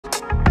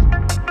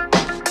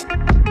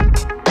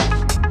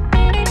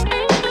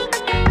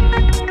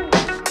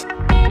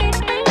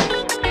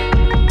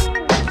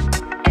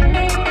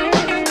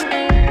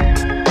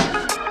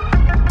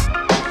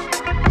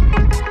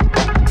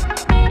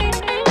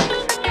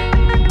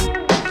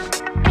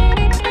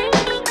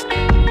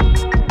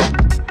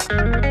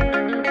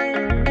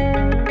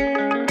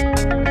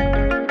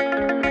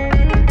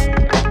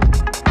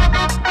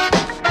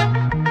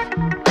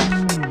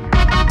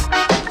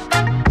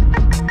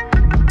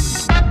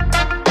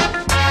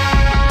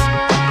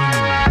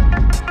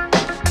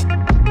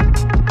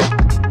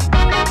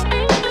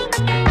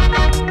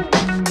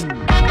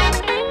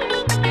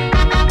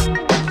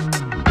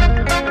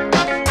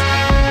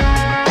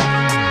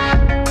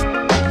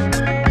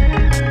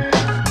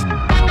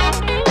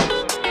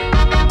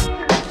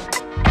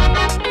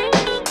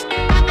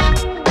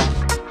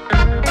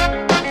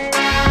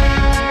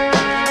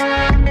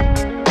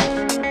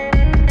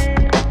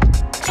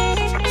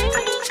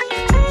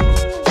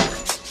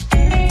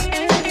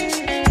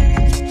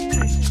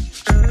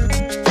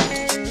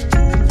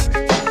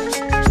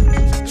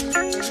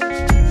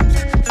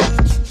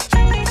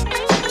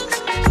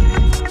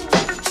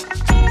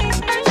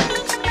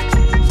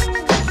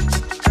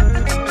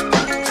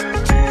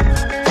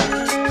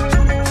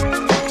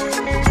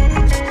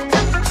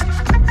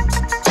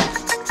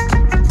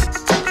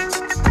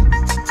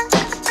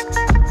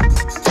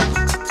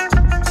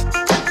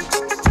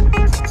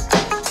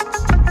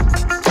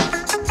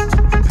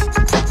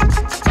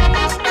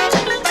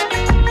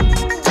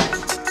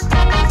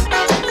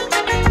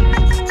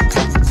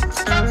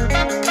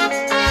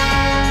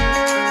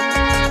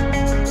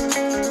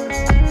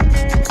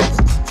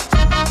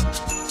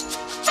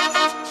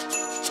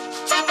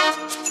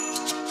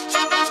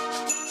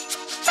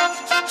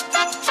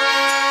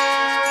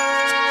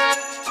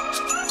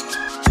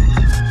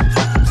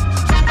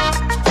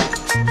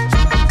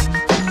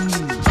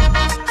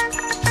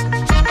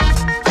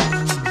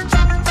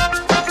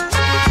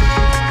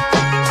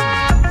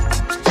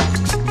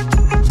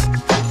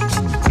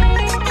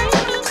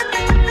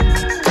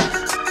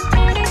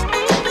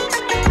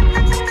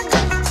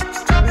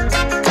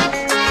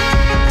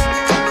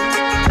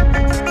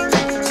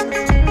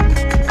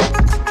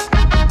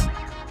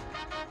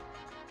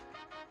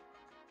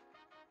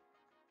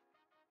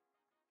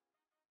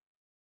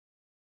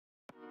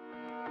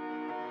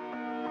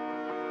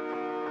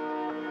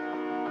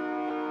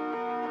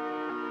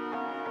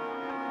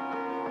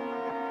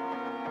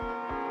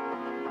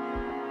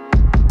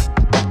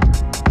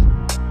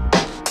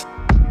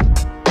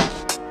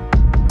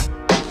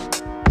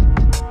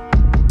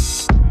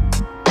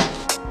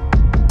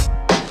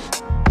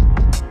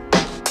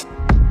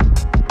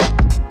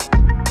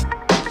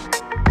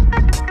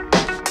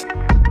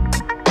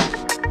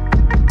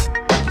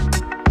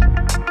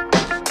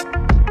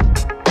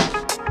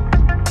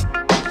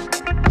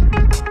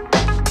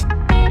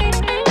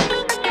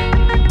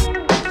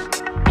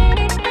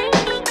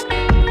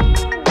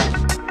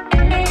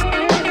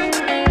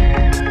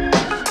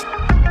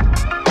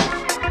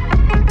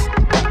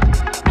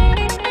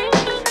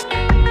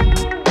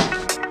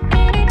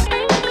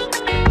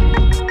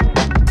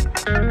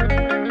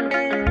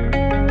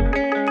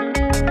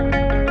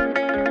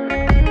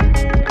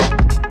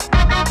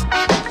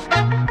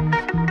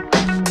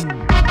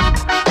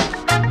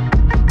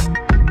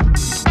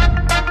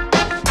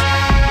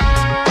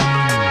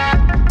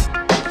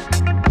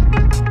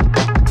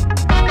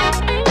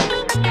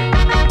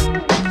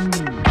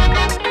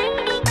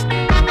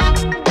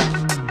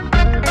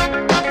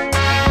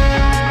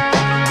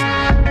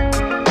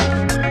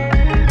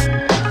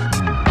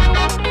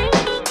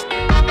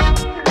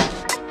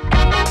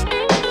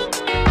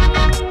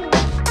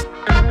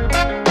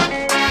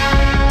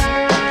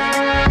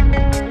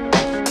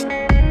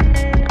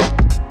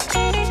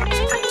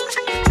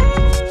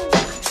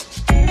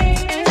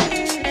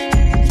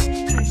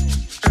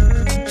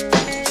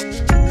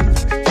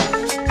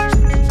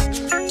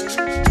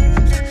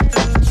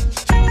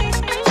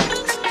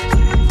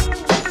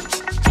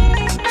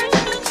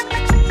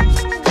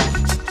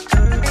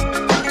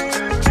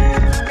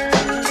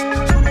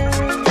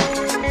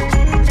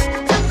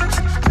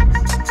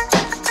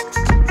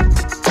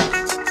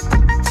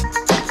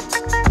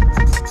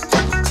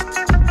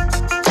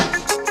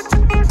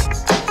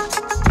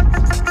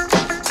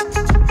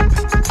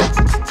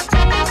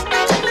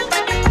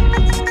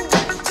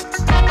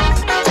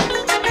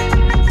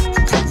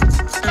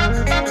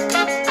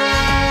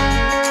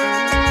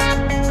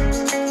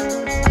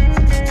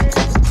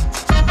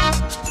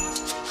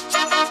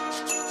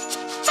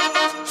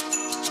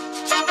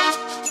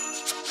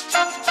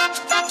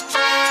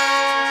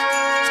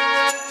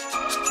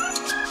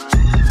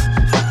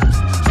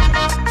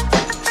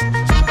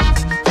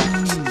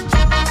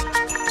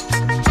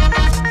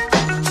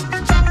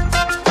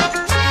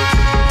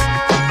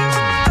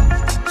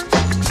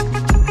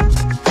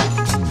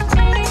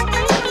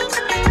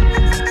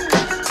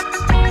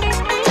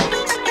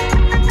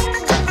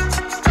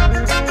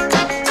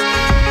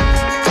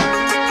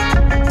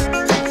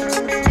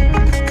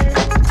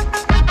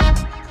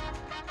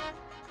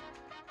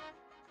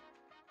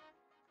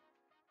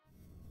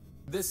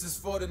This is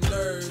for the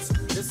nerds,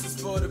 this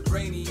is for the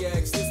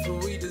brainiacs, this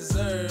what we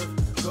deserve.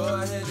 Go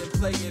ahead and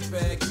play it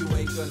back, you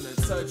ain't gonna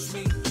touch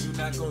me, you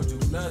not gonna do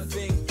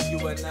nothing,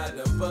 you are not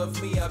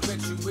above me, I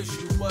bet you wish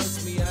you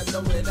was me, I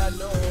know it, I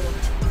know.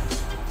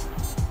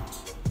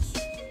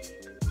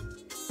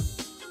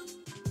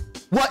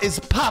 What is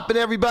poppin',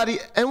 everybody,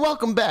 and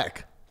welcome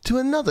back to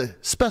another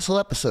special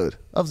episode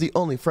of the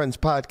Only Friends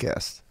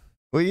podcast.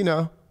 Well, you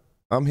know,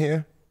 I'm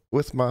here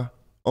with my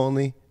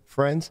only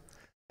friends.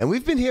 And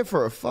we've been here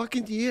for a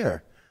fucking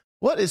year.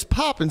 What is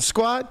poppin',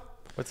 squad?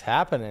 What's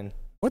happening?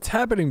 What's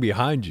happening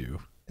behind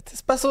you? It's a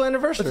special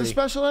anniversary. It's a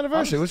special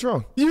anniversary. What's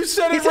wrong? You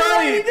said it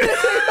right.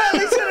 He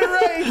said it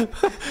right.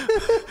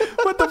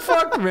 What the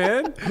fuck,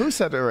 man? Who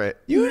said it right?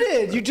 You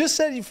did. You just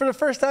said it for the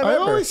first time I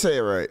ever. always say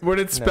it right. When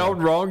it's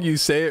spelled wrong, you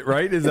say it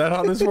right? Is that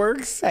how this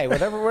works? Hey,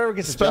 whatever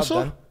gets the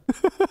Special? job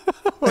done.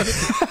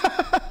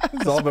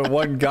 It's all been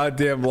one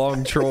goddamn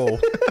long troll.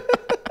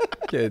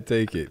 Can't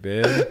take it,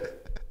 man.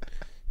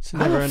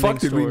 How the fuck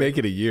did we make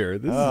it a year?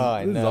 This is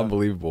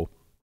unbelievable.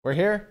 We're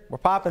here. We're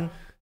popping.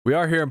 We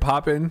are here and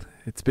popping.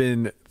 It's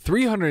been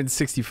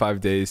 365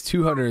 days,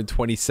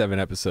 227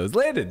 episodes.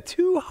 Landon,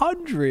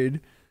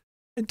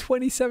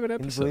 227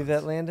 episodes. Can you believe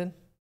that, Landon?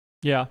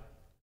 Yeah.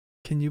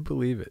 Can you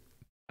believe it?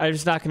 I'm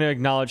just not going to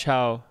acknowledge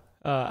how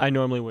I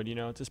normally would. You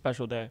know, it's a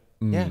special day.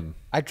 Yeah.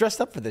 I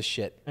dressed up for this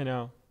shit. I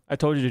know. I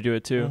told you to do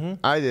it too. Mm-hmm.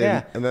 I did.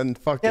 Yeah. And then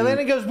fucking... Yeah,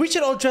 Landon goes, we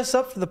should all dress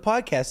up for the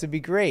podcast. It'd be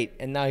great.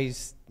 And now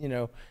he's, you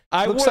know,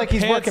 I looks wore like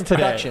he's pants working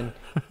today. production.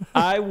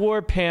 I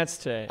wore pants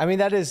today. I mean,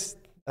 that is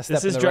a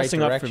step This is in the right dressing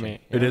direction. up for me.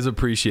 It is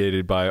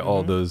appreciated by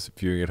all those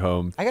viewing at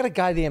home. I got a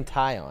goddamn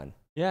tie on.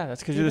 Yeah,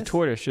 that's because you're the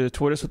tortoise. You're the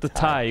tortoise with the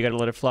tie. You got to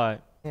let it fly.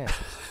 Yeah.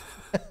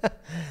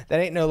 That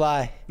ain't no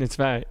lie. It's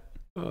right.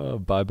 Oh,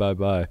 bye.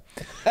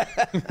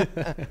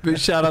 Big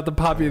shout out to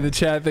Poppy in the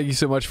chat. Thank you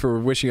so much for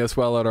wishing us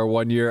well on our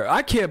 1 year.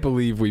 I can't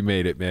believe we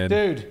made it, man.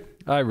 Dude.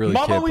 I really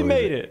Mama, can't we believe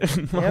made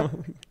it. Yep.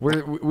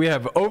 We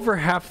have over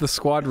half the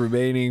squad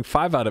remaining.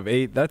 5 out of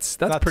 8.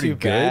 That's Not pretty too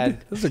good.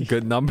 bad. Those are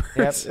good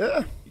numbers. Yep.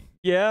 Yeah.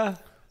 Yeah.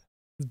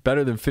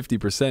 Better than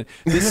 50%.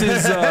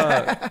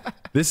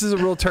 This is a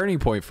real turning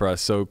point for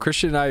us. So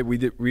Christian and I,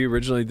 we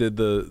originally did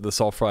the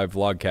S4Y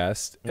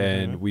vlogcast,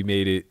 and we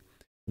made it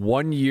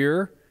 1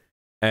 year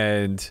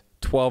and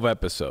 12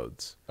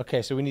 episodes.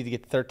 Okay, so we need to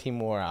get 13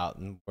 more out.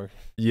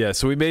 Yeah,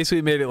 so we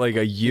basically made it like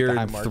a year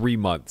high and mark. 3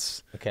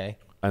 months. Okay.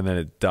 And then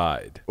it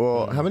died.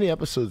 Well, how many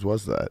episodes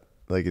was that?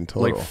 Like in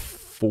total? Like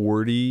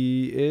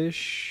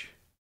 40-ish.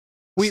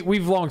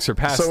 We've long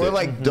surpassed it. So we're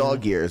like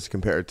dog years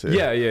compared to...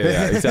 Yeah,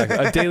 exactly.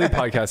 A daily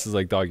podcast is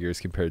like dog years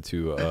compared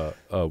to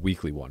a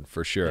weekly one,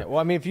 for sure. Yeah, well,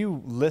 I mean, if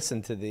you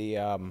listen to the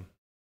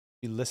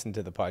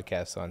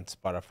podcast on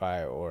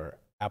Spotify or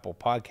Apple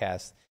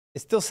Podcasts, it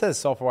still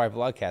says S4Y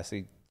vlogcast.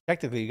 So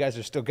technically, you guys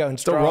are still going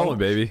Still strong. rolling,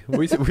 baby.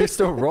 We're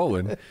still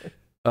rolling.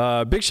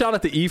 Big shout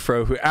out to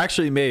Efro, who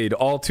actually made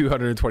all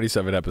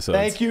 227 episodes.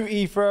 Thank you,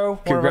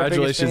 Efro.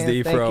 Congratulations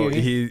to Efro.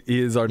 Thank you.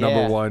 He is our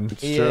number one.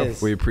 He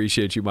is. We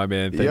appreciate you, my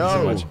man. Thank you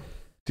so much.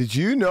 Did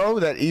you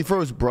know that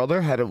Efro's brother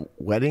had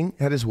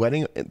his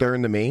wedding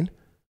during the main?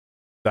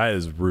 That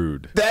is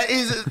rude.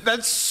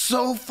 That's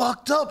so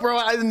fucked up, bro.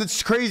 And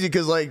it's crazy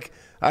because like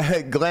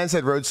Glance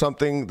had wrote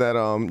something that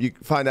you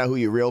find out who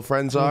your real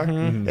friends are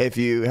if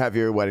you have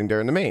your wedding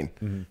during the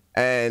main.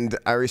 And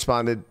I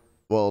responded,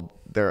 well,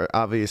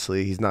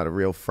 he's not a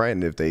real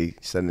friend if they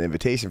send an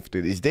invitation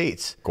through these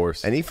dates. Of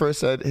course. And he first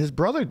said his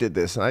brother did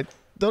this, and I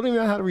don't even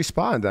know how to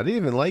respond. I didn't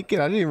even like it.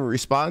 I didn't even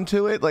respond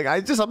to it. Like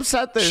I'm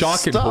sat there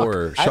Shock and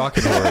horror. Shock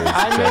and horror.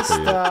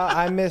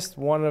 I missed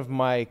one of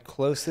my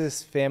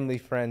closest family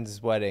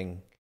friends'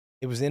 wedding.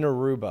 It was in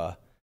Aruba.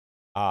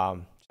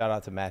 Shout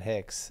out to Matt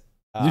Hicks.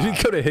 You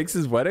didn't go to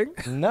Hicks's wedding?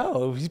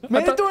 No, he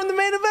made it during the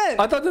main event.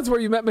 I thought that's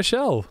where you met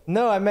Michelle.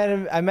 No, I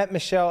met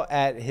Michelle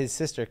at his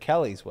sister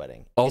Kelly's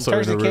wedding. Also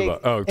in Aruba.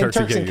 Oh, Turks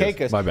and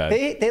Caicos. My bad.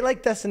 They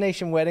like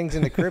destination weddings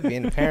in the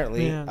Caribbean,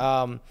 apparently.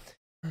 Yeah.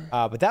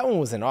 But that one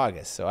was in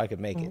August, so I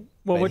could make it.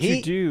 Well, But what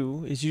you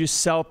do is you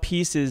just sell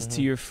pieces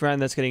to your friend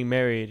that's getting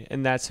married,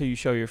 and that's how you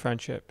show your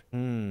friendship.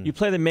 You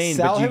play the main,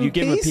 Sell but him you a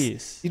give him a piece?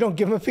 piece. You don't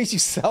give him a piece, you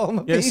sell him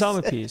a Yeah, piece. sell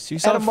him a piece. You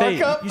At sell a a fate.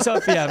 markup? You sell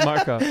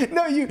markup.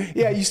 No,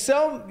 you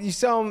sell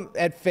him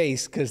at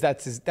face because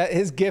that's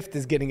his gift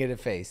is getting it at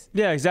face.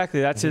 Yeah,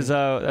 exactly. That's his.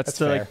 That's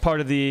the fair. like part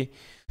of the.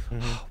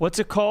 What's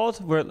it called?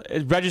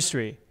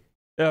 Registry.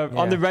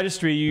 On the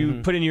registry,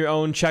 you put in your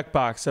own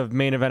checkbox of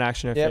main event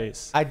action at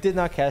face. I did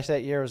not cash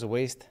that year. It was a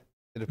waste.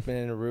 Should have been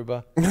in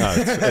Aruba.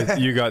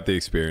 You got the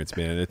experience,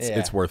 man.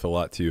 It's worth a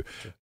lot to you.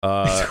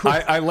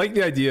 I like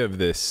the idea of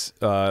this.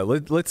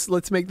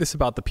 Let's make this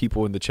about the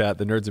people in the chat,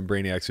 the nerds and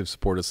brainiacs who've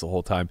supported us the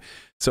whole time.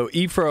 So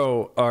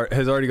Efro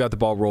has already got the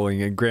ball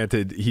rolling, and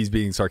granted, he's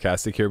being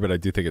sarcastic here, but I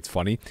do think it's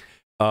funny.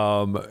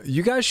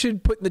 You guys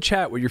should put in the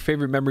chat what your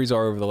favorite memories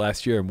are over the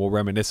last year, and we'll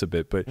reminisce a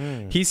bit. But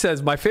he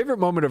says, my favorite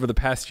moment over the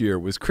past year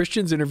was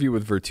Christian's interview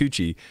with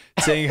Vertucci,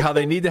 saying how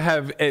they need to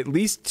have at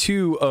least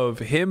 2 of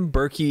him,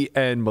 Berkey,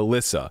 and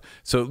Melissa.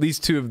 So at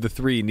least 2 of the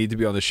 3 need to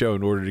be on the show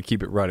in order to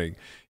keep it running.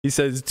 He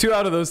says 2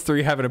 out of those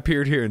 3 haven't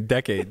appeared here in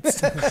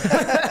decades.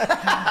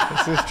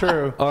 This is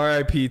true.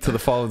 R.I.P. to the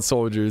fallen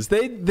soldiers.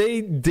 They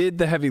did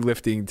the heavy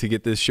lifting to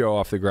get this show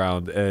off the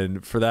ground,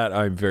 and for that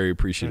I'm very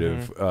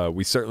appreciative.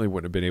 We certainly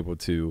wouldn't have been able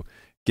to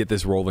get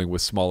this rolling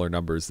with smaller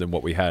numbers than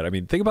what we had. I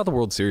mean, think about the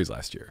World Series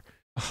last year.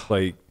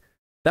 Like,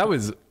 that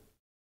was.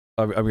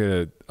 I'm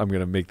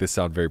gonna make this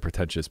sound very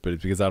pretentious, but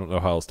it's because I don't know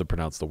how else to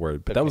pronounce the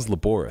word. But that was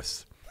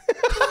laborious.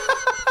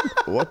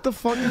 What the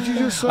fuck did you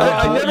just say?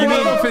 I never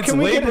know if it's Can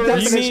we get a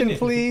laborious. definition,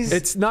 please?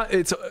 It's not.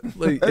 It's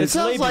like It's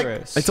sounds like-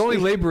 laborious. it's only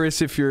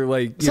laborious if you're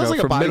like Sounds like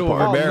a from body middle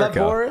part. of Oh, America.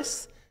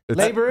 laborious? It's-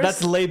 Laborous?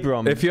 That's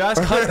labrum. If you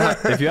ask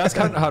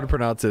Hunt how to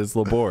pronounce it, it's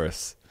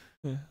laborious.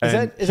 Is And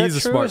that he's true? a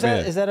smart Is that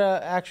man. is that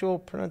an actual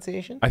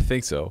pronunciation? I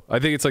think so. I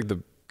think it's like the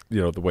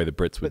way the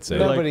Brits would But say it.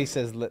 nobody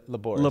says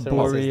laborious. Everyone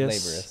says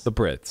Laborious. laborious. The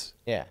Brits.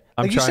 Yeah.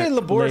 I'm Like you say trying-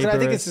 laborious, and I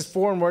think Laborious. it's this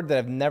foreign word that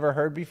I've never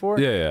heard before.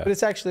 Yeah, yeah. But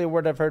it's actually a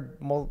word I've heard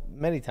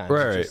many times. Right.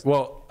 It's Right. just-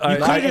 Well, you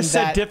could I- have just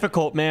said that-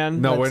 difficult,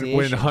 man. no. When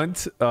pronunciation.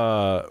 Hunt,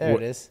 there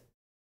it is.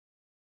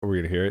 are we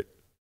gonna hear it?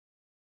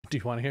 Do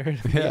you want to hear it?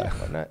 Yeah.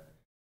 Why not?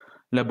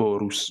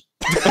 Laborus.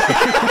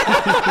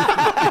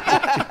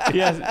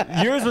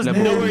 Yeah, yours was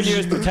nowhere near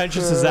as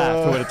pretentious as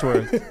that, for what it's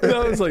worth.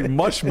 That was like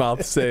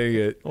Mushmouth saying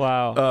it.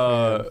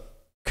 Wow.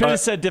 Could have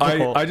said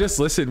difficult. I just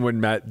listen when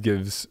Matt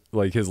gives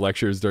like his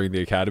lectures during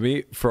the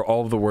academy for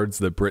all of the words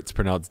that Brits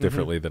pronounce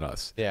differently than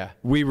us. Yeah.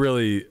 We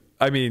really,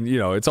 I mean,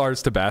 it's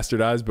ours to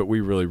bastardize, but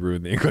we really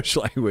ruin the English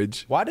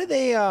language. Why do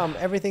they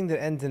everything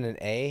that ends in an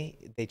A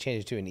they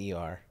change it to an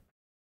ER?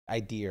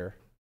 Idea.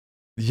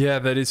 Yeah,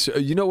 that is.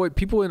 You know what?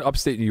 People in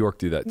upstate New York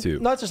do that too.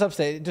 Not just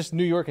upstate, just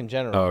New York in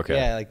general. Oh, okay.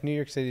 Yeah, like New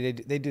York City,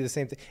 they do the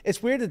same thing.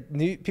 It's weird that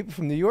people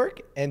from New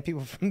York and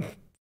people from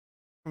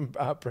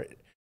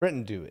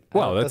Britain do it.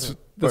 Well, that's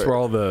where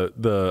all the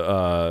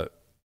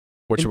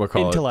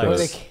whatchamacallit,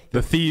 Intellects.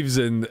 the thieves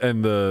and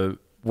the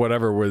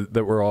whatever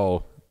that were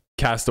all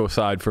cast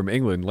aside from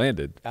England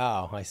landed.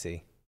 Oh, I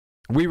see.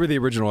 We were the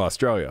original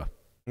Australia.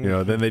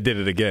 Then they did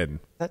it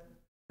again. That-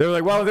 They were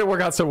like, well, it didn't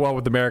work out so well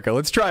with America.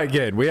 Let's try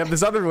again. We have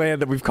this other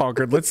land that we've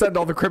conquered. Let's send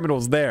all the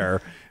criminals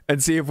there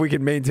and see if we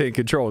can maintain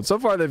control. And so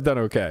far, they've done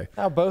okay.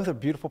 Now both are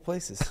beautiful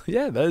places.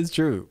 Yeah, that is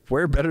true.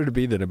 Where better to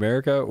be than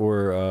America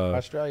or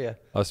Australia.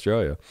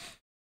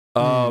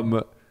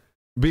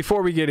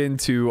 Before we get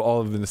into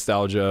all of the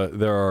nostalgia,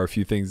 there are a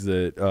few things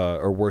that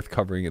are worth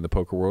covering in the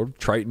poker world.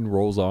 Triton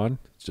rolls on.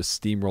 It's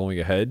just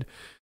steamrolling ahead.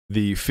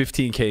 The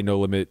 15K No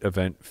Limit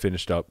event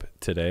finished up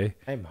today.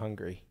 I'm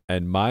hungry.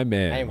 And my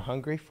man... I am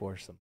hungry for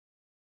some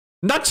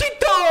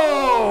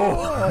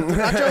Nachito!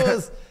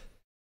 nachos.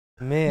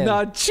 Man.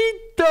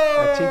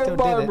 Nachito did it.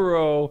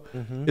 Barbaro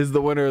is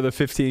the winner of the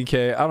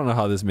 15K. I don't know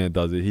how this man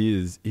does it. He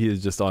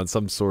is just on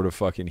some sort of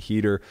fucking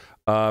heater.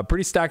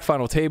 Pretty stacked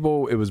final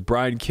table. It was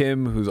Brian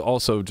Kim, who's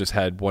also just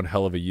had one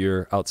hell of a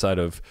year outside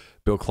of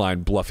Bill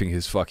Klein bluffing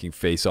his fucking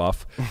face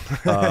off.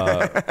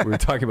 We were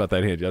talking about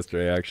that hand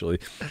yesterday, actually.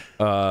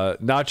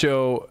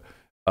 Nacho,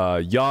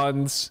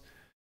 Jans,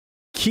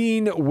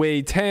 Keen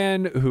Wei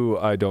Tan, who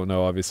I don't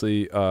know,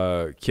 obviously,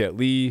 Kiet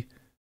Lee,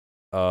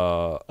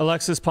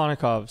 Alexis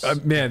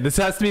Ponikovs. man, this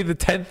has to be the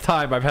 10th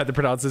time I've had to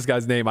pronounce this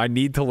guy's name. I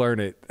need to learn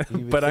it.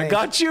 But I think.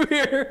 got you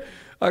here.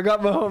 I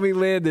got my homie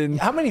Landon.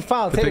 How many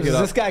final pick tables it does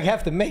up. this guy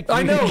have to make?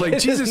 I know, to like, get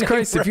his Jesus name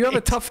Christ, if you have a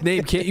right? tough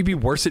name, can't you be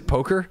worse at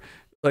poker?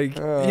 Like,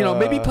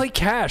 maybe play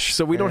cash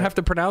so we don't have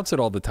to pronounce it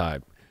all the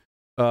time.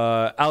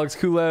 Alex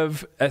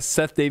Kulev,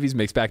 Seth Davies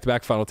makes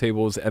back-to-back final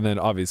tables, and then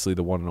obviously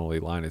the one and only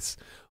Linus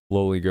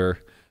Loliger,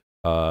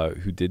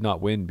 who did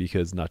not win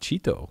because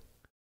Nachito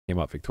came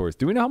out victorious.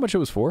 Do we know how much it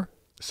was for?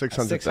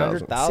 600,000.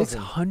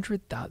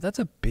 600,000. That's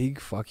a big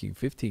fucking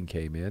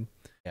 15K, man.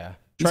 Yeah.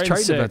 These Triton's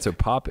Triton sick. events are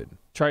popping.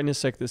 Triton is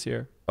sick this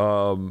year.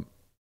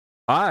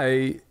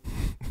 I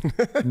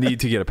need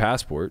to get a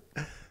passport.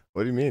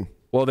 What do you mean?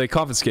 Well, they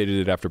confiscated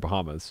it after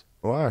Bahamas.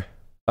 Why?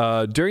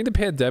 During the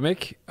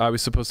pandemic, I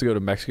was supposed to go to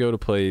Mexico to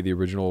play the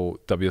original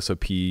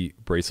WSOP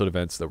bracelet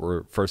events that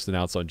were first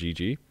announced on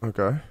GG,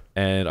 Okay.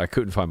 and I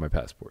couldn't find my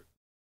passport.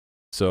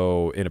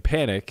 So in a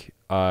panic,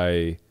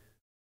 I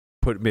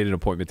made an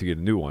appointment to get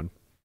a new one,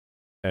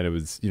 and it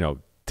was,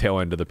 tail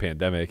end of the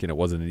pandemic, and it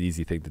wasn't an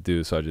easy thing to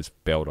do, so I just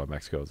bailed on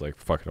Mexico. I was like,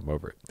 fuck it, I'm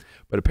over it.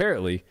 But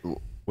apparently,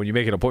 when you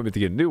make an appointment to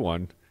get a new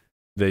one,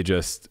 they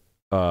just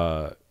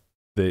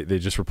they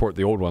just report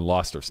the old one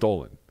lost or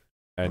stolen,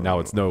 and now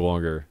it's no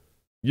longer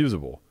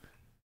usable.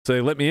 So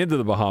they let me into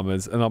the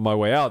Bahamas, and on my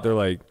way out, they're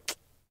like,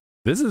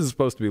 this is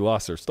supposed to be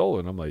lost or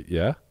stolen. I'm like,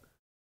 yeah,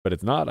 but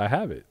it's not. I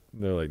have it.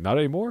 And they're like, not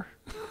anymore.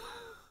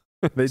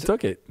 They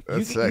took it.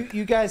 That's sick.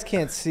 You guys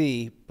can't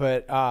see,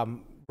 but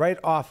right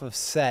off of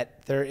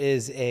set, there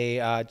is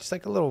a just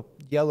like a little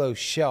yellow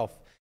shelf.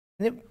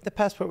 And the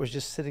passport was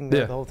just sitting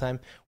there the whole time.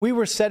 We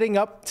were setting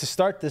up to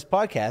start this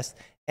podcast,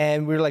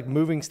 and we were like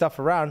moving stuff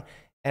around.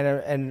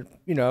 and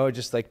you know,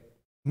 just like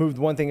moved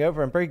one thing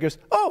over, and Berkey goes,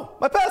 "Oh,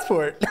 my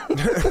passport!"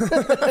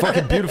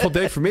 Fucking beautiful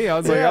day for me. I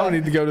was like, I don't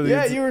need to go to the.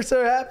 Yeah, you were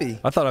so happy.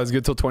 I thought I was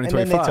good till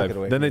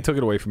 2025. Then they took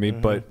it away from me.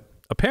 Mm-hmm. But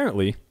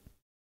apparently,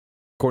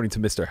 according to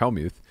Mr.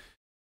 Hellmuth,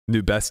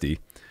 new bestie,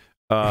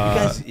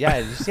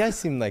 you guys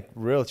seem like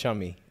real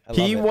chummy.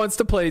 He wants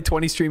to play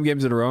 20 stream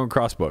games in a row in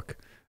Crossbook,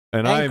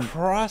 and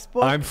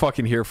I'm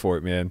fucking here for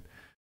it, man.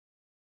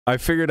 I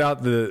figured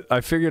out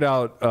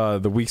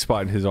the weak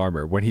spot in his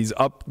armor. When he's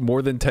up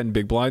more than 10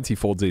 big blinds, he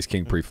folds ace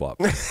king pre-flop.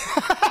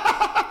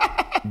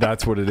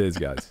 That's what it is,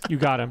 guys. You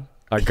got him.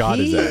 I got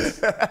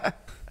his ass.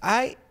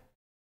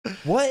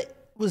 What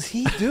was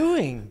he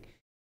doing?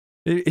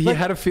 He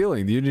had a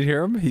feeling. You didn't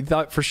hear him? He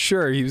thought for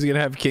sure he was gonna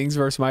have kings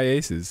versus my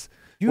aces.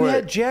 You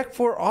had Jack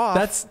 4 off.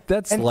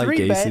 That's like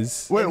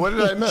aces. Wait, what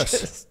did I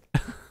miss?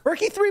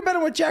 Berkey 3-bet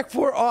him with Jack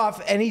 4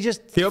 off, and he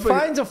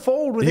finds a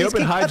fold with ace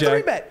king. A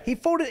 3-bet. He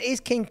folded ace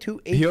king to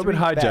a 3-bet. He opened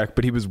hijack,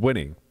 but he was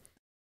winning,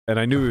 and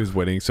I knew he was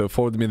winning, so it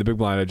folded me in the big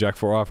blind. I Jack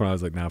 4 off, and I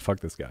was like, "Nah, fuck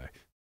this guy,"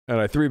 and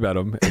I 3-bet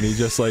him, and he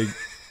just like.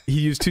 He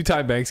used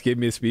 2-time banks, gave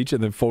me a speech,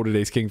 and then folded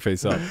ace king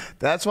face up.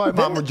 That's why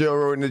Mama Joe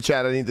wrote in the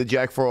chat, "I need the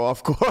Jack 4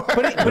 off court."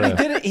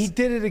 But he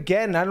did it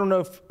again. I don't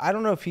know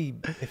if he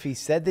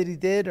said that he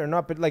did or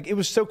not. But like it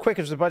was so quick.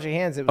 It was a bunch of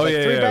hands. It was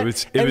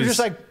 3-bet. It was just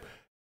like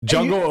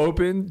Jungle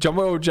open.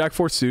 Jungle Jack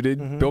 4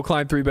 suited. Bill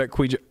Klein 3-bet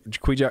Queen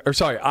Jack. Or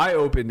sorry, I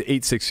opened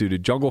 8-6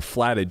 suited. Jungle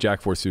flatted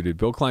Jack 4 suited.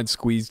 Bill Klein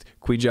squeezed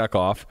Queen Jack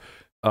off.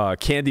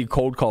 Candy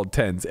cold called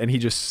 10s, and he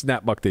just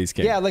snap mucked ace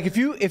king. Yeah, like if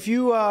you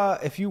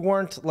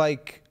weren't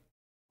like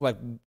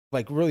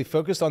really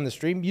focused on the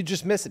stream, you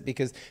just miss it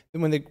because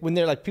when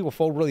they're like people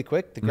fold really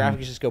quick, the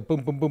graphics just go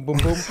boom, boom, boom, boom,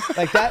 boom,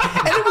 like that.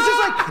 And it was just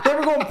like they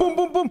were going boom,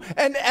 boom, boom.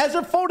 And as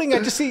they're folding, I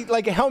just see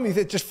like a Hellmuth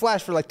that just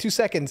flashed for like 2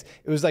 seconds.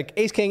 It was like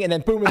ace king and then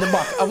boom in the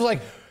muck. I was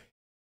like,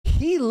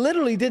 he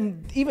literally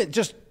didn't even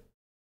just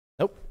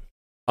nope.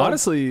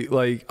 Honestly,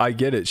 like I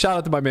get it. Shout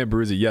out to my man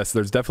Bruzy. Yes,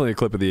 there's definitely a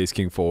clip of the ace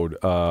king fold.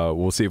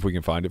 We'll see if we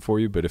can find it for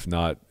you, but if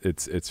not,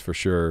 it's for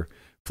sure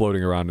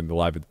floating around in the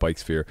live at the bike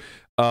sphere.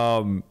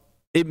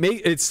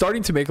 It's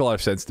starting to make a lot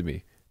of sense to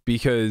me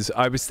because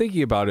I was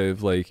thinking about it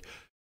of like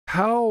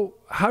how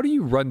do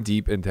you run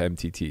deep into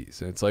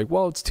MTTs? And it's like,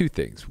 well, it's two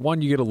things.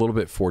 One, you get a little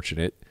bit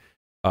fortunate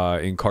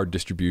in card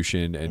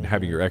distribution and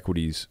having your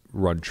equities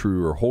run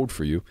true or hold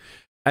for you.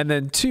 And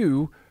then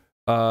two,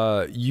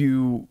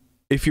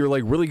 if you're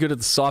like really good at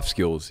the soft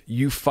skills,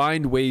 you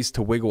find ways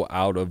to wiggle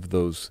out of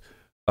those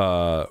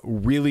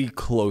really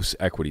close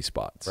equity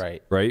spots,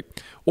 right?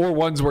 Or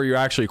ones where you're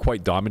actually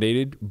quite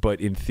dominated,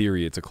 but in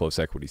theory, it's a close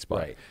equity spot.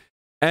 Right.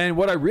 And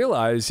what I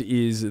realize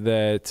is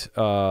that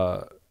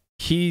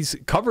he's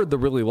covered the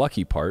really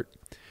lucky part,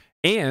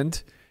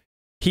 and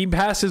he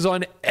passes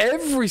on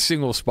every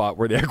single spot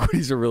where the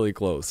equities are really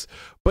close.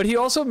 But he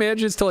also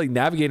manages to like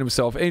navigate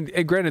himself. And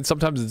granted,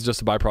 sometimes it's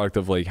just a byproduct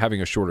of like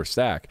having a shorter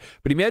stack.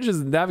 But he manages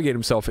to navigate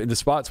himself into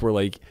spots where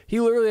like he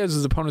literally has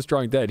his opponents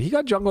drawing dead. He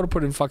got Jungle to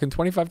put in fucking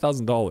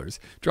 $25,000,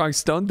 drawing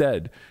stun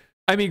dead.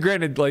 I mean,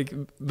 granted, like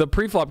the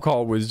pre-flop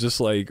call was just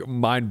like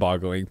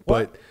mind-boggling.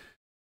 But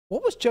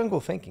what was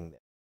Jungle thinking there?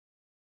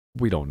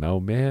 We don't know,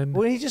 man.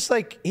 Well, he just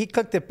like he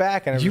clicked it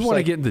back, and you want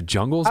to get into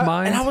Jungle's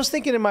mind? And I was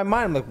thinking in my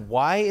mind, I'm like,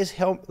 why is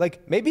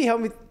maybe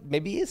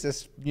he is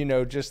this,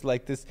 just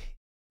like this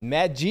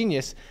mad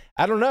genius.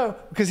 I don't know,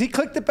 because he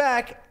clicked it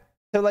back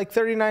to like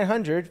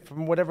 3,900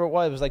 from whatever it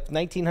was. It was like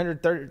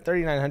 1,900,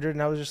 3,900,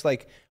 and I was just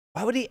like,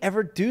 why would he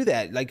ever do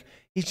that? Like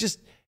Jungle's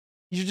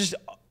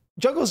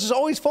just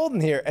always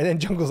folding here, and then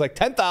Jungle's like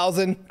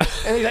 10,000,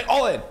 and he's like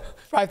all in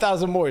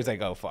 5,000 more. He's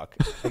like, oh fuck,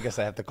 I guess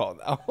I have to call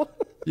now.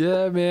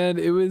 Yeah, man,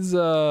 it was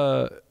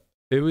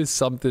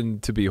something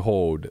to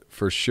behold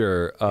for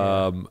sure.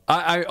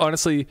 I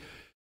honestly,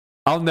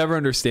 I'll never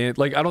understand.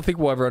 Like, I don't think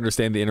we'll ever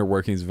understand the inner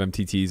workings of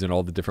MTTs and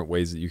all the different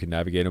ways that you can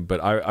navigate them.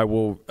 But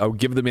I'll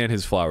give the man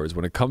his flowers.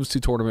 When it comes to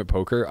tournament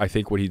poker, I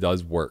think what he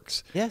does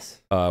works.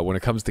 Yes. When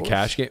it comes to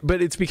cash game,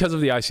 but it's because of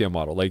the ICM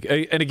model. Like,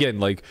 and again,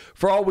 like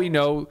for all we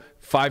know,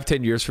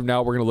 5-10 years from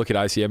now, we're gonna look at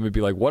ICM and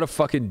be like, what a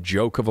fucking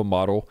joke of a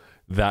model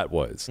that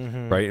was,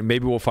 right? And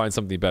maybe we'll find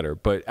something better.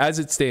 But as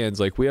it stands,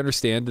 like we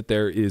understand that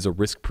there is a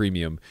risk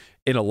premium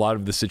in a lot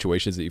of the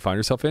situations that you find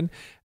yourself in.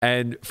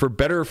 And for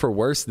better or for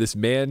worse, this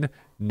man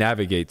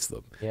navigates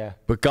them. Yeah.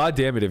 But God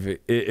damn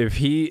it, if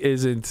he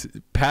isn't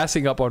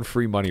passing up on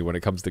free money when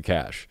it comes to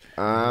cash.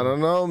 I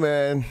don't know,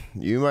 man.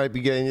 You might be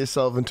getting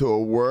yourself into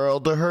a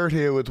world of hurt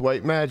here with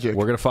white magic.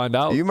 We're going to find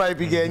out. You might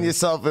be getting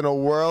yourself in a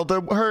world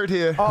of hurt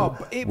here. Oh,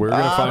 we're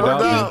going to find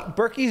out.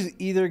 Berkey's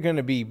either going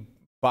to be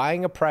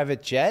buying a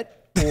private jet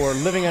or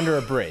living under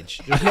a bridge.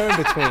 There's no in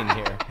between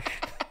here.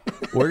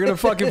 We're going to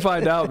fucking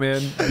find out,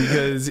 man,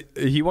 because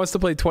he wants to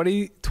play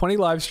 20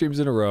 live streams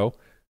in a row.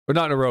 Or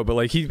not in a row, but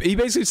like he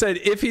basically said,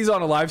 if he's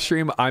on a live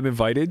stream, I'm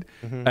invited.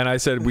 And I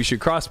said, we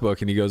should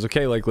crossbook. And he goes,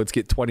 okay, like let's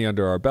get 20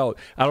 under our belt.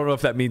 I don't know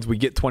if that means we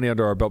get 20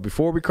 under our belt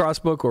before we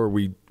crossbook or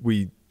we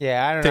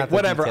I don't know.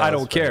 Whatever, I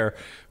don't care.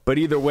 But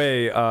either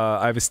way,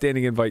 I have a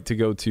standing invite to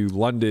go to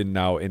London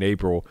now in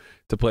April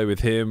to play with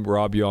him,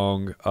 Rob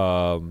Young,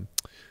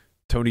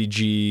 Tony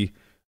G,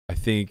 I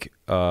think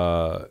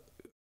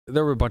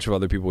there were a bunch of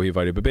other people he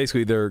invited, but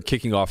basically they're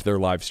kicking off their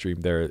live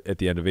stream there at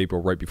the end of April,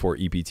 right before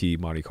EPT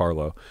Monte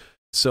Carlo.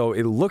 So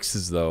it looks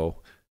as though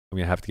I'm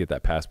going to have to get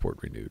that passport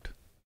renewed.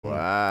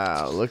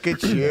 Wow, look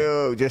at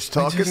you. Just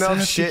talking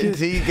enough shit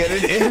until you get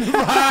an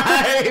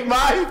invite.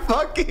 My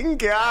fucking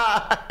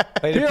God.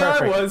 Here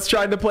I was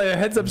trying to play a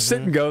heads-up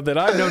sit and go that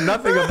I know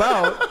nothing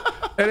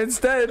about, and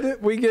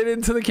instead we get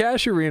into the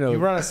cash arena. You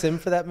run a sim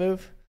for that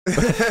move?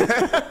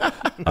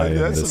 I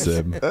am the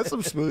sim. That's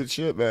some smooth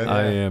shit, man.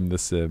 I am the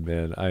sim,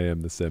 man. I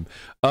am the sim.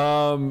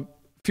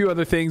 Few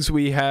other things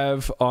we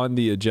have on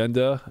the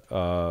agenda.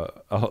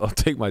 I'll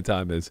take my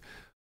time as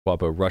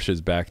Guapo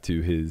rushes back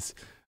to his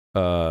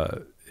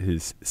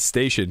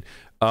station.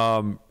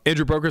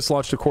 Andrew Brokus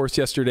launched a course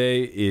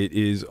yesterday. It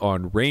is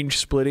on range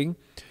splitting.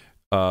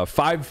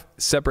 5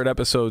 separate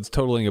episodes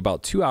totaling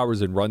about 2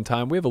 hours in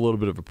runtime. We have a little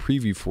bit of a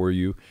preview for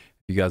you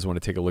if you guys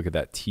want to take a look at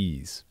that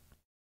tease.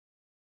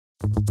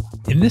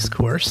 In this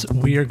course,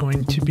 we are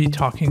going to be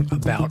talking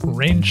about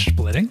range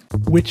splitting,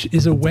 which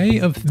is a way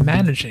of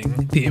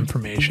managing the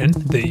information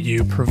that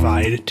you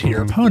provide to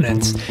your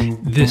opponents.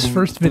 This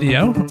first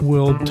video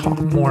will talk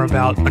more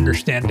about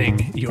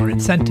understanding your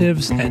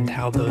incentives and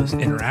how those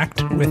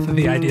interact with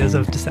the ideas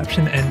of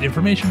deception and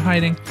information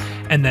hiding.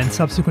 And then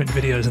subsequent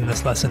videos in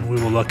this lesson, we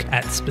will look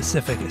at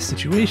specific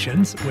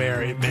situations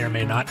where it may or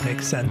may not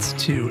make sense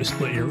to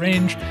split your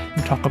range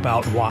and talk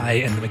about why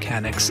and the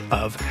mechanics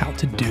of how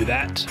to do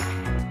that.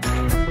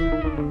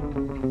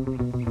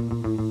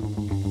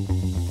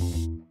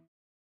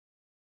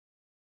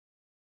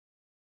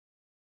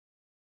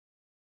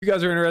 If you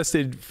guys are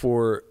interested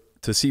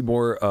to see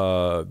more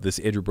this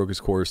Andrew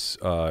Brokus course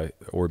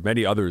or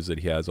many others that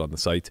he has on the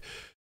site,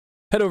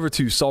 head over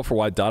to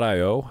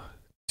S4Y.io.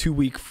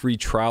 2-week free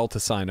trial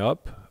to sign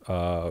up.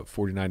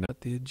 $49.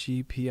 The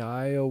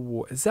GPI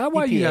award. Is that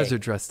why you guys are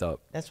dressed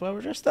up? That's why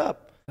we're dressed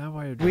up. Is that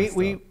why you're dressed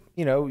up?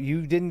 You know,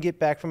 you didn't get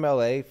back from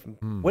LA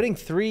from winning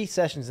 3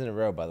 sessions in a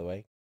row, by the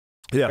way.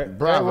 Yeah,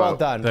 very well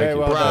done. Very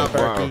well done,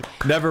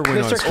 Berkey. Never win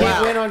on Mr. stream.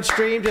 Can't win on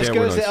stream. Just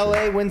goes to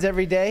LA, wins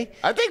every day.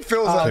 I think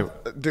Phil's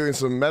doing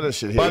some meta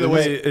shit here. By the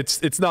way,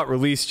 it's not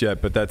released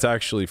yet, but that's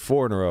actually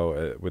 4 in a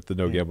row with the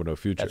No Gamble No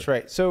Future. That's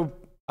right. So,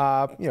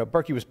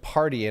 Berkey was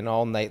partying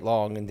all night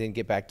long and didn't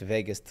get back to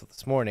Vegas till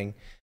this morning.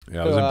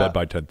 Yeah, I was in bed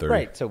by 10:30.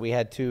 Right. So we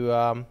had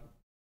to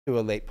do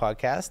a late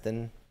podcast,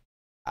 and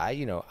I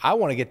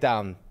want to get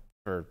down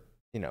for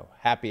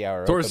happy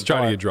hour. Torres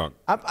trying to get drunk.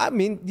 I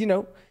mean,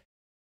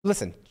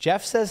 listen,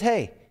 Jeff says,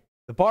 hey,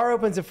 the bar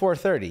opens at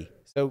 4:30.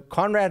 So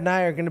Conrad and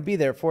I are going to be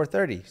there at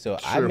 4:30. So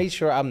I made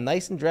sure I'm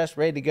nice and dressed,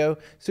 ready to go.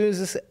 As soon as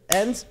this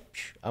ends,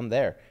 I'm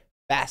there.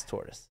 Fast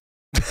Tortoise.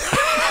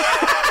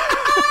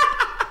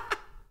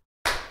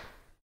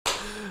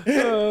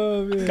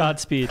 Oh, man.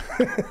 Godspeed.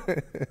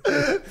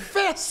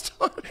 Fast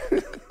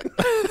Tortoise.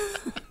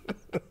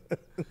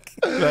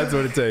 That's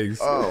what it takes.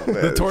 Oh,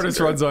 man, the tortoise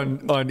runs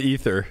on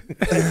ether.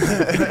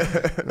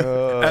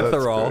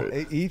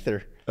 Etherol.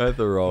 Ether.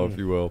 Etherol, if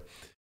you will.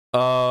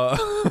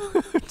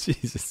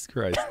 Jesus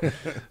Christ.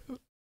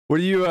 What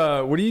are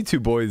you two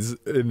boys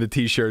in the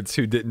t-shirts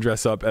who didn't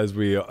dress up as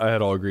we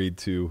had all agreed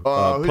to who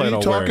are plan you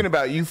on talking wearing?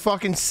 about? You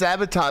fucking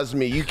sabotaged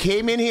me. You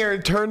came in here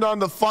and turned on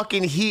the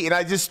fucking heat, and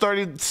I just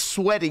started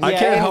sweating. I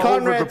can't help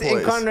over the place.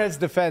 In Conrad's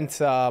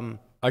defense, I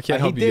can't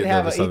help you get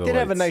nervous he on the did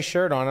have a lights. nice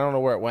shirt on. I don't know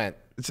where it went.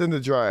 It's in the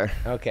dryer.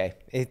 Okay.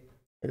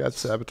 I got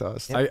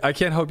sabotaged. I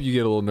can't help you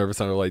get a little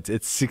nervous on the lights.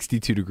 It's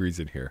 62 degrees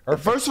in here.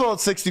 First of all,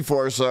 it's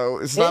 64, so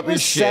it's It not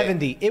was shit.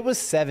 70. It was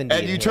 70.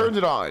 And you turned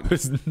it on.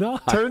 It's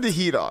not. Turned the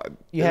heat on.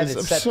 You had It's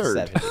it set to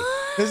absurd. 70.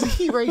 There's a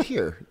heat right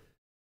here.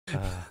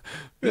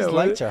 These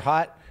lights are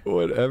hot.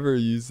 Whatever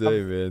you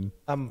say, man.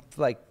 I'm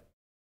like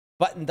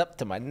buttoned up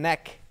to my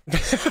neck.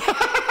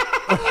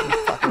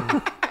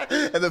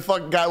 And the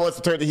fucking guy wants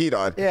to turn the heat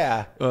on.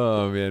 Yeah.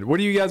 Oh, man. What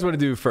do you guys want to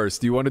do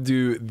first? Do you want to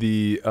do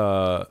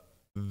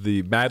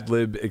the Mad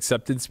Lib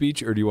acceptance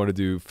speech, or do you want to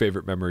do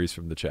favorite memories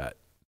from the chat?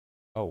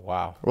 Oh,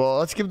 wow. Well,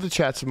 let's give the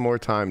chat some more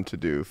time to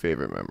do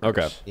favorite memories.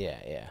 Okay.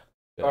 Yeah.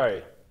 All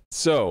right.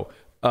 So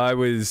I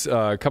was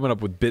coming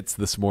up with bits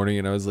this morning,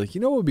 and I was like,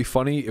 what would be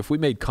funny if we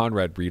made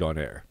Conrad read on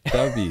air?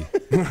 That would be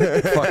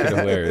fucking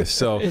hilarious.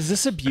 So Is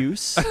this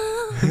abuse?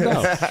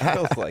 no,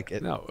 Feels like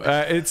it. no,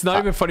 it's not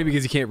even funny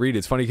because he can't read.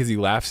 It's funny because he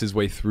laughs his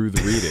way through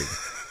the reading.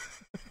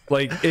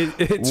 Like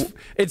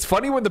it's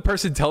funny when the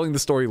person telling the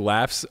story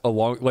laughs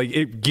along, like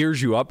it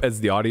gears you up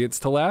as the audience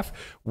to laugh.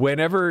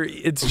 Whenever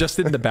it's just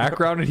in the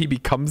background and he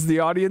becomes the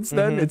audience,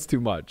 then it's too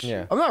much.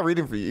 Yeah. I'm not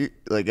reading for you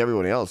like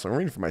everyone else. I'm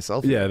reading for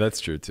myself. Yeah,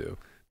 that's true too.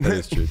 That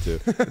is true too.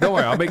 Don't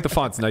worry, I'll make the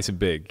fonts nice and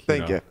big.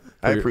 Thank you.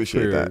 I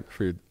appreciate that.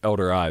 For your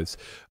elder eyes.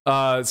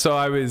 So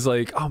I was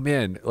like, oh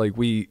man, like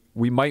we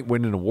might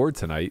win an award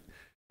tonight.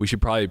 We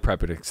should probably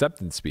prep an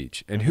acceptance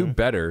speech. And who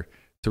better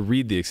to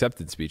read the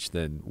acceptance speech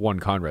than one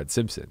Conrad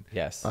Simpson?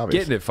 Yes. Obviously.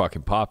 Getting it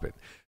fucking popping.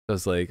 So I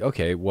was like,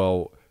 okay,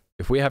 well,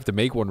 if we have to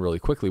make one really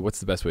quickly,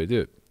 what's the best way to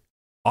do it?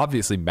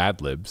 Obviously,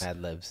 Mad Libs.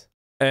 Mad Libs.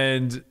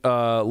 And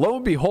lo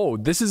and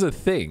behold, this is a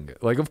thing.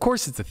 Like, of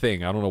course it's a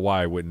thing. I don't know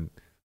why I wouldn't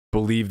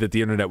believe that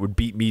the internet would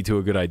beat me to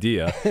a good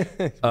idea.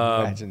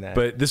 Imagine that.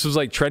 But this was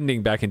like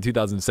trending back in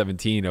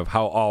 2017 of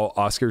how all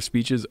Oscar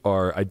speeches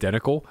are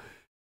identical.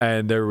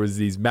 And there was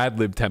these Mad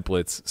Lib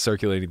templates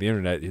circulating the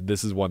internet.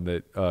 This is one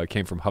that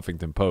came from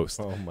Huffington Post.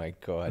 Oh my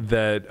God.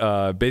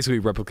 That basically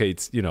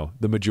replicates,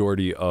 the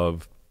majority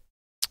of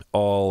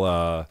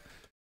all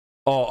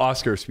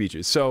Oscar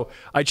speeches. So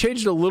I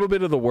changed a little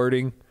bit of the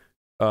wording.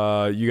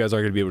 You guys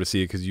aren't going to be able to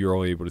see it because you're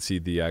only able to see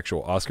the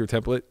actual Oscar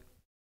template.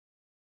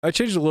 I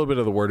changed a little bit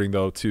of the wording,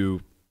 though, to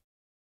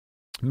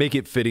make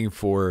it fitting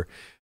for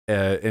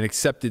an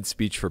accepted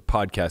speech for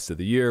Podcast of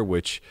the Year,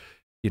 which,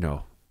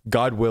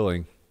 God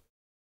willing,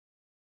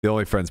 the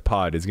Only Friends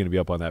pod is going to be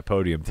up on that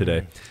podium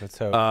today. Let's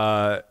hope.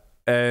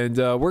 And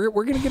we're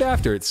going to get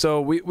after it. So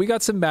we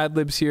got some Mad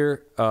Libs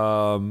here.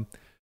 We're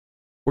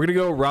going to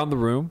go around the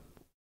room.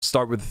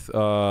 Start with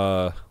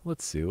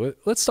let's see.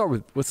 Let's start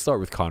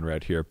with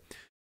Conrad here.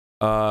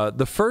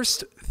 The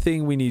first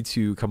thing we need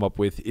to come up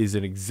with is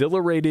an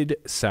exhilarated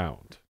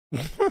sound.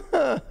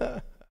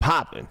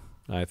 Popping.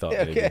 I thought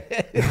maybe.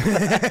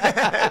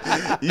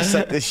 You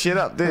set this shit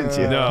up, didn't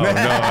you? No,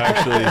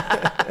 actually,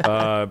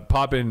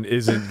 poppin'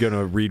 isn't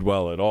gonna read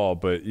well at all.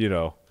 But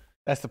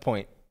That's the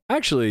point.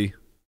 actually,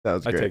 That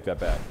was I great. take that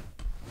back.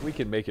 We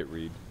can make it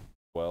read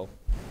well.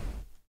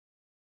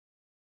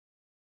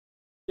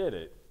 Get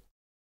it?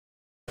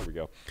 There we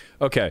go.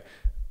 Okay.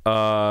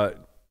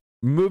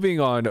 Moving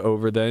on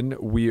over, then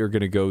we are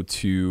gonna go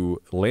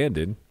to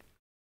Landon,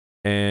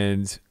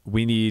 and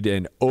we need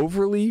an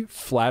overly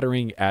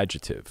flattering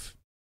adjective.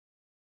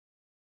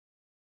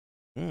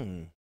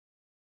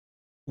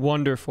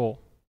 Wonderful.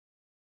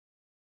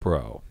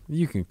 Bro,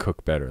 you can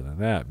cook better than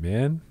that,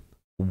 man.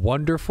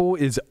 Wonderful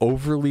is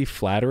overly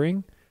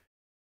flattering.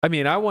 I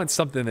mean, I want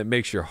something that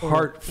makes your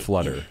heart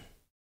flutter.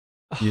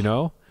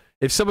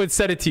 If someone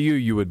said it to you,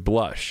 you would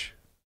blush.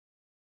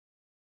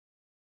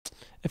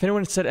 If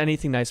anyone said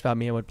anything nice about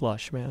me, I would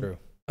blush, man. True.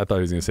 I thought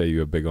he was going to say you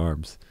have big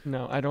arms.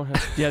 No, I don't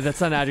have. Yeah, that's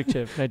not an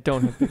adjective. I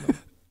don't have big arms.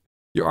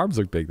 Your arms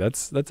look big.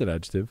 That's an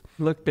adjective.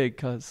 Look big,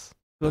 cuz.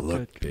 Look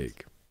good.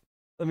 Big.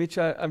 Let me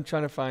try. I'm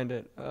trying to find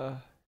it.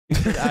 You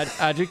said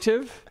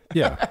adjective?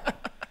 Yeah.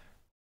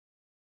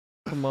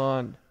 Come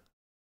on.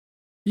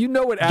 You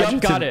know what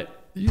adjective? Yup, got it.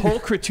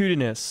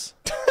 Pulchritudinous.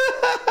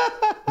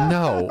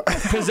 No.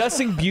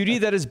 Possessing beauty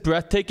that is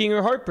breathtaking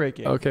or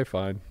heartbreaking. Okay,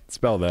 fine.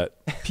 Spell that.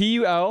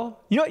 P-U-L.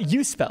 You know what?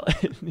 You spell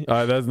it.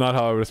 That's not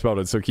how I would have spelled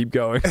it, so keep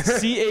going.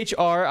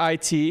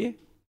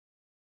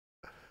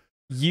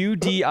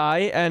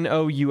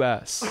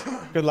 C-H-R-I-T-U-D-I-N-O-U-S.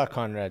 Good luck,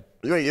 Conrad.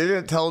 Wait, you're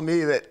gonna tell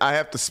me that I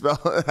have to spell?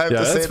 I have Yeah,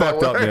 to say that's that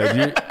fucked up, word?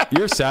 man.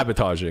 You're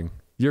sabotaging.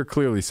 You're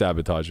clearly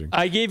sabotaging.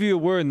 I gave you a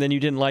word and then you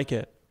didn't like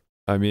it.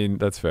 I mean,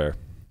 that's fair.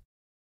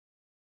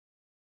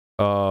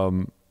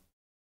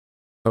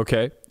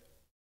 Okay.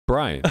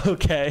 Brian,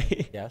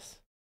 Okay. Yes.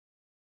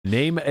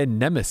 name a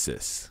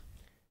nemesis.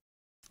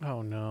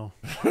 Oh no.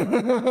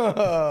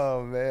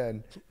 Oh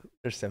man,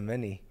 there's so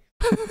many.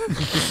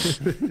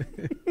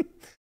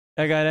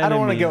 I got enemies. I don't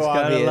want to go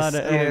Got obvious. a lot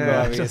of I don't wanna go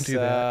enemies. obvious. Don't do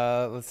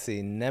that. Let's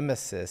see,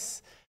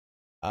 nemesis.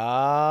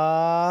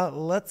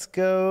 Let's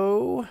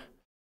go.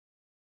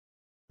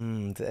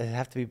 It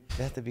have to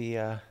be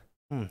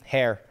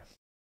hair.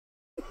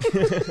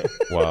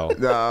 Wow.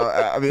 No,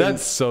 I mean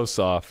That's so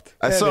soft.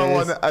 I It saw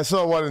is. one. I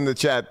saw one in the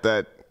chat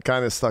that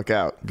kind of stuck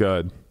out.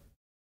 Good.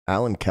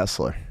 Alan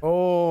Kessler.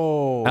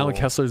 Oh, Alan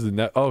Kessler's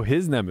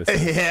his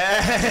nemesis.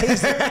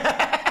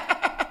 Yeah.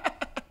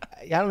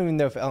 I don't even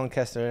know if Alan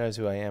Kessler knows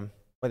who I am.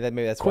 But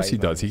maybe that's Of course why he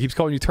does. He keeps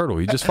calling you Turtle.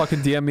 He just fucking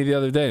DM'd me the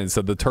other day and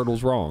said the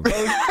turtle's wrong.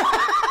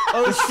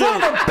 Oh shit! Son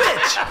of a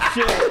bitch!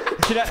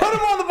 Shit. Put him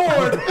on the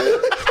board.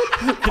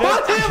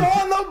 Put him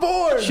on the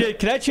board. Shit,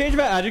 can I change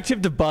my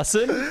adjective to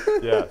bussin'?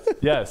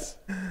 Yes.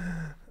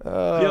 Yo,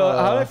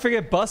 how did I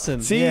forget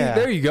bussin'? See, Yeah.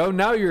 there you go.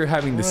 Now you're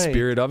having the Right.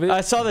 spirit of it.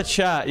 I saw the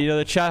chat. You know,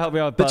 the chat helped me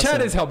out with The bussin'.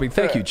 chat is helping.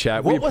 Thank you,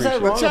 chat. We What was I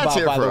appreciate it. wrong Chat's about,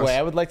 here by for the us. way?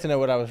 I would like to know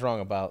what I was wrong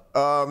about.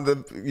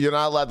 You're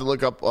not allowed to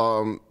look up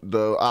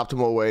the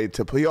optimal way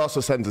to. He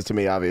also sends it to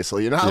me.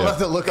 Obviously, you're not allowed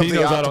to look up He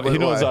the knows optimal he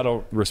knows way. I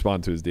don't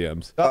respond to his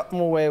DMs.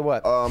 Optimal way,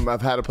 what?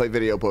 I've had to play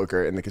video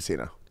poker in the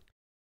casino.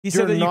 He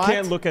said You're that not? you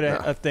can't look at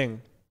a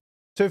thing.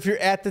 So if you're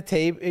at the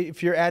table,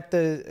 if you're at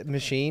the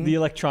machine, The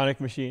electronic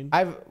machine.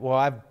 I've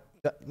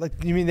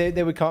like, you mean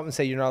they would come up and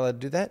say you're not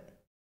allowed to do that?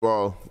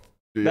 Well,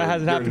 That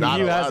hasn't you're happened to not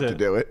you, has allowed to it?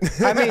 do it.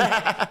 I mean,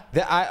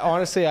 I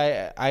honestly,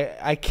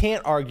 I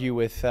can't argue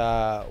with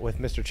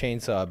Mr.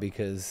 Chainsaw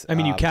because I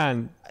mean, you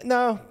can,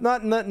 No,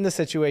 not in this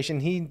situation.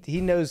 He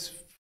knows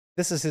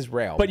this is his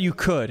realm. but you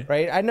could.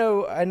 right? I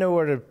know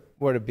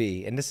where to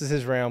be, and this is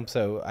his realm.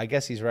 So I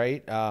guess he's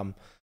right. I'm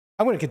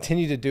going to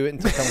continue to do it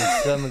until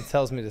someone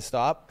tells me to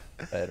stop.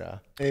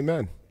 But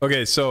Amen.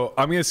 Okay, so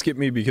I'm gonna skip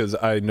me because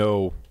I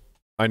know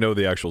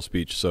the actual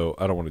speech, so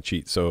I don't want to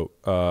cheat. So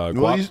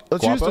Let's use the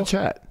Guapo?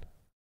 chat.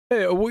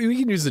 Hey, we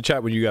can use the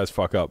chat when you guys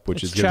fuck up,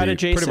 which It's is gonna be chat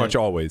adjacent. pretty much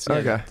always.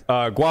 Okay.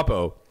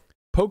 Guapo,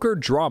 poker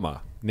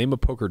drama. Name a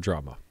poker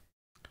drama.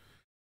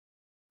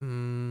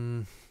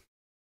 All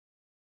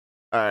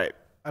right.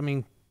 I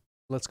mean,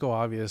 let's go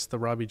obvious. The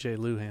Robbi J.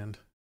 Luhand.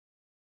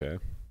 Okay.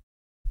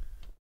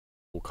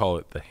 We'll call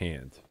it the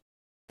hand.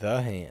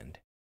 The hand.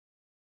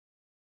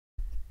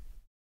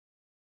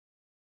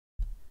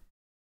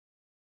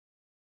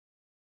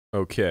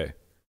 Okay.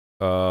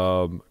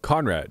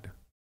 Conrad.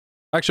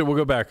 Actually, we'll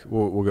go back.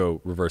 We'll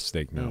go reverse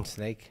snake now.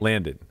 Snake.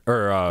 Landon.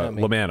 Or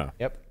Lamanna.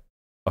 Yep.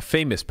 A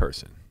famous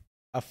person.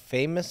 A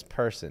famous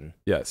person.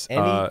 Yes.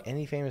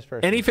 Any famous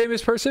person. Any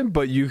famous person,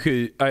 but you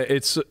could.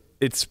 It's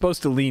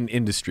supposed to lean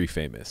industry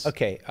famous.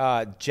 Okay.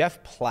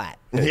 Jeff Platt.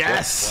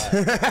 Yes.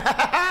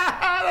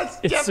 That's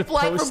It's Jeff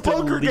Platt from supposed to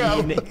Poker Go.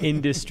 lean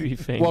industry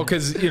famous. Well,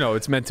 because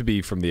it's meant to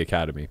be from the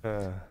academy.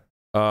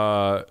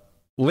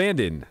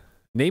 Landon,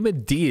 name a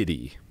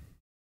deity.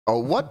 Oh,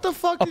 what the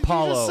fuck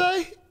Apollo. did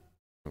you just say?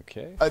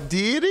 Okay. A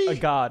deity? a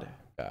god.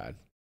 God.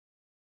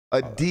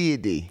 A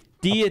deity.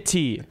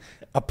 Deity.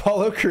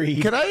 Apollo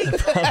Creed. Can I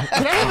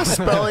have a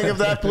spelling of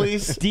that,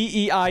 please?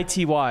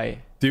 Deity.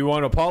 Do you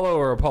want Apollo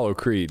or Apollo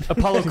Creed?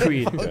 Apollo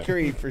Creed. Apollo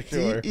Creed for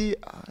sure.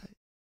 D-E-I.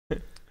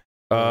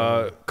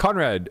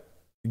 Conrad,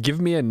 give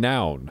me a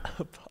noun.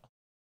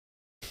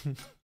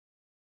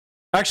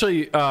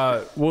 Actually,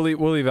 we'll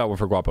leave that one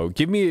for Guapo.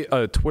 Give me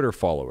a Twitter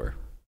follower.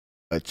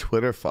 A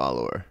Twitter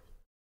follower.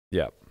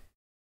 Yeah.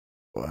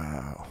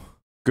 Wow.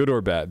 Good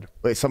or bad?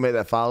 Wait, somebody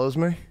that follows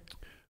me?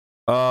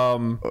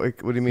 What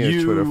do you mean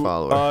You, a Twitter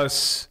follower?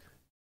 Us,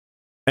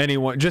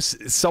 anyone,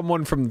 just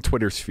someone from the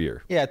Twitter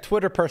sphere. Yeah,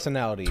 Twitter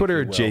personality.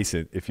 Twitter if you will.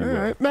 adjacent, if you All will.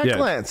 right, Matt Yeah,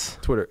 Glantz.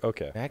 Twitter,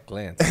 okay. Matt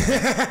Glantz.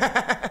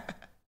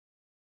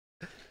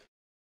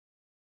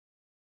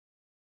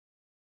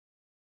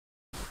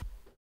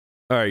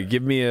 All right,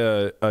 give me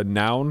a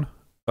noun,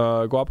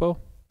 Guapo.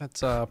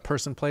 That's a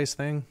person place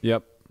thing.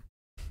 Yep.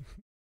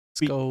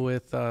 Let's go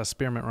with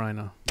spearmint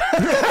rhino.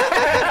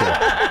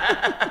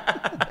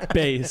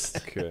 Based.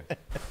 Okay.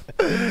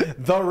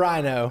 The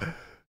Rhino.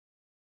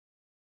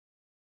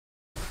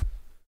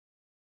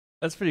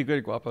 That's pretty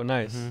good, Guapo.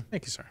 Nice.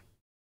 Thank you, sir.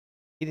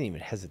 He didn't even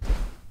hesitate.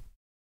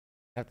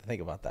 I have to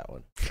think about that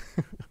one.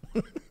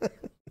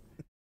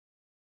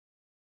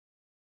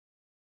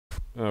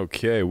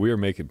 Okay, we are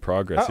making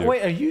progress here.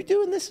 Wait, are you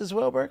doing this as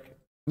well, Burke?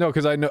 No,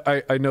 because I know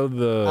the.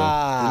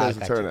 knows the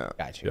Gotcha. turnout.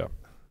 Gotcha. Yeah.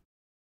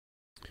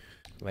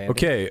 Landon.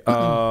 Okay. Who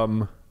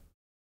are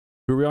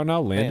we on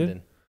now?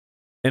 Landon.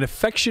 An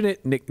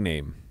affectionate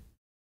nickname.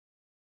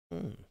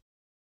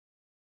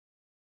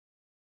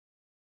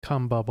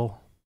 Cum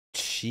bubble.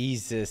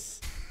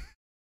 Jesus.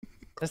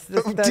 That's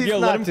Yo,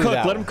 let him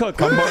cook. Let him cook.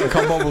 Cum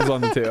bubbles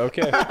on the table.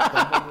 Okay.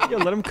 Yo,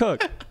 let him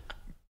cook.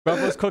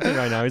 Guapo's cooking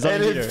right now. He's on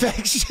An the heater.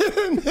 infectious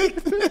nickname.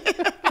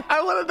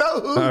 I want to know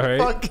whose All right.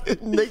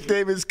 fucking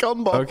nickname is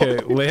Cumbo. Okay,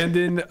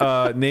 Landon,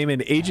 name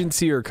an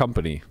agency or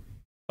company.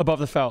 Above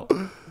the felt.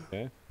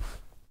 Okay.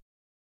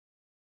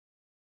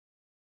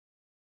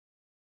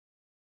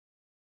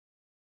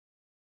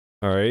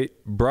 All right,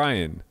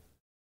 Brian,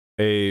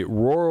 a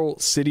rural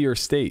city or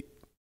state.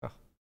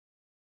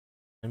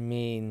 I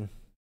mean,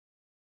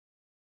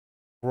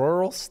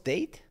 rural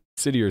state?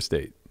 City or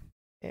state.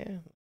 Yeah.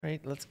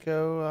 Right. Let's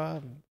go.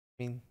 I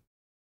mean,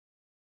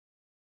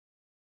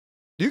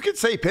 You could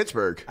say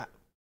Pittsburgh.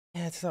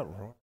 yeah, it's not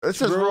rural.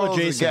 It's as rural rural as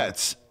it adjacent.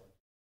 gets.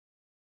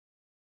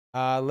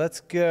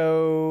 Let's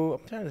go.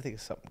 I'm trying to think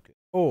of something good.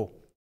 Oh,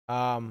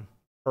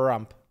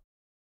 Pahrump.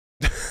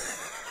 It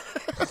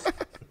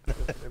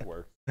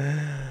worked.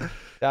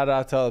 Shout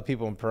out to all the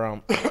people in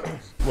Pahrump.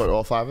 What,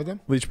 all 5 of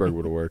them? Leechburg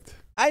would have worked.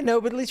 I know,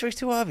 but Leechburg's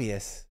too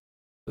obvious.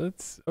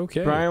 That's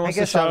okay. Brian I wants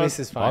to guess shout obvious out.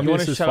 is fine. You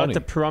want Obvious to is shout out funny.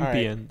 the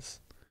Perumpians.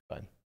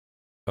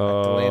 to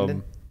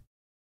Landon.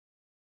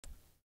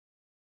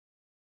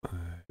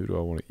 Who do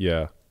I want to?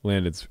 Yeah,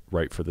 Landon's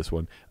right for this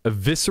one. A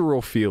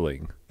visceral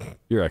feeling.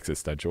 You're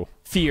existential.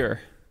 Fear.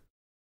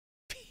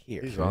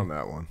 Here. He's on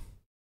that one.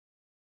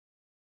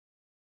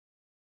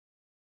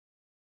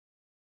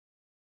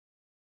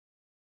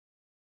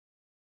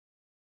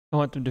 I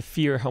want them to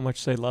fear how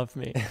much they love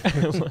me.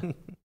 I'd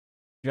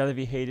rather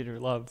be hated or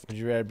loved. Would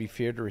you rather be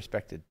feared or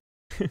respected?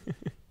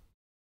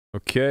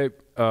 Okay.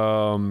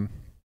 All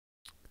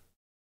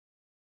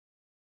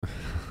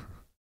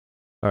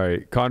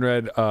right,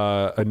 Conrad.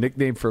 A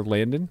nickname for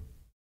Landon.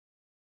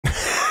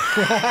 Take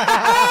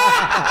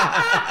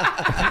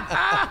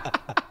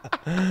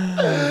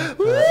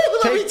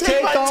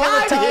all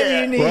the time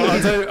you need.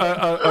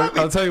 Well,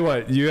 I'll tell you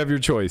what. You have your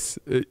choice.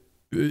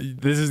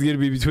 This is going to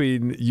be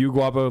between you,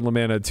 Guapo, and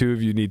Lamanna. 2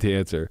 of you need to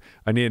answer.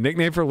 I need a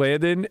nickname for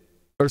Landon.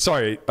 Or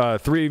sorry,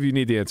 3 of you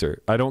need to answer.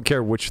 I don't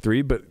care which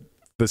 3, but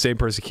the same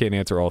person can't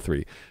answer all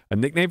 3. A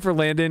nickname for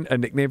Landon, a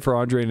nickname for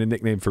Andre, and a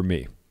nickname for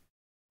me.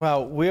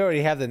 Well, we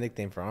already have the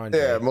nickname for Andre.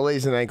 Yeah,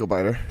 Malaysian ankle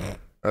biter.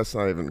 That's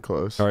not even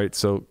close. All right,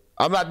 so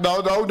I'm not.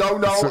 No.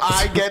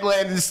 I get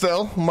Landon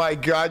still. My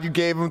God, you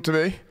gave him to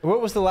me.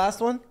 What was the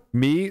last one?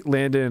 me,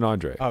 Landon, and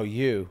Andre. Oh,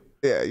 you.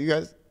 Yeah, you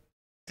guys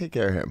take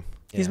care of him.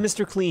 He's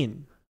Mr.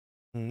 Clean.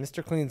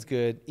 Mr. Clean's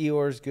good.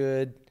 Eeyore's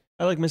good.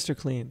 I like Mr.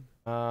 Clean.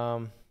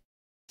 Clean.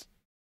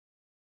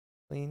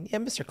 Yeah,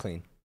 Mr.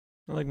 Clean.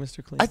 I like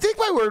Mr. Clean. I think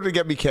my word would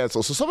get me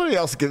canceled, so somebody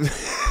else can.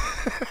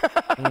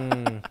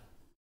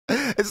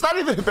 Is It's not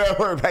even a bad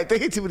word, but I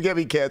think it would get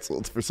me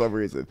canceled for some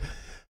reason.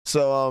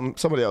 So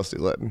somebody else do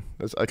Latin.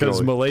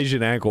 Because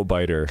Malaysian ankle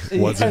biter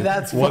wasn't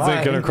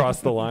going to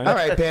cross the line. All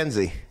right,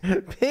 pansy.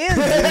 Pansy.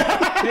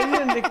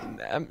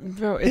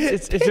 Bro,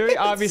 it's very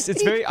obvious.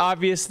 It's very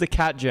obvious. The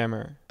cat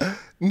jammer.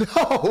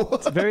 No.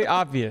 It's very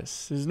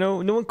obvious. There's no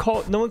one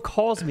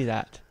calls me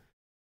that.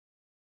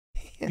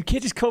 You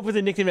can't just come up with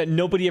a nickname that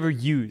nobody ever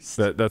used.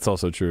 That's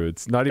also true.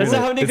 It's not even. That's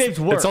not how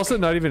nicknames work. It's also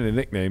not even a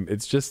nickname.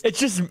 It's just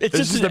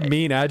a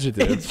mean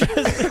adjective. It's just,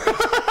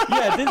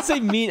 yeah, it didn't say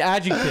mean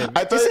adjective.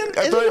 I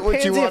thought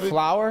what you wanted. A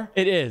flower?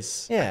 It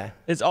is. Yeah.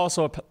 It is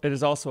also a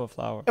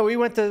flower. Yeah, we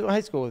went to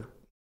high school with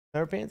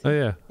our pansy. Oh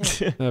yeah,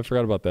 I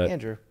forgot about that.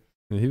 Andrew.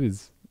 He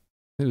was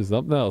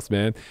something else,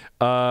 man.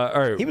 All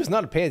right. He was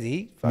not a pansy.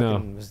 He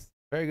fucking was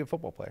a very good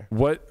football player.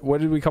 What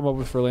did we come up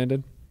with for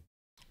Landon?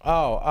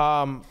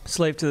 Oh,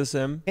 Slave to the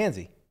Sim.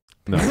 pansy.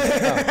 No.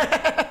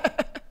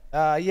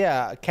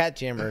 Yeah, cat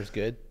jammer is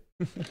good.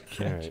 All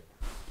right.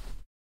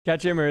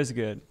 Cat jammer is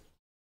good.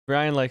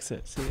 Brian likes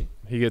it. See?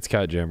 He gets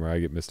cat jammer. I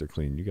get Mr.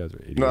 Clean. You guys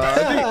are idiots. No,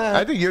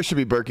 I think yours should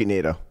be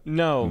Berkey-NATO.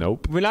 No.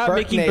 Nope. We're not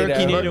making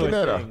Berkey-NATO a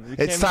Berkey-NATO. thing. We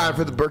It's can't time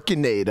for the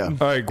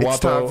Berkey-NATO. All right, It's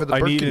time Guapo. for the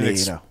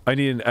Berkey-NATO. I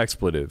need an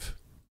expletive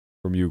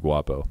from you,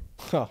 Guapo.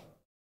 Oh.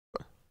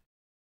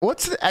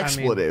 What's the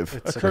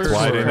expletive? It's curse That's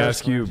why I word. didn't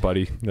ask you,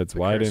 buddy. That's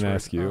why I didn't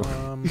ask you.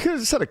 You could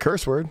have said a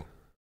curse word.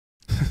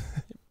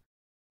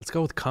 Let's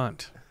go with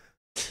cunt.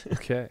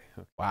 Okay.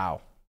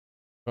 Wow.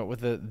 But with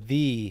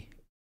the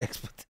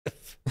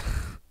expletive.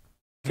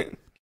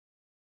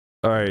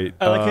 All right.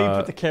 I like how you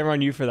put the camera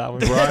on you for that one.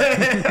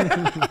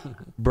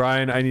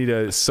 Brian, I need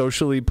a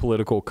socially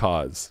political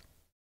cause.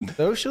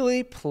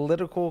 Socially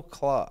political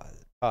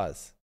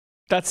cause.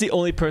 That's the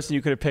only person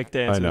you could have picked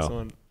to answer this know.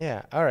 one.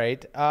 Yeah. All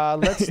right.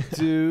 Let's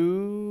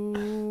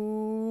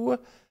do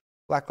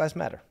Black Lives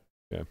Matter.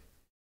 Yeah.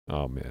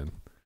 Oh man.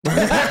 You're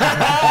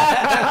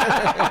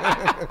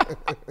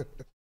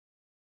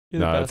the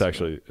No,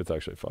 best. it's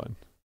actually fun.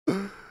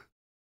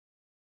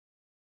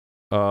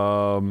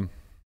 All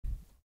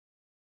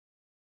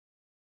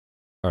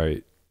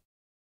right.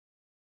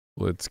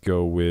 Let's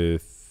go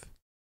with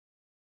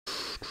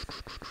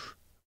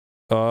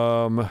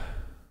who's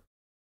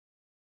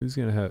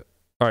gonna have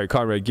all right,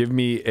 Conrad, give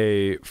me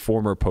a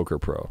former poker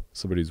pro.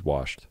 Somebody who's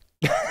washed.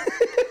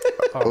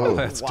 Oh,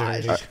 that's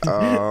dirty.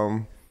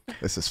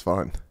 This is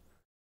fun.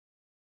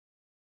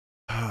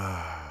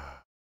 I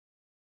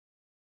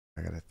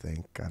gotta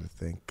think.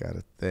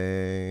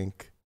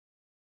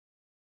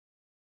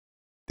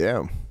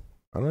 Damn.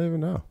 I don't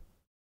even know.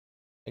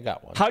 I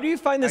got one. How do you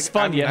find this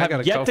fun? You I have got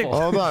a yet to. couple.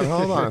 Hold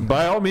on.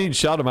 By all means,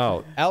 shout him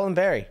out. Alan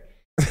Berry.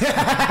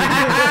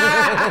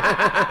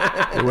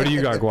 What do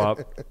you got,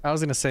 Guap? I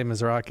was gonna say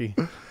Mizraki.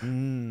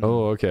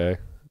 Oh, okay.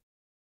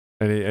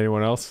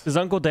 Anyone else? Does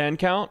Uncle Dan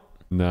count?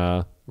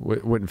 Nah,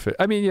 wouldn't fit.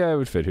 I mean, yeah, it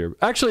would fit here.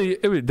 Actually,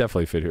 it would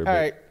definitely fit here. All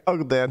right.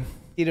 Uncle Dan.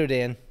 Tito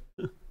Dan.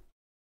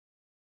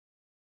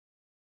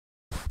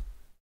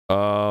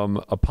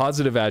 A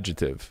positive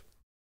adjective.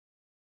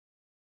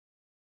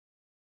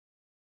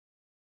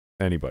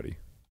 Anybody?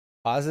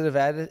 Positive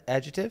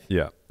adjective?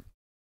 Yeah.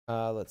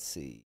 Let's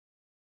see.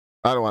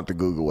 I don't want to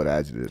Google what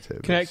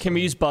adjective. Can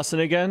we use bussin'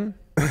 again?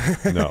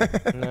 No.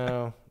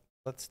 No.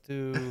 Let's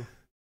do.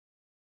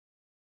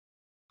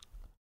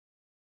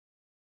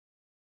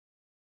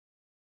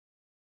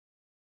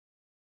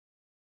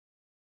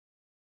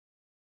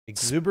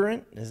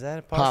 Exuberant? Is that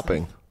a positive?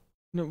 Popping.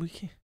 No, we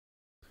can't.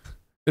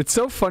 It's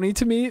so funny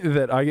to me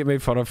that I get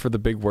made fun of for the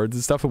big words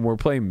and stuff when we're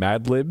playing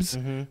Mad Libs,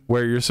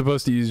 where you're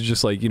supposed to use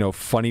just like,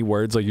 funny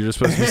words. Like you're just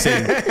supposed to be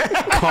saying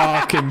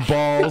cock and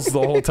balls the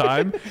whole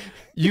time.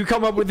 You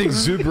come up with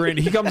exuberant.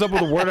 He comes up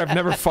with a word I've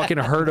never fucking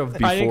heard of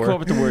before. I didn't come up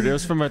with the word. It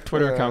was from a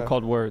Twitter account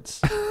called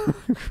Words.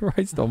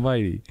 Christ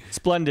almighty.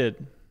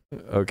 Splendid.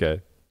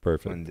 Okay,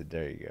 perfect. Splendid.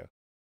 There you go.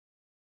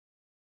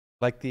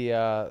 Like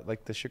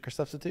the sugar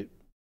substitute?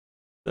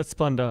 That's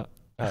Splenda.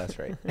 Oh, that's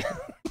right.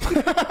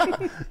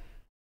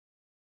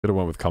 Could have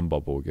went with cum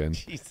bubble again.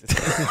 Jesus.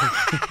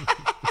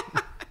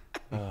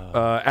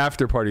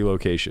 After party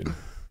location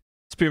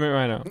Spearmint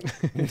Rhino.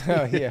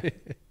 Oh, yeah.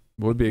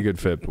 would be a good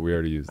fit, but we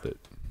already used it.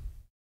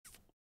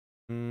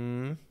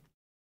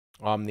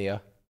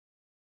 Omnia.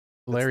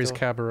 Larry's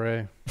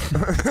Cabaret.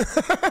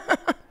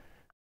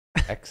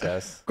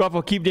 XS.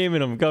 Guapo, keep naming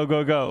them. Go,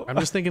 go, go. I'm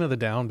just thinking of the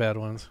down bad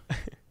ones.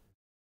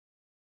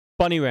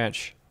 Bunny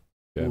Ranch.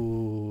 Yeah.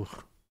 Ooh.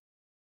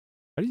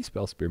 How do you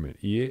spell spearmint?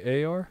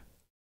 E-A-R?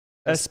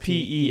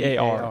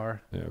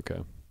 S-P-E-A-R. Yeah, okay.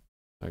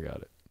 I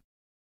got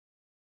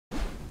it.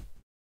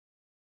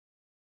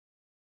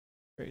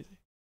 Crazy.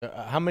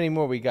 How many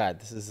more we got?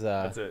 This is.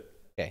 That's it.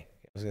 Okay.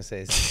 I was going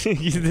to say.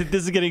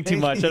 This is getting too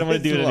much. I don't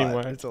want to do it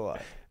anymore. It's a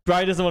lot.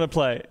 Brian doesn't want to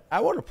play.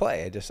 I want to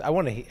play. I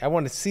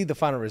want to see the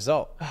final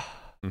result.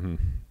 Mm-hmm.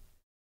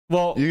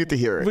 Well, You get to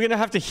hear it. we're going to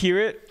have to hear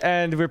it,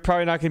 and we're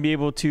probably not going to be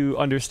able to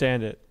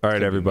understand it. All right,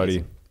 be everybody.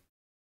 amazing.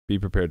 Be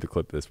prepared to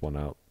clip this one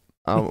out.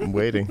 I'm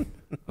waiting.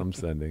 I'm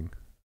sending.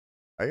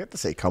 I got to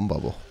say cum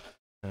bubble.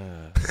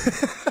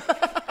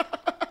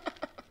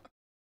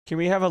 Can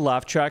we have a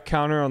laugh track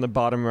counter on the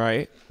bottom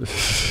right?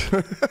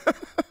 I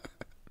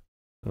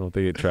don't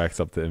think it tracks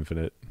up to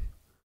infinite.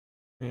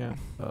 Yeah.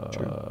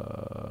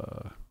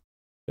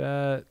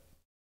 Chat,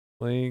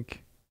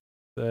 link,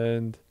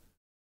 send,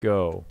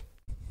 go.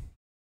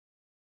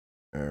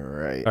 All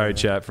right. All right,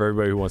 chat, for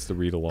everybody who wants to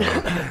read along.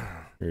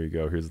 Here you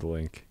go. Here's the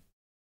link.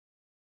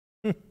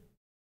 All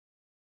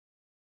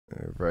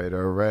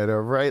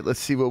right. Let's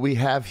see what we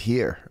have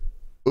here.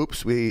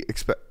 Oops, we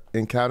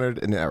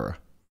encountered an error.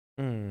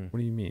 What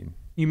do you mean?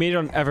 You made it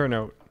on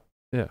Evernote.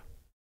 Yeah.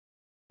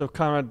 So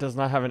Conrad does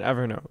not have an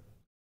Evernote.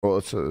 Well,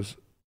 it says...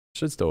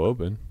 Should still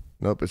open.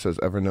 Nope, it says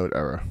Evernote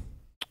error.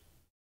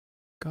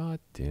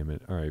 God damn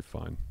it. All right,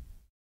 fine.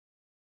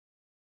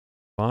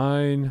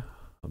 Fine.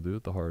 I'll do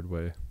it the hard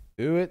way.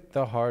 Do it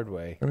the hard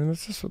way. I mean,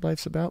 that's just what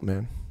life's about,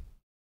 man.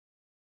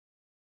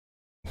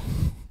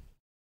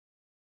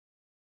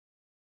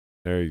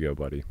 There you go,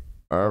 buddy.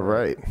 All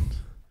right.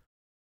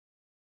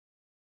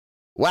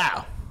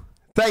 Wow.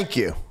 Thank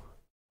you.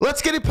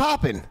 Let's get it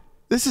popping.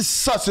 This is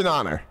such an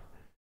honor.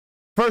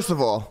 First of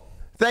all,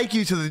 thank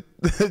you to the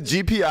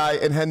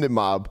GPI and Hendon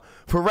Mob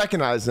for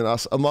recognizing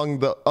us among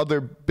the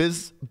other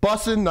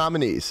bussin'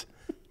 nominees.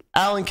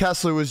 Alan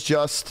Kessler was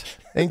just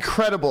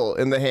incredible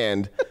in the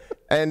hand,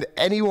 and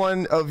any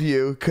one of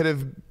you could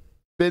have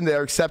been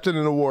there accepting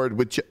an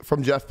award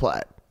from Jeff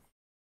Platt.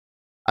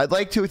 I'd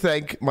like to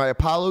thank my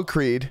Apollo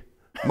Creed,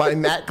 my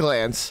Matt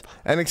Glance,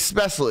 and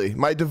especially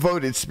my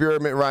devoted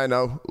Spearmint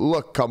Rhino.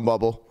 Look, cum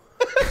bubble.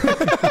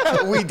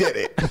 We did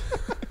it.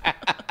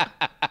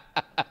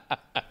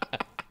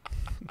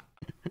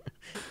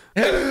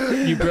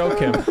 You broke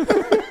him.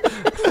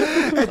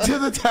 And to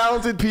the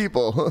talented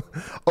people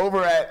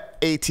over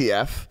at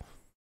ATF.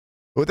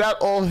 Without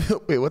all...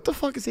 Wait, what the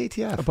fuck is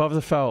ATF? Above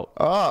the felt.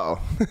 Oh.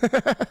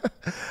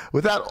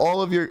 Without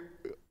all of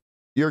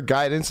your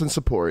guidance and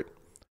support,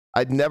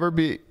 I'd never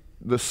be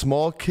the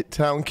small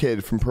town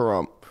kid from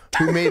Pahrump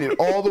who made it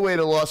all the way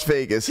to Las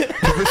Vegas to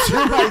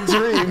pursue my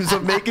dreams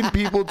of making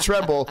people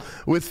tremble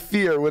with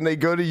fear when they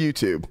go to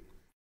YouTube.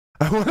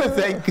 I want to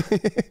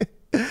thank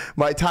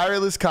my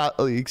tireless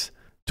colleagues,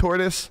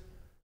 Tortoise,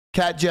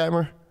 Cat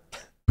Jammer,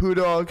 Poo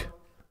Dog,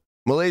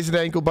 Malaysian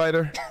Ankle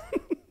Biter,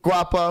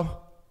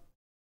 Guapo,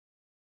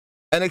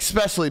 and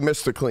especially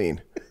Mr.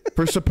 Clean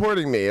for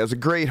supporting me as a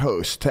greatest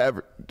host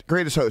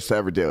to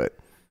ever do it.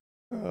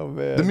 Oh,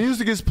 man. The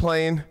music is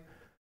playing,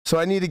 so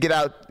I need to get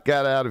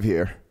out of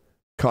here.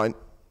 Cunt.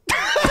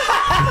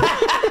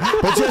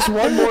 But just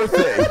one more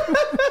thing.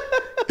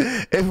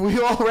 If we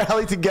all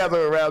rally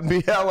together around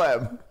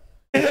BLM,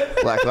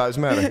 Black Lives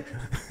Matter,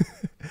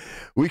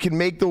 we can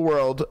make the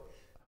world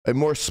a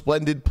more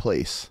splendid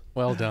place.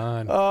 Well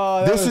done.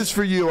 This is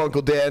for you,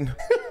 Uncle Dan.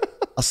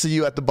 I'll see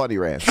you at the Bunny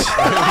Ranch.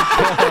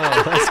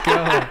 Let's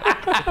go.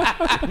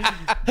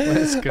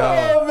 Let's go.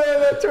 Oh, man,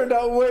 that turned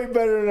out way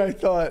better than I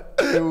thought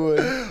it would.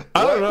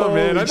 I don't know,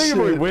 man. I think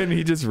if we shit. win,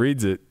 he just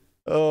reads it.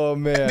 Oh,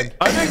 man.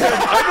 I think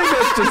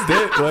that's just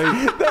it.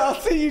 Like, I'll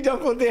see you,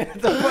 Uncle Dan,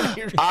 at the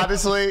Bunny Ranch.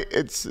 Honestly,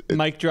 it's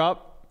Mic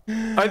drop.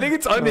 I think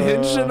it's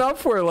unhinged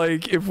enough where,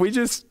 like, if we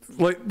just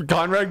let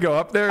Conrad go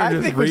up there and I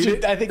just think read we should.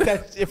 it. I think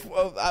that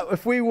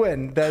if we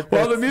win, that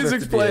Well, the that's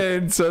music's supposed to be it.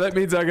 playing, so that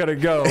means I gotta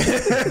go.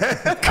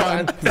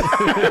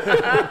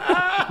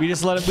 We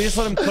just let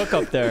him cook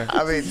up there.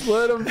 I mean,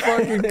 Let him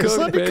fucking just cook,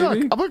 let me cook.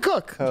 baby. I'm gonna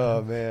cook.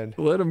 Oh, man.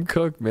 Let him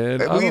cook,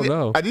 man. I don't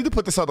know. I need to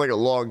put this on like a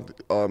long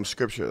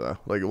scripture though,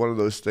 like one of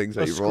those things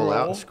that you roll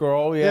out.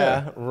 Scroll,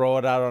 yeah. Roll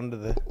it out onto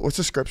the What's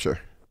a scripture?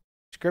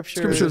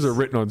 Scriptures are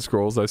written on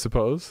scrolls, I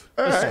suppose.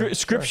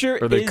 Scripture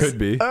Or they is, could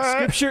be.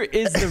 Scripture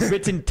is the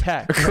written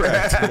text.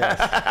 Correct.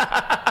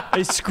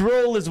 A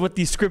scroll is what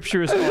the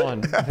scripture is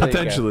on.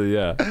 Potentially,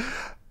 yeah.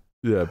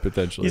 Yeah,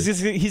 potentially.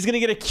 He's gonna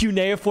get a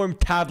cuneiform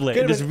tablet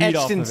and just read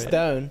off in of it.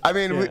 stone. I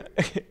mean,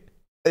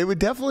 it would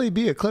definitely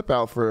be a clip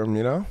out for him,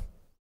 you know.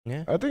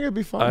 Yeah. I think it'd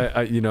be fun.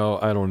 I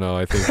don't know.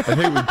 I think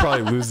we'd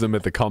probably lose them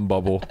at the cum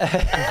bubble.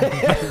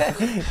 Yeah,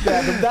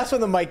 but that's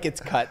when the mic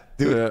gets cut.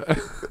 Dude, Yeah.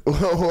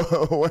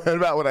 what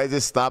about when I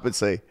just stop and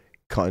say,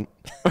 cunt?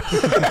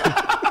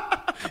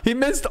 He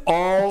missed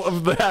all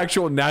of the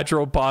actual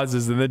natural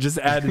pauses and then just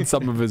added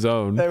some of his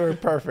own. They were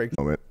perfect.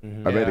 Moment.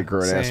 I made a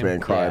grown ass same. man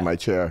cry Yeah. in my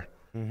chair.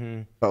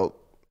 Felt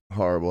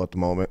horrible at the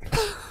moment.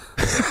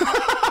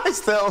 I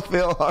still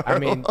feel horrible. I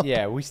mean,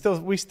 yeah, we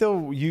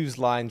still use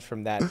lines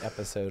from that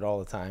episode all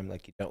the time,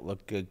 like "you don't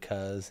look good,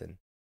 cuz," and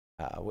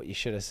what you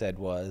should have said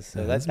was.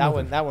 So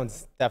that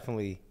one's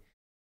definitely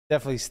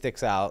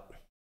sticks out.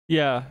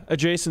 Yeah,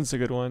 adjacent's a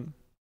good one.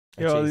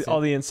 You know, Adjacent.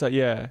 all the inside.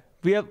 Yeah,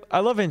 I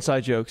love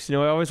inside jokes. You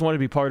know, I always want to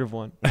be part of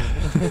one.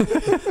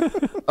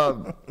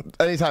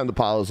 Anytime the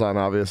Apollo's on,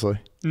 obviously.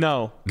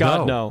 No,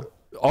 God, no.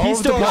 All He's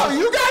of the still- No,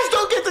 you guys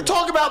don't get to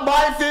talk about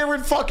my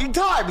favorite fucking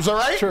times, all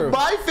right? True.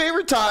 My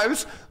favorite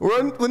times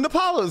were when the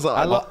Apollo's on.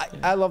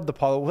 I love the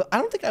Apollo. I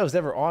don't think I was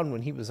ever on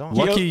when he was on.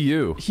 Lucky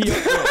you. He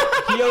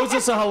owes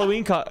us a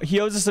Halloween. He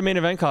owes us a main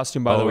event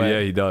costume. By the Oh way, yeah,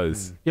 he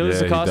does. he owes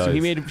us Yeah, a costume.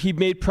 does. He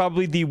made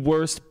probably the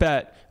worst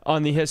bet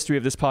on the history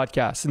of this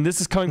podcast. And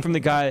this is coming from the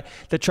guy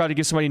that tried to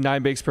give somebody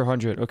 9 bakes per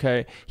 100,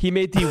 okay? He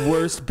made the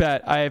worst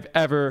bet I have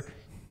ever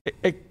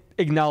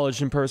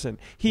acknowledged in person.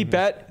 He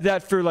bet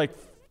that for like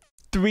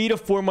 3 to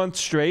 4 months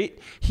straight,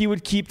 he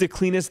would keep the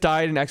cleanest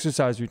diet and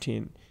exercise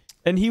routine.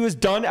 And he was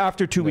done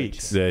after 2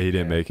 weeks. Yeah, he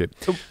didn't make it.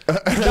 He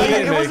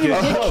didn't make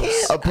it.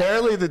 Close.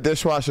 Apparently, the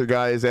dishwasher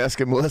guy is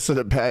asking Melissa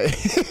to pay.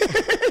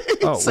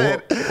 Oh,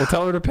 we'll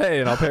tell her to pay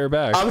and I'll pay her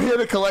back. I'm here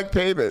to collect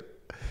payment.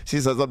 She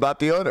says, I'm not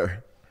the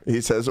owner.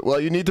 He says, well,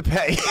 you need to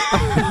pay.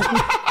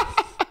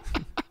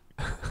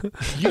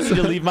 You need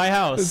to leave my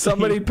house.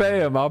 Somebody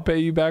pay him. I'll pay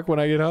you back when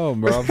I get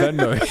home, or I'll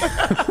Venmo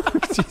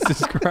you.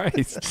 Jesus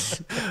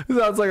Christ.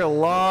 Sounds like a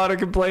lot of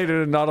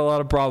complaining and not a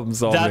lot of problem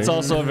solving. That's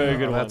also a very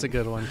good one. That's a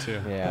good one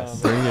too. Yeah.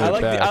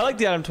 I like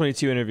the Adam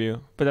 22 interview,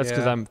 but that's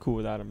because I'm cool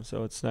with Adam.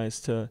 So it's nice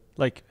to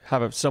like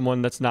have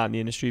someone that's not in the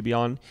industry be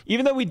on.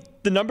 Even though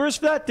the numbers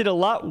for that did a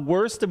lot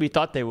worse than we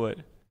thought they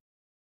would,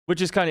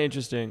 which is kind of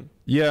interesting.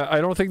 Yeah,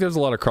 I don't think there's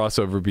a lot of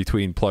crossover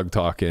between Plug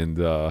Talk and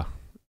the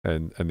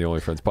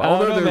OnlyFriends. But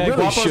Although there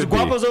really should be.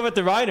 Guapo's over at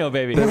the Rhino,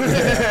 baby.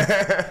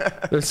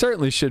 There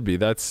certainly should be.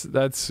 That's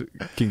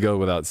can go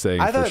without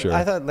saying for sure.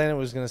 I thought Landon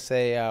was gonna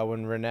say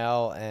when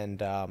Renell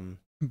and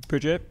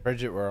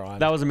Bridget were on.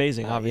 That was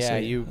amazing.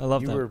 Obviously, yeah, I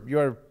love that. You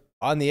were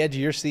on the edge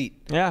of your seat.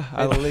 Yeah,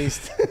 at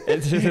least.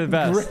 It's the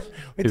best. With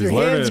He was your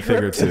learning hands a thing or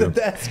gripped to the two.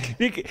 desk.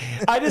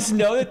 I just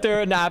know that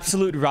they're an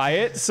absolute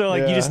riot, so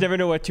like you just never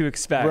know what to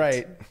expect.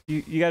 Right.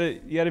 You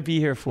gotta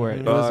be here for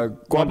it.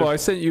 Guapo, I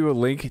sent you a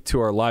link to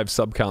our live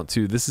sub count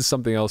too. This is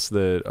something else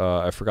that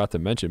I forgot to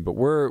mention, but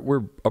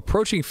we're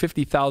approaching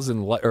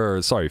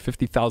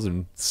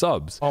 50,000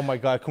 subs. Oh my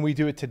God! Can we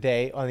do it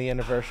today on the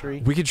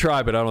anniversary? We could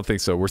try, but I don't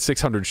think so. We're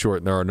 600 short,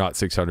 and there are not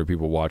 600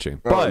 people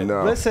watching. But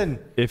no. Listen,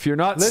 if you're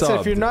not if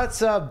subbed, you're not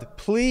subbed,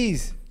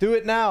 please do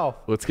it now.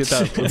 let's get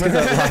that. Let's get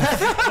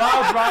that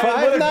Wow,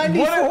 Brian,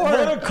 $5.94.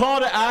 what a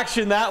call to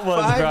action that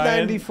was,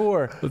 Brian.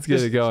 $5.94. Let's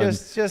get it going.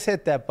 Just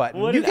hit that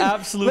button. What an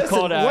absolute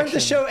call to Once the action.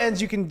 show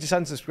ends, you can just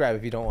unsubscribe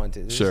if you don't want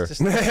to. Sure.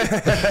 Just do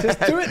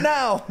it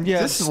now.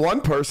 Yeah. This is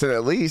one person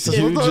at least.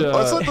 Huge,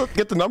 Let's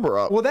get the number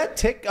up. Will that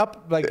tick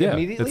up like Yeah,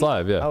 immediately? it's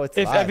live, yeah. Oh, it's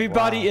If live.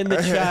 everybody Wow. in the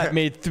chat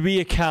made 3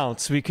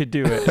 accounts, we could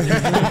do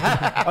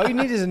it. All you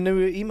need is a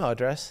new email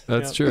address.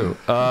 That's true.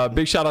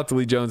 Big shout out to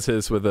Lee Jones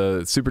with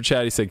a super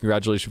chat. He said,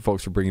 "Congratulations,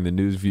 folks, for bringing the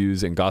news,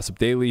 views, and gossip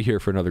daily here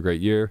for another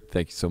great year.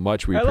 Thank you so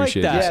much. We I like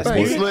appreciate that. your Yeah,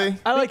 support." Thanks, Lee.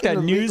 I like Speaking that.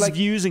 of News, like-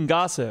 views, and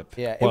gossip.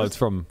 Yeah. Well, it's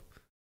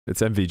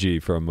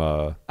MVG from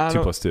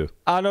 2+2.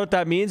 I don't know what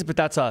that means, but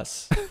that's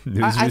us.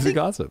 News, I views, and think-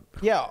 gossip.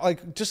 Yeah,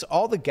 like just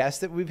all the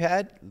guests that we've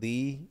had.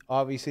 Lee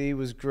obviously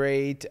was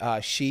great.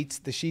 Sheets,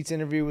 the Sheets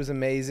interview was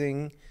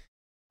amazing.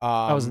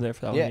 I wasn't there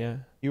for that one. Yeah.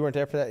 You weren't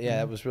there for that? Yeah,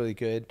 that was really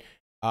good.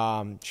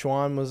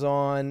 Schwan was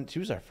on. She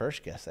was our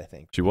first guest, I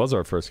think. She was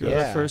our first guest.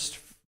 Yeah. Our first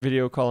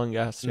video calling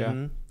guest. Yeah.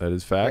 Mhm. That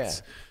is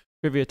facts.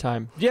 Trivia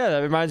time. Yeah, that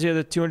reminds me of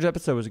the 200th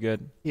episode was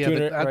good. Yeah,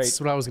 200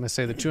 that's what I was gonna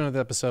say. The 200th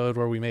episode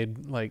where we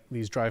made like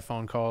these dry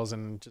phone calls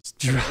and just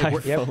Dry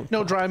Yep. phone.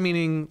 No, dry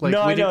meaning like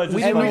No, I we know, didn't,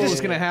 we just didn't know phone. what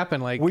was gonna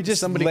happen. Like We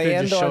just somebody could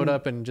have just land showed on-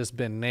 up and just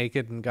been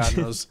naked and God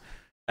knows.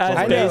 As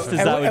I know. based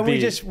as that would And be.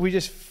 we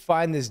just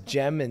find this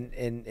gem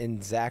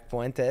in Zach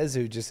Fuentes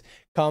who just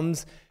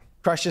comes,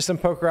 crushes some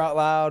poker out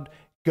loud,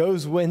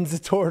 wins the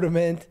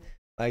tournament.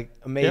 Like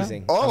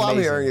amazing. All I'm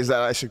Amazing. hearing is that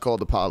I should call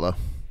DePaulo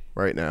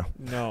right now.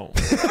 No.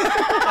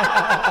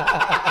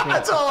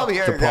 That's all I'm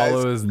hearing,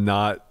 Apollo guys. is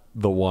not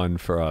the one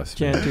for us.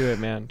 Can't do it,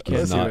 man. Can't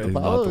He's do not, it. he's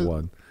not the Apollo-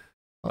 one.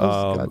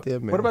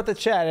 Goddamn man. What about the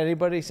chat?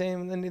 Anybody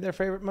saying any of their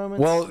favorite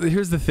moments? Well,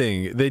 here's the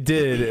thing. They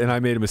did, and I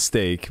made a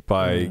mistake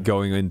by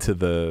going into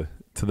the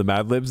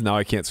Mad Libs. Now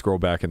I can't scroll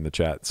back in the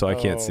chat, so I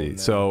can't see. no.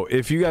 So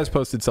if you guys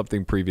posted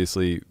something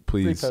previously,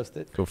 please Repost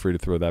it. feel free to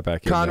throw that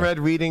back in Conrad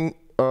reading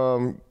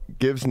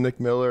gives Nick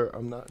Miller?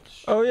 I'm not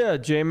sure. Oh yeah,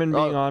 Jamin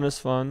being on is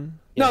fun.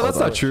 there. No, Yeah, that's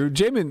not true.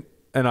 Jamin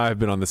and I have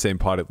been on the same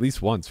pod at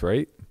least once,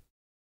 right?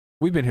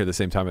 We've been here the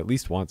same time at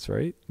least once,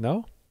 right?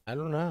 No? I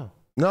don't know.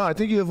 No, I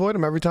think you avoid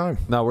him every time.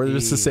 No, we're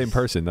just the same Jeez.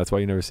 person. That's why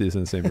you never see us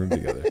in the same room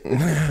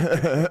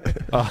together.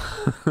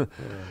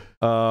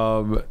 Hold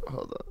on.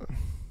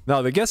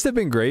 No, the guests have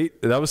been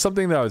great. That was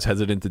something that I was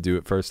hesitant to do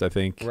at first, I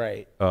think.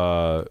 Right.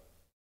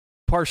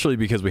 Partially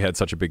because we had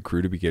such a big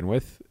crew to begin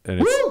with, and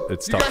Woo!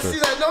 it's You tough. guys see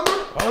that number?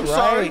 I'm Right.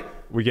 sorry.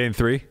 We gained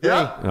 3.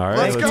 Yeah. All right,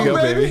 Let's let's go,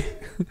 go, baby.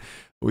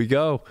 we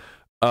go.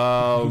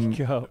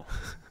 Go.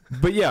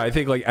 But yeah, I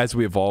think like as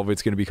we evolve,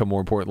 it's going to become more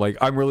important. Like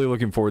I'm really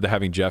looking forward to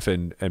having Jeff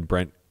and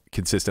Brent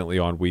consistently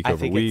on week I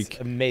over think week. it's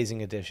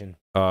amazing addition.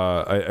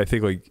 I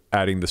think like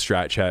adding the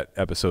Strat Chat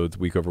episodes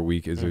week over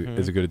week is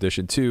a good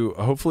addition too.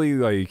 Hopefully,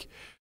 like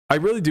I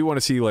really do want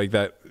to see like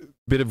that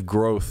bit of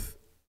growth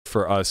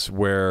for us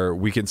where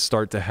we can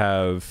start to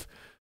have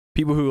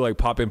people who like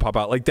pop in, pop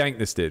out, like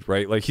Dankness did,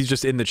 right? Like he's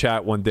just in the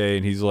chat one day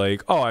and he's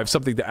like, "Oh, I have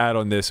something to add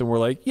on this," and we're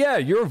like, "Yeah,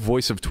 you're a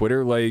voice of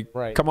Twitter. Like,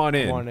 Right. come on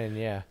in." Come on in,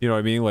 yeah. You know what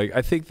I mean? Like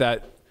I think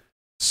that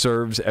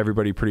serves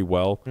everybody pretty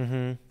well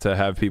to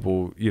have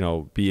people, you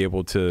know, be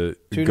able to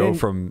Tune go in.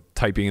 from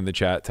typing in the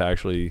chat to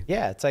actually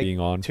Yeah, it's like being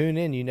on. tune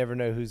in. You never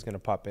know who's going to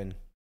pop in.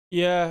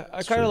 Yeah,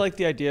 I kind of like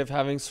the idea of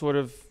having sort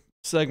of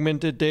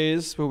segmented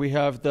days where we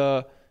have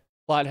the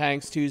Flat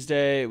Hanks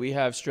Tuesday, we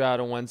have Stroud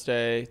on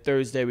Wednesday,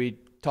 Thursday we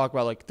talk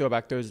about like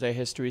Throwback Thursday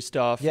history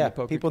stuff. Yeah, in the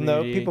poker people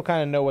community. people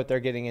kind of know what they're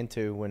getting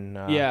into when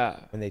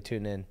they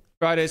tune in.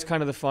 Friday's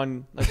kind of the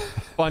fun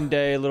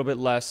day, a little bit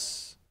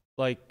less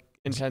like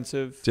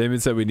intensive. Jamin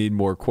said we need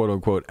more quote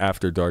unquote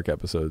after dark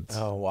episodes.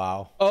 Oh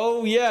wow.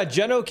 Oh yeah,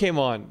 Jeno came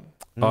on.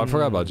 Oh, I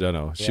forgot about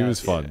Jeno. She was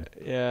fun.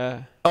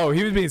 Yeah. Oh,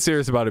 he was being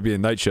serious about it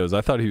being night shows.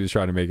 I thought he was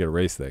trying to make it a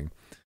race thing.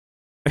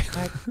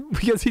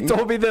 Because he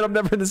told me that I'm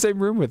never in the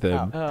same room with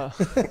him.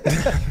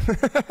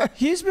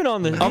 He's been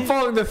on the. I'm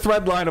following the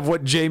thread line of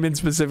what Jamin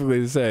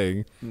specifically is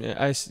saying.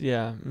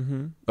 Yeah.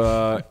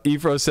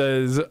 Efro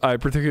says, I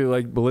particularly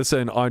like Melissa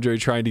and Andre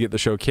trying to get the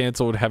show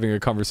canceled, having a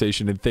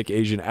conversation in thick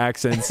Asian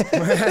accents,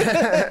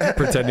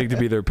 pretending to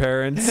be their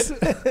parents.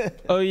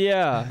 Oh,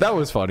 yeah. That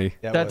was funny.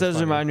 That does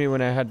remind me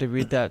when I had to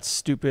read that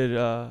stupid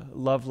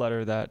love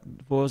letter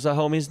what was that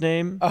homie's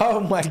name? Oh,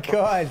 my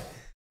God.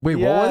 Wait,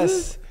 what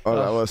was it? Oh,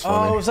 that was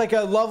funny. Oh, it was like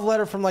a love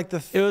letter from like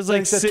the. It was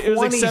like the it was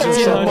like 20s.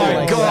 1700. Oh my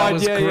That God!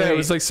 was Yeah, great. it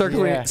was like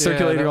circulating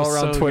that all was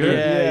around so Twitter.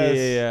 good.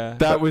 Yeah.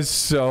 That was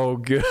so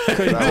good.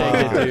 Couldn't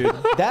take it,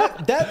 dude.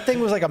 That thing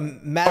was like a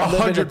Mad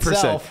Lib in 100%.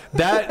 itself.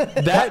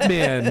 That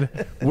man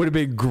would have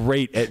been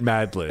great at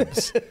Mad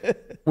Libs.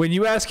 When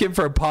you ask him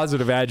for a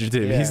positive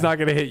adjective, he's not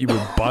going to hit you with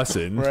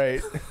bussin'.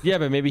 Right. Yeah,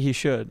 but maybe he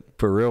should.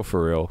 For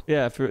real.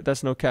 Yeah,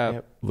 that's no cap.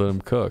 Yep. Let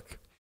him cook.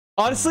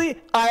 Honestly,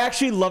 I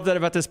actually love that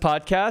about this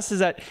podcast is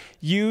that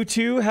you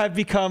two have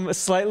become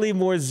slightly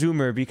more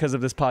Zoomer because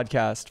of this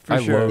podcast. For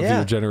I sure. love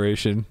your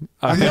generation.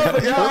 No,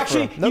 but you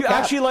cap.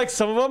 actually like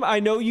some of them.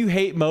 I know you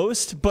hate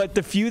most, but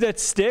the few that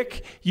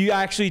stick, you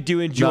actually do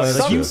enjoy. No, that's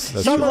Like, true. you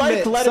That's some true.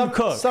 like let him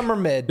cook. Some are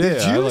mid. Yeah,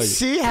 Did I you like it.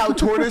 see how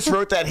Tortoise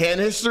wrote that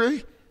hand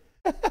history?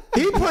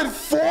 He put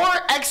 4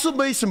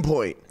 exclamation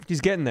point.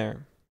 He's getting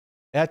there.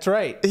 That's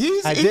right.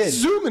 He's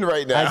zooming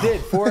right now. I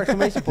did 4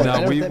 exclamation points. I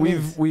No, know what that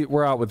means.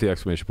 we're out with the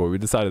exclamation point. We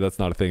decided that's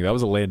not a thing. That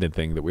was a Landon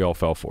thing that we all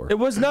fell for. It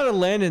was not a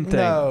Landon thing.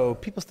 No,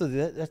 people still do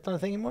that. That's not a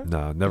thing anymore.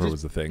 No, never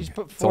was a thing. you just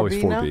put It's always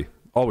 4B now? 4B.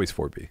 Always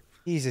 4B.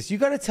 Jesus, you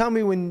got to tell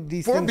me when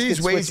these 4B things is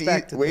get way switched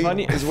back to way-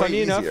 Funny, It's way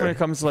funny enough, easier. when it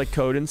comes to like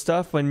code and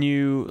stuff, when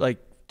you like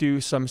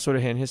do some sort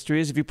of hand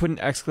histories, if you put an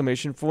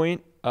exclamation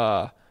point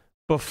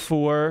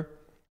before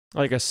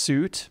like a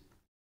suit,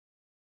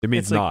 It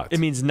means it's like- not. It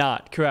means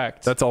not.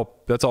 Correct. That's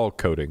all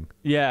coding.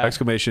 yeah.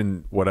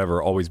 Exclamation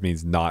whatever always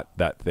means not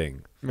that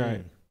thing.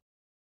 Right.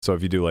 So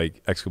if you do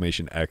like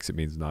exclamation X, it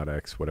means not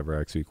X, whatever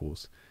X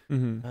equals.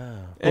 Mm-hmm.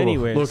 Oh.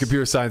 Anyways, Little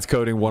computer science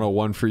coding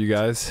 101 for you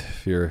guys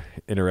if you're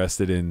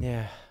interested in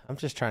Yeah, I'm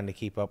just trying to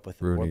keep up with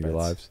the ruining your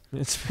 4 bets.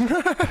 lives.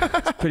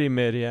 it's pretty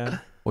mid, yeah.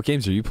 What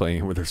games are you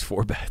playing where there's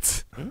 4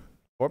 bets?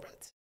 4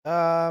 bets.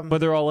 But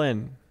they're all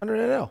in.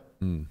 100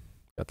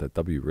 Got that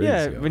W raise.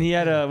 Yeah, when he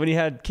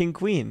had King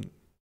Queen,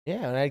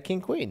 Yeah, and I had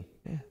King Queen.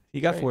 yeah,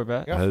 he got Right. 4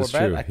 bet. I got That 4 is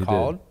bet. true. I He did.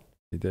 called,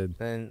 He did.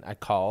 then I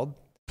called,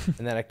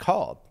 and then I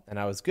called, and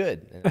I was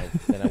good, and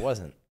then I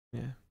wasn't.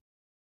 Yeah.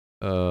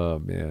 Oh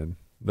man,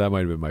 that might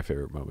have been my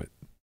favorite moment.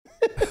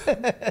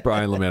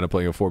 Brian Lamanna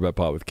playing a 4-bet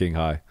pot with King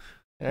High.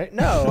 All right.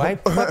 No, I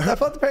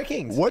fought the pair of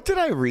kings. What did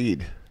I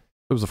read?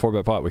 It was a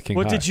 4-bet pot with King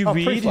What High. did you Oh,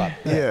 read? pre-flop.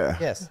 Yeah.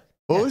 Yes.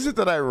 What was it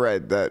that I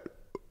read that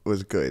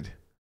was good?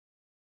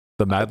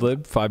 The Mad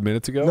Lib 5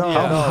 minutes ago? No.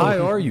 How high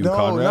are you, No,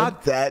 Conrad?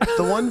 not that.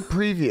 The one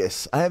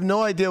previous. I have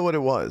no idea what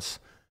it was.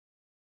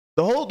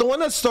 The one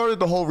that started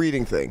the whole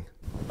reading thing.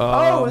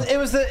 It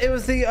was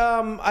the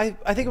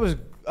I think it was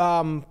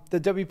the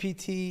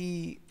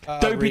WPT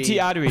WPT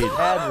ad read.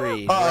 ad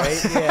read,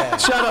 right? Yeah.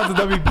 Shout out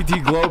to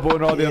WPT Global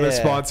and all the other Yeah.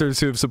 sponsors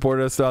who have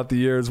supported us throughout the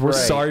years. We're Right.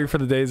 sorry for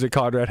the days that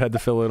Conrad had to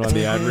fill in on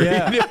the ad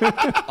read.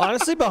 Yeah.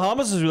 Honestly,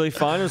 Bahamas was really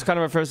fun. It was kind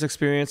of our first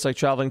experience, like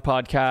traveling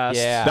podcast.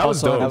 Yeah. That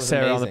was Also, dope. That was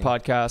Sarah on the amazing.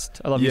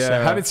 podcast. I love you, Yeah,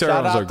 Sarah. having Sarah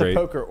Shout was out great.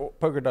 to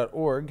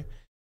poker.org.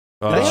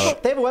 Uh,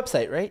 They have a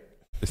website, right?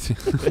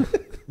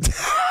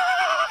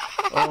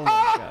 Oh my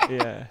god.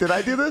 Yeah. Did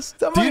I do this?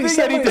 do you think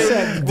anything?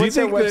 Do you What's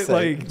their think that website?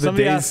 like the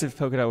Somebody days? asked if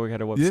Polkadot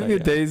had a website. Do you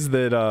think the yeah. days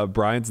that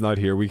Brian's not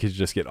here, we could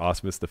just get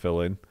Osmus to fill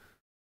in,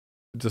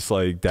 just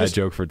like dad Just-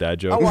 joke for dad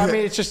joke, Oh, well, I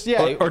mean, it's just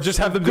or just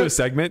have them do a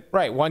segment.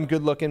 right. One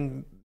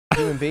good-looking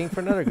human being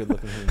for another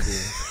good-looking human being.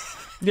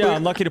 Yeah,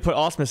 I'm lucky to put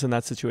Osmus in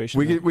that situation.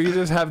 We could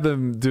just have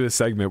them do a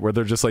segment where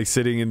they're just like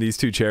sitting in these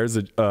 2 chairs,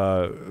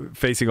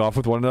 facing off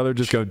with one another,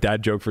 just go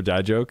dad joke for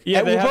dad joke. yeah,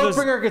 And they we'll have both those.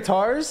 bring our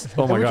guitars.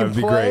 Oh my and we god, can it'd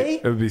be play. great.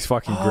 It would be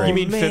fucking Oh, great. You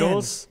mean man.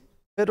 fiddles?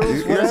 Fiddles,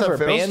 You guys have whatever.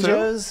 fiddles, too?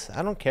 Banjos.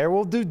 I don't care.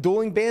 We'll do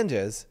dueling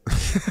banjos.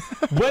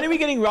 When are we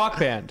getting Rock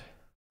Band?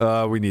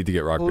 We need to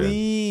get Rock Band.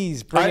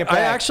 Please bring it I back.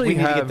 actually we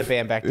need to have- get the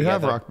band back We have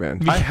together. Rock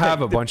Band. I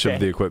have a bunch of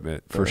the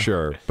equipment for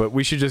sure, but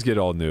we should just get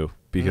all new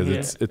because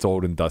Yeah. it's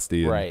old and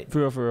dusty. And Right.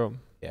 For real.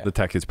 Yeah. The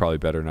tech is probably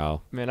better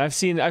now. Man, I've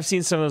seen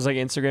some of those like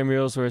Instagram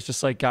reels where it's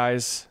just like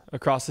guys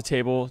across the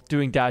table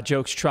doing dad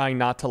jokes, trying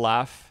not to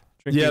laugh.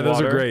 Drinking Yeah, those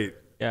water. are great.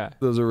 Yeah,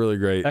 Those are really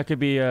great. that could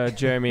be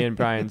Jeremy and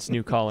Brian's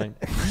new calling.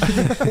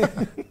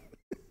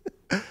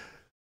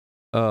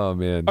 Oh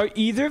man. Are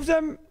either of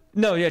them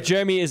No, yeah,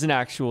 Jeremy is an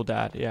actual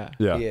dad. Yeah.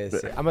 Yeah. He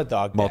is. I'm a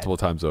dog dad. Multiple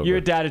times over. You're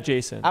a dad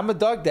adjacent. I'm a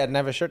dog dad and I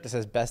have a shirt that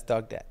says best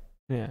dog dad.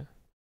 Yeah.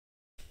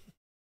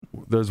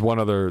 There's one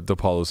other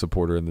DePaulo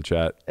supporter in the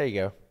chat. There you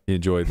go. He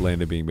enjoyed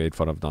Landon being made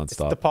fun of It's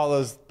nonstop.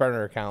 DePaulo's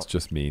burner account. It's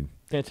just mean.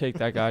 Can't take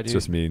that guy, dude. It's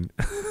just mean.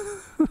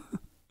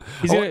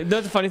 He's gonna,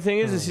 the funny thing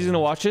is he's gonna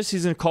watch this.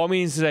 He's gonna call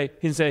me and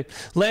say,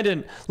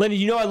 Landon,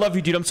 you know I love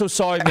you, dude. I'm so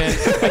sorry, man.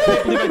 I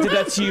can't believe I did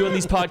that to you on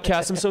these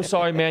podcasts. I'm so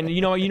sorry, man.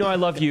 You know I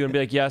love you. And be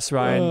like, yes,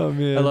 Ryan, Oh,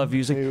 man. I love you.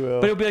 He's like,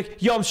 but he'll be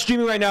like, yo, I'm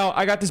streaming right now.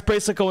 I got this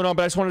bracelet going on,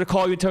 but I just wanted to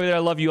call you and tell you that I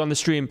love you on the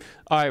stream.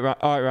 All right,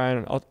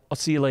 Ryan. I'll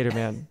see you later,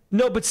 man.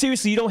 No, but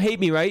seriously, you don't hate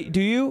me, right?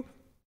 Do you?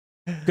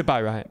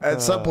 Goodbye, Ryan.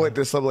 At some point,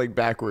 there's some like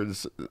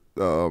backwards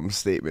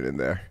statement in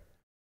there.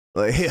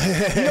 Like, You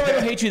know I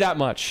don't hate you that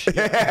much.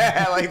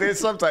 yeah, like there's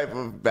some type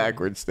of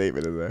backwards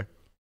statement in there.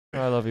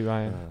 I love you,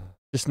 Ryan.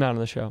 Just not on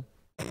the show.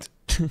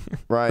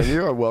 Ryan,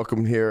 you are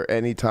welcome here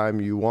anytime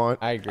you want.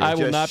 I agree. I will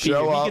Just not be here.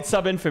 show He up. could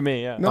sub in for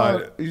me. Yeah.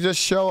 No, you just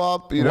show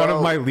up. You one know,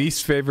 of my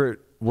least favorite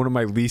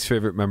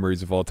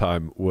memories of all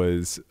time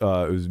was it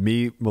was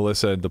me,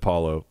 Melissa, and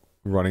DePaulo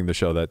running the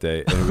show that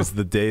day, and it was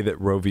the day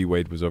that Roe v.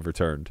 Wade was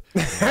overturned.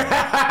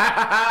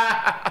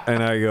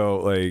 And I go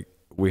like,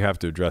 we have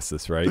to address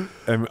this, right?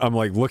 And I'm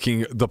like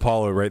looking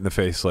DePaulo right in the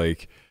face,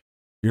 like,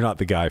 you're not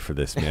the guy for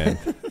this, man.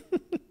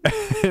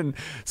 And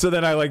so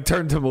then I like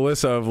turned to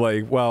Melissa of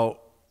like, well,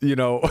 you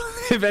know,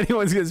 if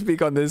anyone's gonna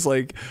speak on this,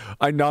 like,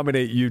 I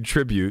nominate you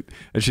tribute.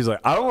 And she's like,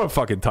 I don't want to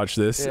fucking touch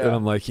this. Yeah. And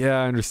I'm like,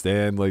 yeah, I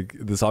understand. Like,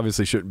 this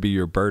obviously shouldn't be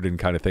your burden,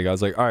 kind of thing. I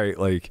was like, all right,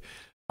 like,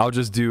 I'll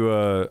just do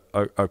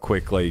a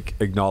quick like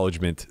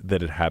acknowledgement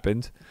that it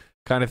happened,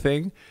 kind of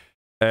thing.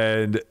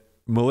 And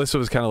Melissa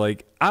was kind of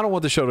like, I don't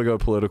want the show to go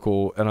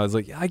political. And I was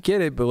like, yeah, I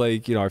get it, but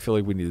like, you know, I feel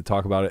like we need to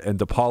talk about it. And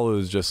DePaulo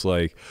is just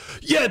like,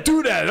 yeah,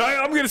 do that.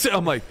 I'm going to say,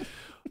 I'm like,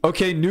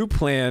 okay, new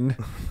plan.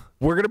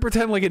 We're going to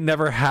pretend like it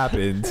never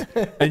happened.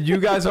 And you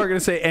guys aren't going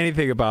to say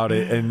anything about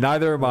it. And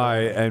neither am I.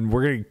 And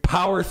we're going to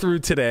power through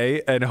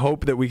today and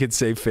hope that we can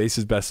save face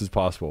as best as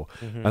possible.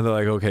 And they're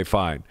like, okay,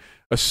 fine.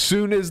 As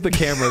soon as the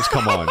cameras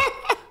come on,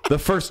 the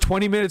first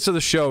 20 minutes of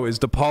the show is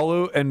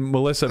DePaulo and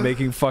Melissa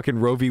making fucking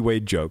Roe v.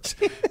 Wade jokes.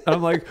 And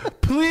I'm like,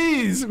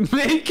 please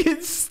make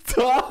it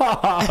stop.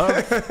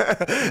 I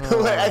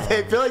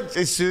feel like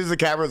as soon as the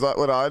cameras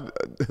went on,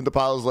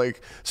 DePaulo's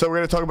like, so we're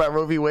gonna talk about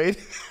Roe v. Wade.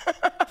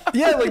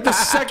 Yeah, like the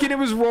second it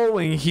was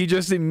rolling, he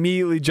just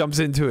immediately jumps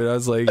into it. I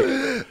was like,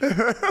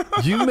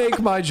 you make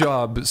my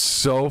job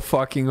so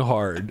fucking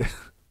hard.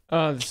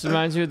 This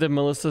reminds me of the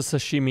Melissa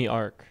Sashimi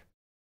arc.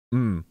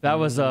 That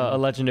was a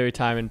legendary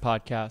time in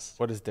podcasts.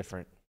 What is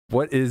different?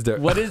 What is there?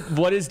 What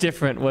is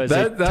different was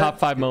That- a top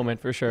 5 moment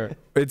for sure.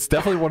 It's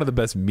definitely one of the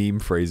best meme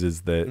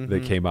phrases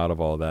that came out of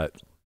all that.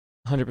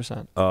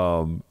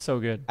 100%. So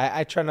good.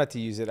 I try not to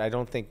use it. I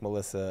don't think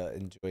Melissa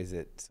enjoys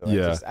it. So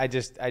Yeah. I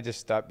just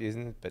stopped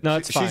using it. But No,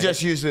 it's She fine.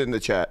 just used it in the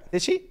chat.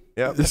 did she?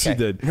 Yep. She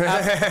did.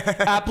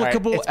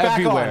 Applicable All right, it's back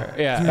everywhere. on.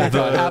 Yeah, Back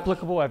on.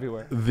 applicable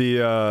everywhere.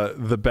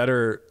 The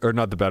better, or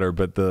not the better,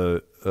 but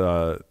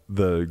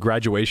the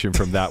graduation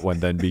from that one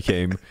then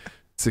became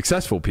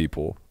successful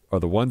people are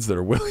the ones that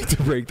are willing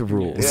to break the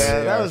rules.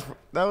 Yeah,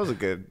 that was a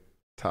good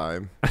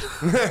time.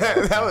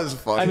 That was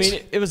fun. I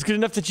mean, it was good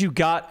enough that you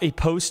got a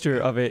poster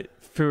of it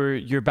for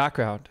your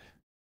background.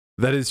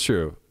 That is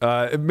true.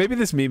 Maybe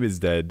this meme is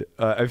dead.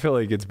 I feel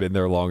like it's been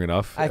there long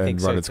enough I and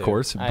think run so its too.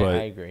 course. I But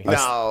agree. no,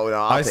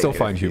 I still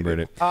find humor in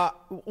it.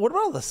 What about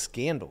all the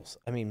scandals?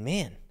 I mean,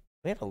 man,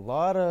 we had a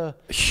lot of.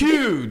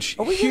 Huge.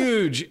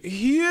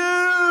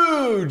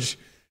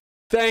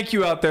 Thank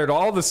you out there to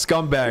all the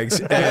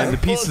scumbags and the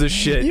pieces of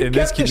shit in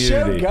this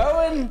community.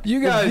 Going. You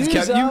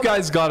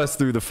guys got us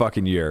through the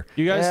fucking year.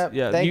 You guys, Yep.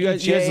 yeah, Thank you you,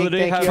 guys literally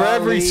Jake. have Thank For you,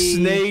 every Ali.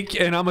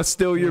 snake and I'ma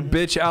steal your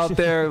bitch out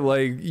there,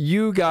 like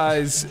you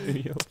guys,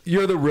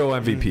 you're the real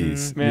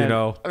MVPs. You Man.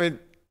 know. I mean,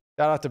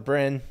 Shout out to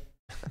Bryn.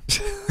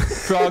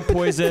 frog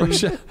poison,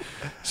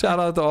 Shout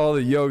out to all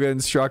the yoga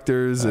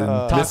instructors and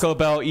Taco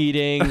Bell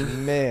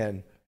eating.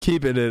 Man.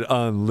 keeping it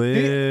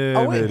unlimited.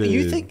 Oh wait,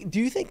 do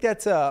you think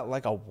that's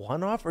like a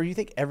one-off, or do you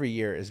think every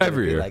year is going to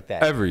be like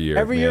that? Every year.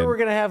 Every year man. we're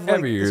gonna have like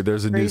every year this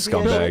there's a new crazy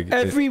scumbag.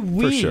 Every for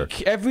week, sure.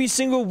 every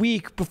single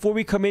week before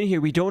we come in here,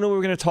 we don't know what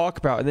we're going to talk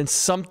about. And then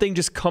something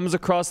just comes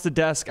across the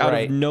desk out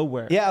Right. of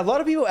nowhere. Yeah, a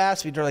lot of people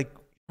ask me, they're like,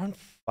 "You're on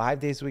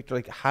 5 days a week." They're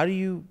like, "How do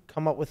you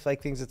come up with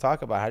like things to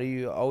talk about? How do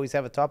you always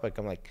have a topic?"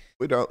 I'm like,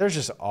 we don't. there's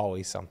just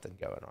always something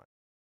going on.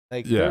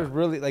 Like, Yeah. there's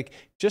really like,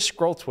 just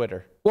scroll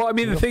Twitter. Well, I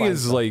mean, the You'll thing find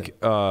is, something.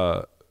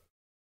 like,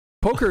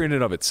 poker in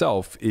and of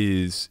itself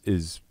is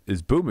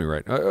booming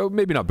right now.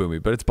 Maybe not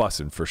booming, but it's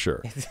busting for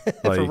sure.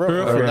 For Like, real,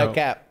 for no real.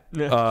 cap.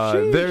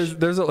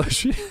 there's a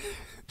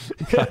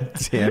God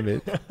damn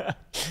it.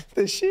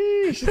 The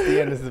sheesh at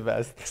the end is the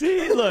best.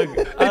 See, look,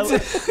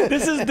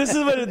 this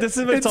is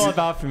what it's all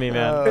about for me,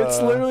 man. It's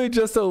literally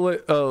just a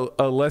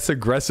less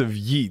aggressive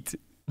yeet.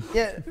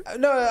 Yeah,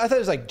 no, I thought it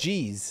was like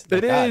G's.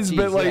 It Like, is, geez,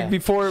 but like yeah.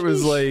 before it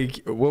was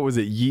like, what was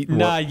it? Yeet and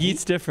Nah, what?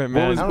 yeet's different, What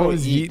man. was, I don't what know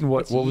was what yeet and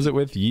What's what was it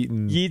with? Yeet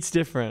and Yeet's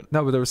different.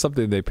 no, but there was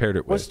something they paired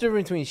it What's with. the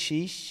difference between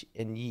sheesh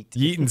and yeet?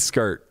 Yeet and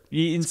skirt.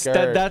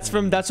 That's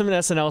from an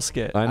SNL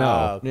skit. I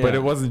know, okay. but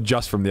it wasn't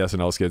just from the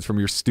SNL skit. It's from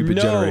your stupid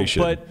No,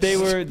 generation. but they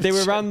were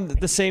around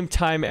the same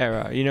time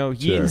era. You know,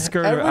 Yeet Sure. and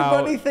Skirt are out.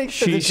 Everybody thinks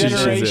that the She's in.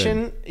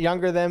 generation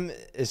younger than them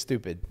is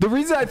stupid. The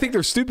reason I think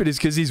they're stupid is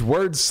because these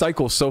words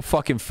cycle so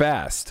fucking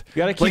fast. You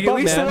gotta keep up,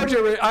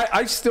 man.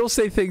 I still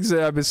say things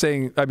that I've been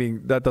saying. I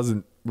mean, that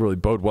doesn't really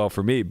bode well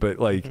for me, but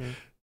like,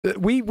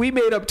 we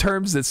made up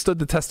terms that stood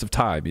the test of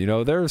time. You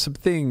know, there are some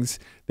things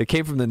that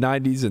came from the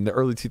 90s and the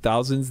early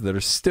 2000s that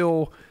are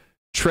still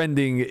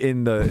trending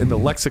in the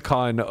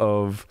lexicon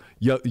of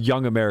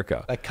young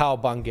America. Like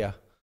cowabunga.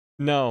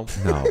 No,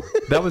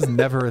 that was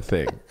never a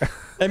thing.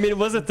 I mean, it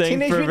was a thing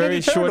Teenage for a Mutant very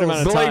Ninja short amount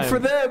of But time. like for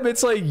them,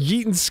 it's like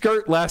Yeet and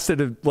Skirt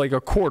lasted like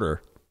a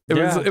quarter.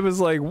 Yeah. It was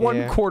like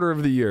one quarter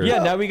of the year.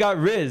 Yeah, now we got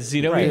Riz.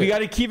 You know, Right. we got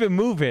to keep it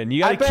moving.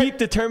 You got to keep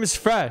the terms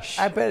fresh.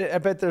 I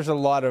bet there's a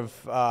lot of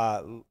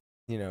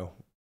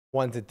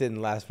ones that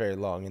didn't last very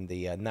long in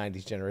the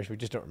 90s generation. We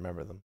just don't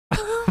remember them.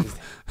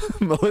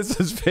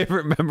 Melissa's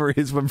favorite memory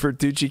is when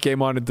Bertucci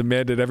came on and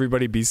demanded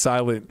everybody be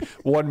silent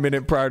 1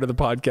 minute prior to the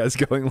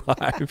podcast going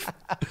live.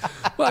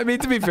 Well, I mean,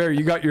 to be fair,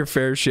 you got your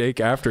fair shake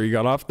after you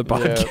got off the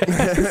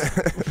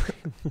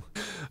podcast.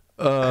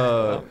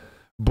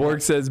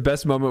 Borg says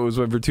best moment was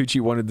when Bertucci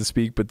wanted to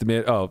speak, but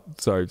demand. Oh,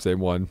 sorry, same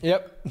one.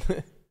 Yep.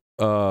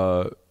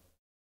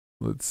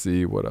 Let's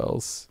see what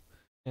else.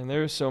 And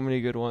there are so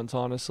many good ones,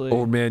 honestly.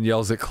 Old man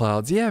yells at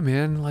clouds. Yeah,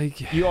 man.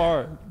 Like You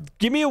are.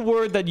 Give me a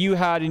word that you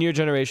had in your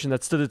generation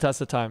that stood the test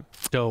of time.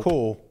 Dope.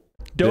 Cool.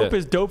 Dope Yeah.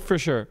 is dope for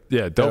sure.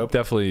 yeah, dope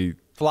definitely.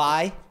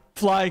 Fly.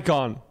 Fly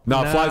gone.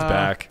 No, Nah. fly's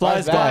back.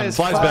 Fly's gone.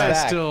 Fly's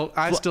back.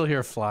 I still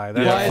hear fly. Yeah,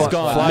 Fly is fly-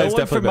 gone. fly No is one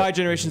definitely from my back.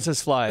 generation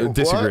says fly.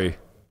 Disagree.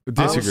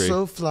 Disagree. I'm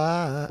so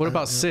fly. What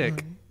about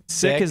sick?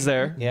 Sick is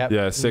there. Yep.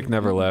 Yeah, sick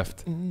never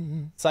left.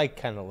 Psych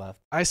kind of left.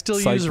 I still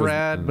Psych use was-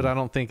 rad, but I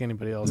don't think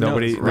anybody else.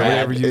 Nobody does.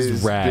 ever is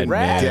used rad, been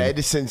man.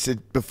 dead since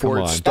before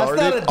Come it on. started.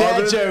 That's not a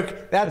dad other-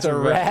 joke. That's a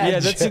rad Yeah,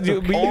 that's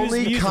joke. we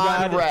Only use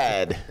rad.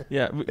 Conrad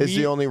Yeah, is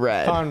the only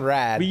rad.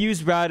 Conrad. We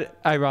use rad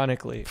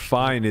ironically.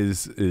 Fine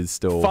is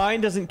still.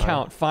 Fine doesn't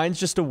count. Fine's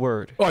just a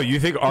word. Oh,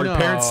 you think our No.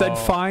 parents said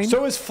fine?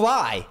 So is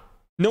fly.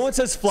 No one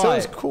says fly. So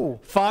is cool.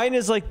 Fine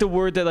is like the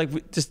word that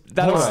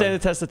that'll Hold on. stand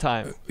the test of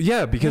time.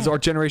 Yeah, because our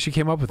generation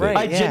came up with Right. it.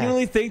 I Yeah.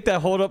 genuinely think that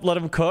hold up, let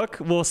him cook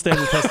will stand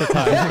the test of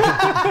time.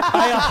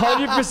 I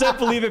 100%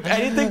 believe if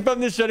anything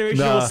from this generation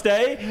Nah. will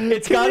stay,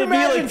 it's got to you be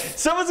imagine? like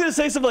someone's gonna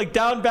say some like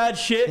down bad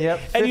shit, Yep,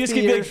 and you just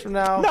 50 gonna be years like, from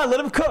now. no, let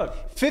him cook.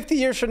 50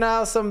 years from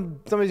now,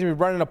 somebody's going to be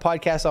running a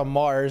podcast on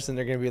Mars, and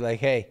they're going to be like,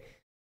 hey,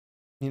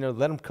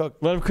 let him cook.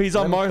 Let him. He's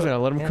Let on him Mars cook. now.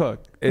 Let him Yeah.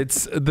 cook.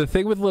 It's the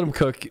thing with let 'em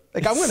cook.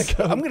 Like, I'm going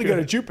to go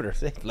to Jupiter.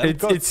 Let him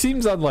cook. It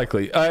seems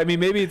unlikely. I mean,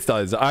 maybe it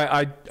does.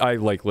 I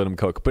like let 'em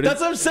cook, but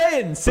That's what I'm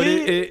saying. See, but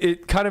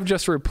it kind of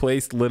just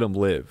replaced let 'em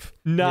live.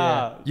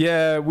 nah.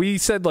 Yeah, we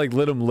said like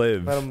let 'em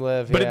live. Let 'em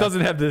live, But yeah.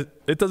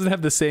 it doesn't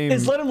have the same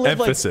Is let him live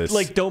emphasis.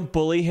 like don't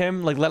bully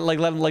him. Let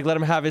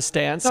him have his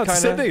stance. no, it's the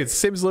kinda. same thing. It's the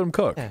same as let 'em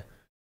cook. Yeah.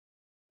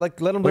 Like,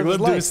 let him Like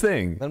live let him do his his life.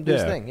 thing. Let him do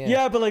his thing.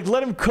 Yeah, but like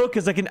let him cook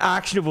is like an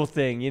actionable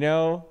thing, you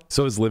know?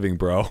 So is living,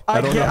 bro.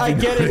 I don't know get, if you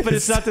I get it, but noticed.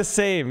 it's not the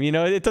same, you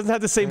know? It doesn't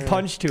have the same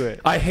punch to it.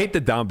 I hate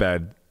that down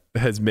bad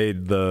has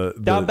made the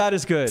Down bad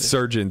is good.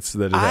 surgence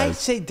that it I has.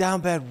 say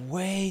down bad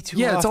way too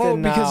Yeah, often it's all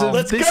because now. of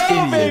Let's this go,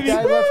 idiot. baby.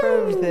 I love for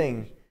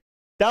everything.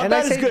 Down And bad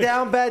I is say good.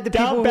 down bad to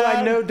Down people who I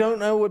bad- know don't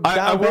know what down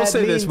I will bad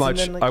say this means, much.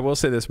 and then, like, I will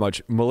say this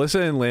much.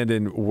 Melissa and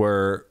Landon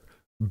were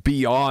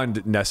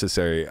beyond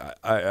necessary.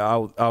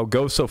 I'll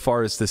go so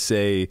far as to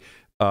say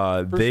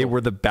they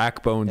were the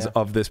backbones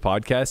of this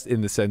podcast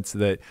in the sense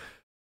that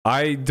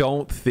I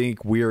don't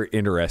think we're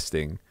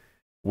interesting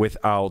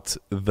without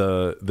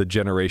the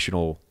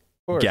generational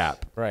of course.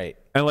 gap. Right.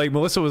 And like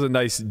Melissa was a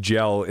nice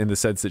gel in the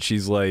sense that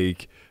she's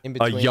like In a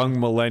between. young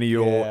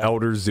millennial Yeah.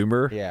 elder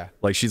Zoomer. Yeah.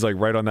 Like she's like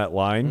right on that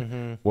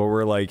line where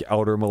we're like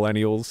elder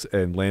millennials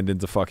and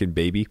Landon's a fucking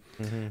baby.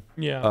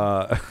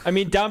 Yeah. I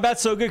mean, down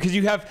bad's so good because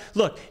you have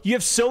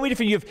so many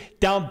different, you have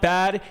down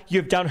bad, you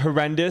have down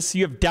horrendous,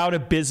 you have down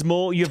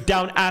abysmal, you have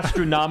down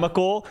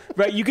astronomical,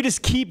 right? You could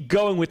just keep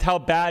going with how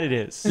bad it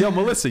is. Yo,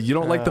 Melissa, you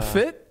don't like the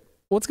fit?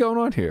 What's going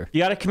on here?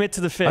 You got to commit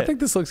to the fit. I think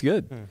this looks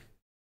good.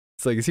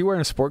 It's like, is he wearing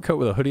a sport coat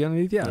with a hoodie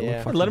underneath? Yeah. I look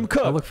Yeah. fucking- Let him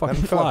cook. I look fucking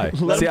him cook. fly.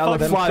 Let See, him I look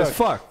fucking fly as cook.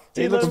 fuck.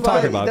 See, He let looks him fly.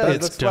 talking about. He does.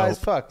 That's Looks fly as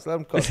dope. fuck. Let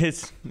him cook.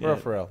 It's,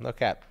 For real. No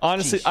cap.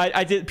 honestly, Sheesh.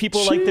 I did.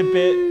 People like the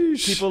bit.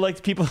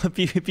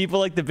 Sheesh. People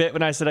like the bit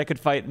when I said I could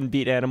fight and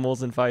beat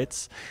animals in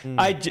fights. The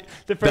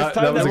first That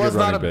time was a was good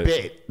not running a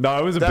bit. No,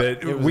 it was a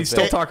bit. it was We a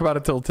still bit. talk about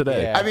it till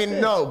today. Yeah. I mean,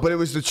 no, but it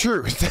was the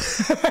truth.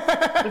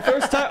 the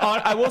first time,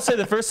 I will say,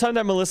 the first time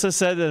that Melissa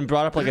said and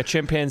brought up like a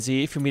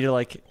chimpanzee for me to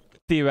like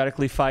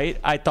theoretically fight,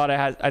 I thought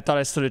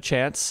I stood a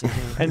chance,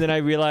 and then I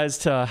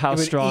realized how It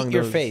would strong eat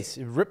your those- face.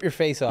 It'd rip your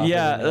face off.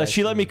 Yeah, and then,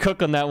 she let me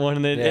cook on that one,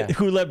 and then Yeah.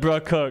 who let bro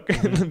cook?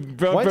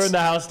 Bro Once- burned the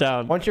house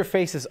down. Once your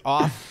face is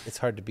off, it's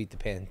hard to beat the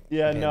pan.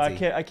 Yeah, no, I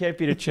pansy. can't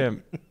beat a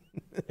chimp.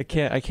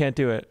 I can't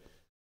do it.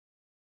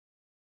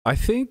 I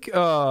think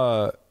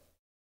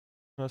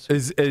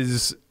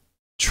as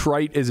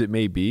trite as it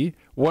may be,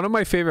 one of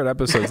my favorite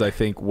episodes, I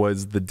think,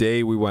 was the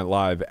day we went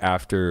live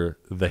after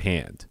the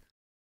hand.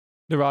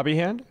 The Robbi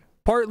hand?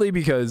 Partly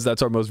because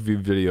that's our most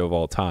viewed video of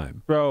all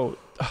time. Bro,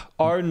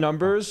 our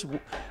numbers,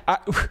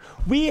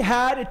 we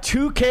had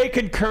 2K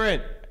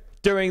concurrent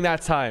during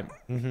that time.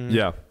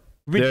 Yeah.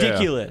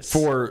 Ridiculous.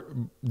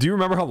 Do you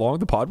remember how long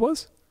the pod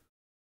was?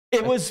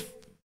 It was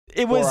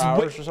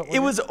hours or something? it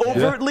was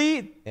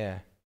overtly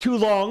too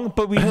long,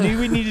 but we knew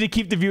we needed to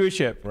keep the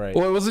viewership. Right.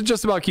 Well, it wasn't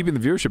just about keeping the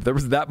viewership. There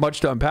was that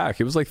much to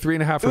unpack. It was like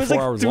 3.5 or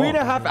 4 hours long.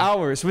 3.5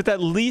 hours with at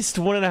least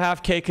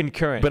 1.5K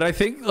concurrent. But I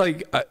think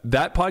like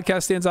that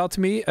podcast stands out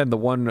to me, and the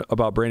one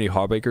about Brandy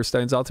Hawbaker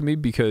stands out to me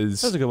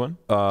because that's a good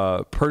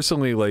one.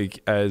 Personally,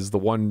 like as the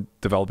one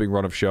developing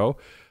run of show,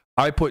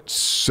 I put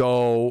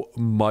so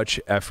much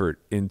effort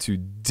into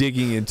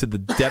digging into the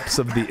depths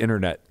of the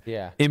internet.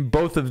 Yeah. In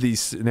both of these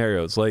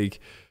scenarios,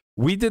 like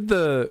we did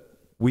the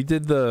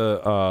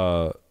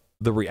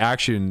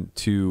reaction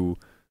to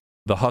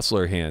the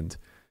Hustler hand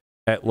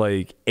at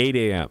like 8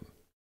 a.m.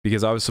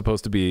 because I was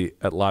supposed to be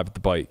at Live at the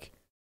Bike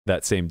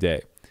that same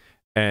day,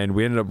 and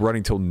we ended up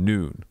running till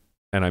noon,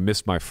 and I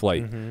missed my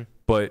flight.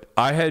 But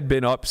I had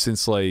been up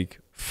since like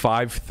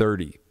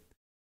 5:30.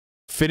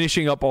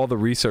 Finishing up all the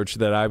research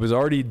that I was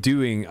already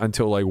doing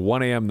until like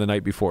 1 a.m. the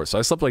night before. So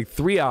I slept like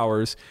 3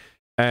 hours,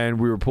 and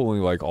we were pulling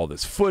like all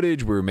this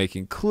footage. We were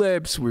making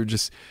clips. We were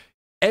just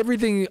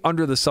everything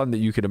under the sun that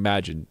you could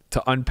imagine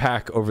to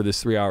unpack over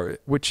this 3 hour,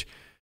 which,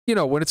 you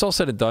know, when it's all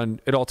said and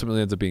done, it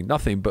ultimately ends up being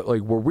nothing. But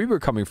like where we were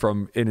coming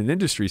from in an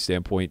industry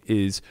standpoint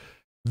is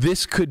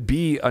this could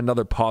be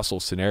another possible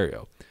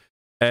scenario.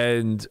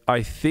 And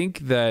I think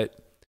that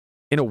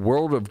in a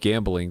world of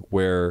gambling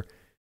where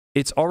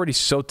it's already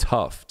so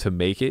tough to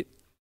make it,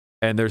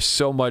 and there's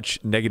so much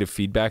negative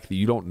feedback that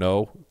you don't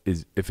know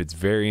is if it's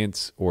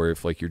variance or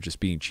if like you're just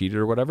being cheated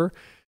or whatever,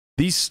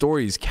 these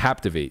stories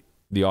captivate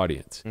the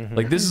audience.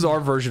 Like this is our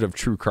version of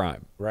true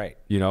crime, right?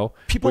 You know,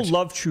 People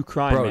love true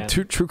crime, bro. man.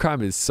 True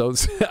crime is so.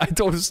 I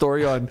told a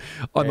story on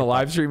the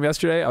live stream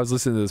yesterday. I was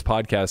listening to this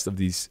podcast of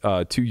these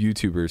two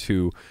YouTubers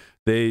who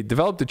they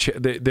developed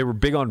they were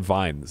big on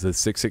Vine, the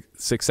six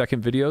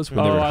second videos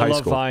when they were in high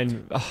school. I love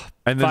Vine. Oh,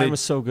 and then Vine was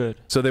so good.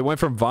 So they went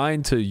from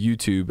Vine to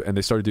YouTube, and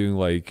they started doing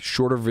like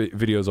shorter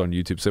videos on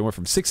YouTube. So they went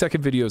from 6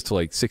 second videos to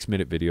like 6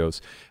 minute videos,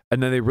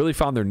 and then they really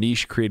found their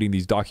niche creating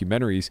these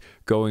documentaries,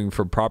 going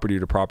from property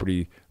to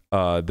property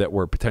that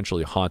were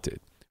potentially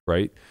haunted,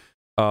 right?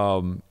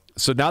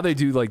 So now they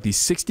do like these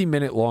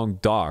 60-minute long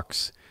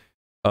docs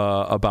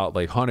about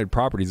like haunted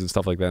properties and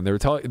stuff like that. And they were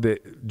telling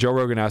Joe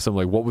Rogan asked them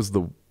like, what was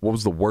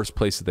the worst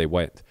place that they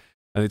went?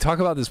 And they talk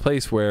about this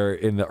place where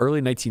in the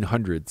early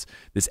 1900s,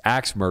 this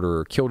axe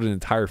murderer killed an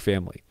entire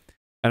family.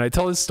 And I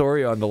tell this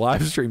story on the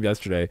live stream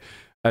yesterday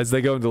as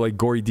they go into like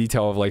gory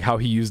detail of like how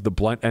he used the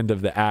blunt end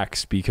of the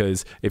axe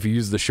because if you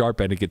use the sharp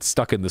end, it gets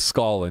stuck in the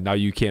skull and now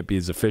you can't be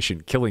as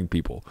efficient killing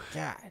people.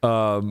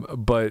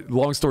 But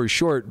long story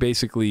short,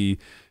 basically,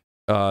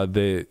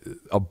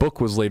 a book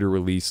was later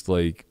released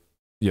like,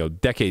 you know,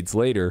 decades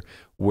later,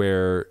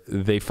 where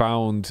they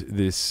found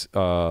this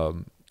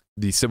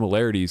these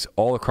similarities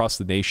all across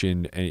the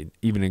nation, and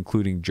even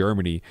including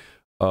Germany,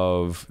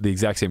 of the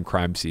exact same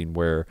crime scene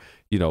where,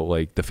 you know,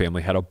 like the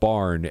family had a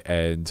barn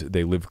and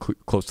they lived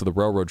close to the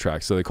railroad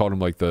tracks, so they called him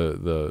like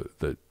the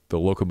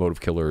locomotive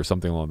killer or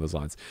something along those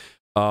lines.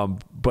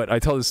 But I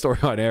tell this story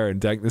on air, and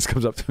Dankness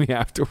comes up to me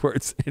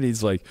afterwards, and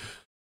he's like,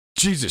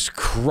 Jesus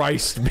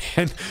Christ,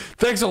 man.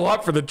 Thanks a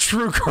lot for the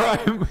true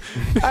crime.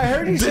 I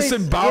heard you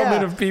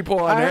disembowelment of people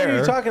on air. I heard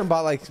you talking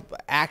about like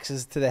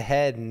axes to the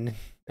head, and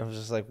I was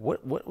just like,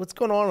 what's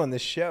going on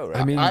this show? Right?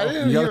 I mean,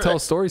 you gotta tell a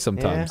story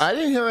sometimes. I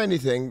didn't hear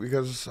anything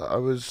because I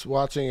was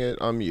watching it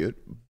on mute.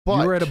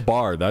 But you were at a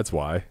bar, that's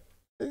why.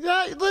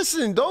 Yeah,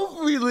 listen,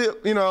 don't really,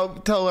 you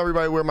know, tell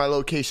everybody where my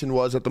location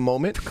was at the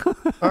moment.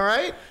 All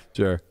right?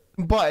 Sure.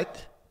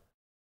 But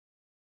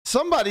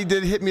somebody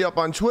did hit me up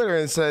on Twitter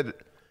and said,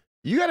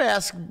 you got to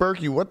ask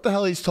Berkey what the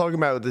hell he's talking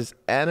about with this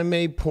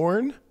anime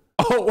porn.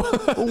 Oh,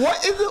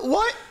 what is it?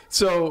 What?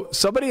 So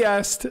somebody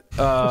asked,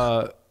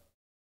 was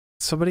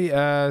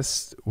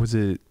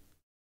it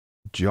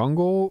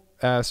Jungle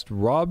asked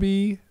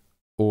Robbi,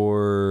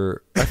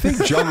 or I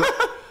think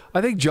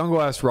Jungle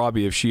asked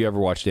Robbi if she ever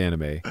watched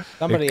anime.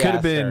 Somebody it could have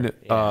asked been.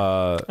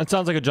 her. That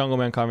sounds like a Jungle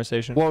Man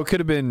conversation. Well, it could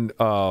have been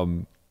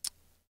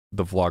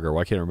the vlogger.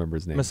 Well, I can't remember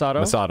his name.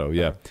 Masato,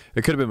 yeah.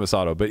 It could have been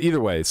Masato. But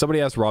either way, somebody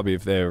asked Robbi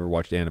if they ever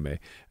watched anime,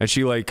 and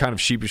she like kind of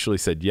sheepishly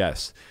said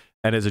yes.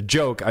 And as a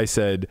joke, I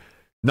said,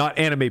 not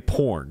anime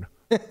porn.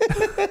 Because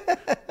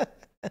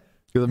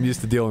I'm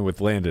used to dealing with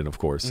Landon, of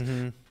course.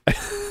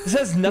 This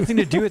has nothing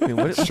to do with me.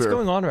 What's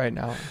going on right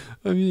now?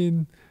 I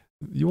mean,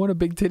 you want a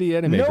big titty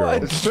anime girl.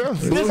 This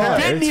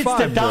bit needs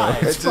to die.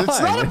 It's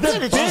not a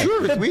bit. It's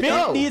true. The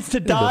bit needs to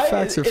die. The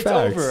facts are it's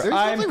facts. over.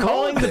 I'm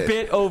calling the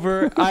bit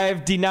over. I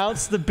have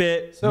denounced the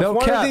bit. So no if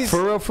one cap. of these,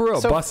 For real.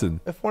 Bussin'.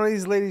 If one of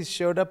these ladies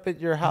showed up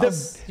at your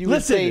house, you would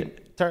listen, say,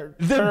 turn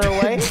her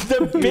away?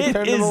 The bit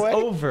is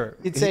over.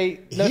 You'd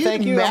say, no, He'd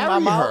thank you.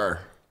 I'm marry out. her.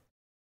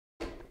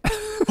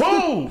 Who?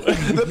 Woo!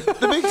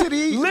 The big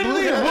titty.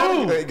 Literally,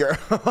 blue woo! hair girl.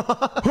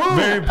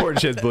 Very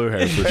important. She has blue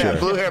hair for sure.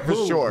 Blue hair for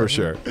sure. For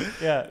sure.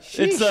 Yeah.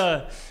 It's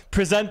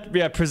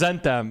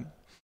present them.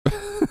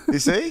 You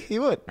see? He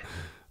would.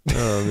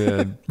 Oh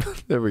man.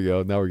 There we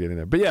go. Now we're getting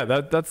there. But yeah,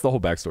 that's the whole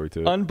backstory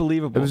to it.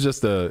 Unbelievable. It was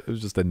just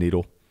a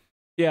needle.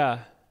 Yeah.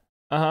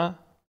 Uh-huh.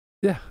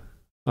 Yeah.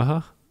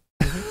 Uh-huh.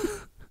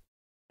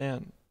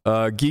 Man.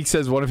 Geek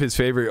says one of his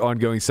favorite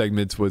ongoing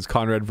segments was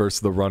Conrad versus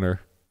the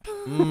runner.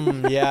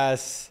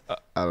 Yes.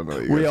 I don't know.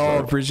 What you We guys all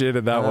know.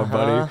 appreciated that one,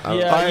 buddy.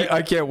 Yeah,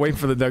 I can't wait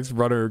for the next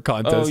runner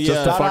contest. Oh, yeah.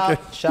 Just to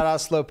fucking. Shout out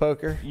Slow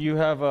Poker. You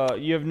have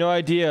no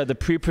idea the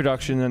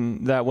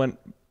pre-production that went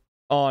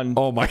on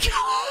Oh my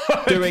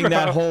god! during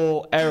that bro.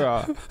 whole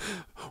era.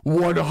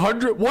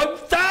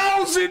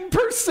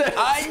 1,000%.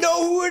 I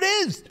know who it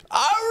is.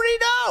 I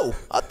already know.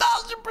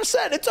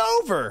 1,000%. It's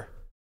over.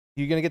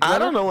 You gonna get the I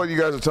winner? don't know what you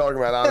guys are talking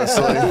about,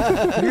 honestly.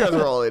 You guys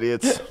are all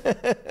idiots.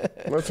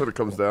 That's what it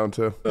comes down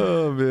to.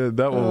 Oh man,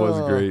 that one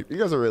was great. You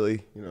guys are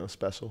really,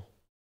 special.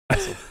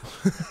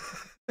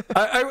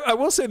 I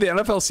will say the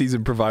NFL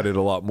season provided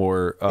a lot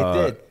more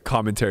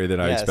commentary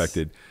than I Yes.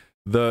 expected.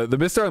 The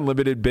Mr.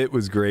 Unlimited bit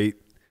was great.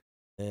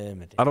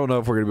 I don't know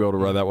if we're gonna be able to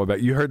run that one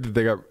back. You heard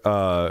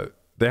that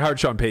they hired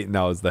Sean Payton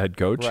now as the head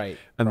coach, Right.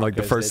 And like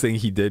the Broncos first did. thing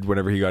he did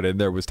whenever he got in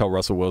there was tell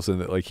Russell Wilson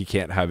that like he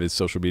can't have his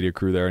social media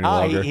crew there any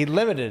longer. He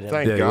limited him.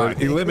 Thank Yeah, God.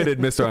 he limited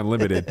Mr.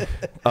 Unlimited,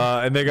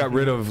 and they got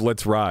rid of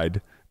Let's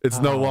Ride. It's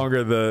no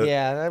longer the.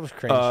 Yeah, that was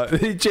cringe.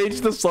 He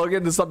changed the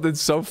slogan to something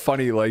so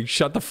funny like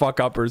 "Shut the fuck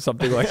up" or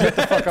something like that.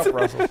 Fuck up,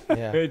 Russell.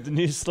 Yeah. Wait, the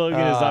new slogan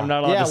is I'm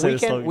not allowed to say the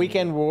slogan.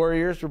 Weekend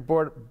Warriors were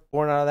born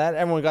out of that.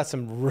 Everyone got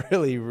some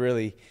really,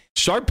 really.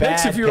 Sharp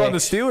picks Bad if you're on the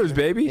picks. Steelers,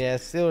 baby. Yeah,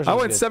 Steelers. I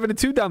was went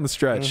good. 7-2 down the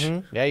stretch.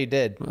 Yeah, you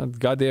did. That's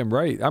goddamn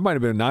right. I might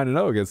have been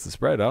 9-0 against the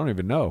spread. I don't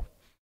even know.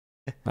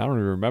 I don't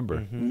even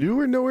remember. You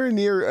were nowhere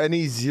near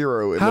any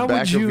zero in How the back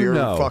would you of your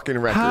know? fucking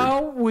record.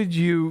 How would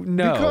you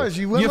know? Because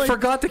you went like-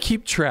 forgot to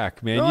keep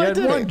track, man. No, you I had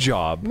didn't. one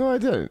job. No, I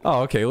didn't.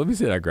 Oh, okay. Let me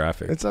see that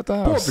graphic. It's at the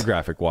house. Pull up the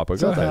graphic, Wappa.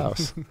 It's Go at the ahead.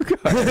 house.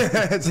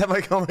 It's at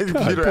my computer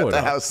pull at it the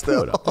up. house Pull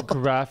still. it up.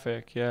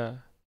 Graphic, yeah.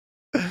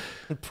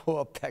 Pull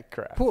up that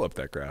crap. Pull up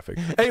that graphic.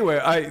 Anyway,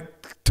 I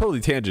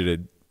totally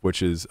tangented,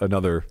 which is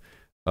another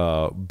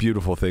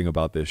beautiful thing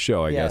about this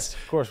show, I guess.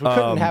 Of course. We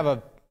couldn't have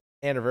a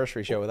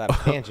anniversary show without a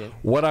tangent.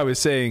 What I was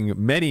saying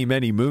many,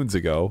 many moons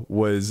ago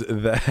was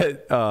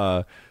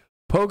that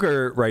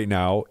poker right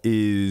now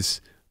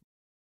is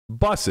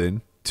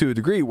bussing to a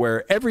degree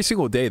where every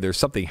single day there's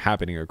something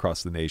happening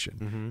across the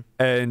nation.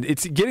 And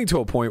it's getting to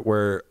a point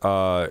where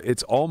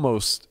it's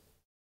almost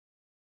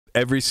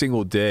every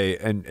single day,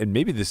 and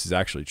maybe this is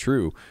actually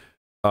true,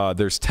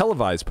 there's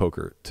televised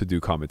poker to do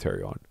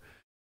commentary on.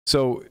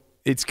 So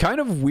it's kind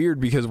of weird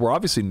because we're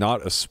obviously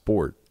not a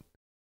sport,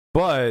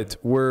 but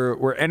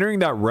we're entering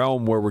that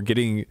realm where we're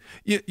getting,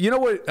 you know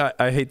what,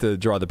 I hate to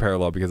draw the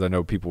parallel because I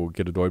know people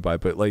get annoyed by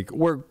it, but like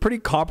we're pretty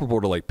comparable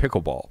to like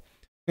pickleball.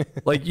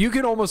 Like you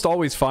can almost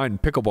always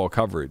find pickleball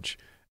coverage,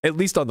 at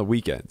least on the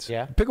weekends.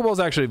 Yeah. Pickleball is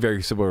actually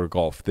very similar to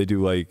golf. They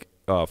do like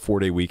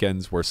 4-day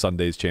weekends where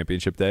Sunday's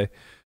championship day.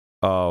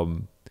 But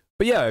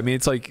yeah, I mean,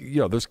 it's like,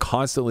 there's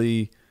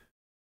constantly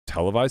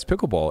televised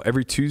pickleball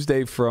every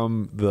Tuesday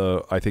from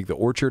I think the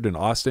Orchard in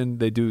Austin.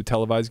 They do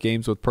televised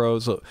games with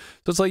pros. So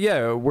it's like,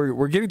 yeah,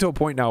 we're getting to a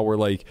point now where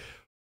like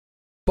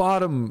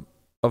bottom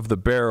of the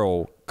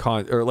barrel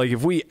or like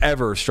if we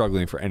ever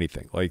struggling for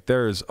anything, like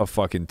there's a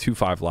fucking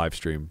 2-5 live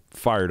stream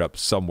fired up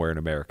somewhere in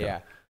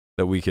America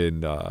that we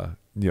can,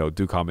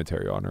 do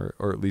commentary on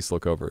or at least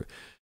look over.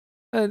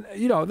 And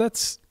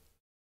that's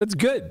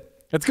good.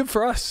 That's good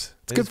for us.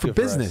 It's good for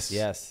business.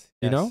 Yes.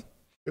 You know?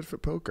 Good for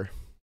poker.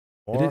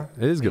 It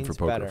is good for means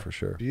poker better. for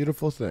sure.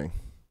 Beautiful thing.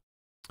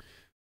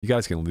 You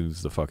guys can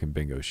lose the fucking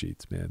bingo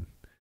sheets, man.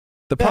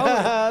 The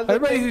problem,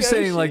 everybody who's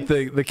saying like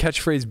the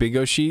catchphrase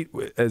bingo sheet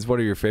as one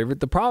of your favorite,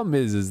 the problem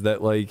is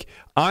that like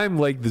I'm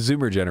like the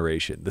Zoomer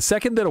generation. The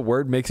second that a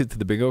word makes it to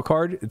the bingo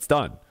card, it's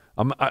done.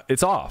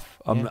 It's off.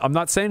 I'm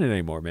not saying it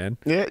anymore, man.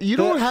 Yeah,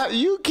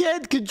 you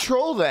can't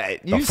control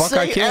that. You fuck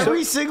I say can?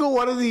 every single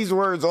one of these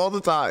words all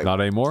the time.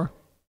 Not anymore.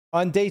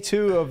 On day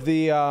 2 of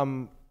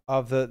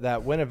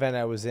that win event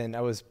I was in,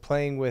 I was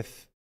playing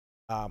with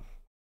I'm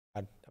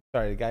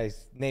sorry, the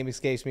guy's name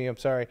escapes me. I'm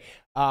sorry.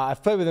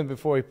 I've played with him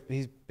before.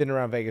 He's been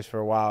around Vegas for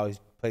a while. He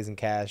plays in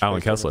cash. Alan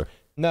Kessler.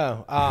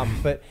 No,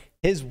 but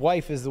his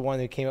wife is the one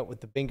who came up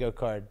with the bingo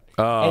card.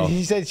 Oh. And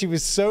he said she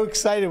was so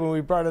excited when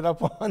we brought it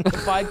up on the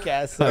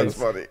podcast. So, That's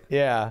funny.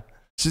 yeah.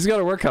 She's got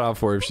her work cut out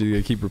for her if she's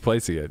gonna keep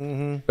replacing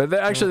it. But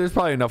actually, there's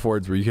probably enough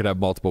words where you could have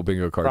multiple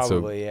bingo cards,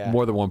 Probably, so yeah.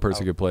 more than one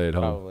person could play at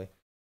home. Probably.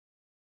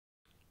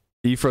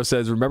 Efro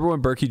says, remember when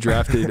Berkey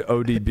drafted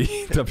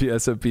ODB,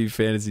 WSOP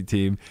fantasy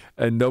team,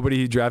 and nobody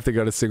he drafted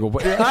got a single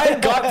point? I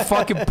got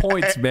fucking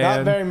points, man.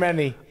 Not very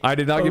many. I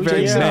did not get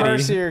very Jason many.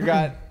 Mercier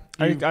got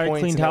I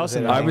points cleaned and that house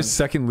in it, that. I was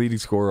second leading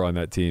scorer on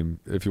that team,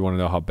 if you want to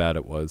know how bad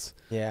it was.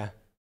 Yeah.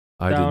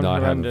 I did Down not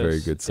have a horrendous. very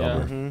good Yeah.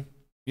 summer. Mm-hmm.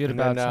 You had a And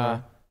bad then,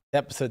 summer. the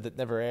episode that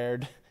never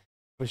aired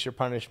was your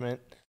punishment.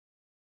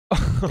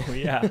 Oh,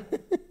 yeah.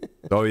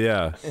 Oh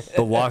yeah,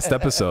 the lost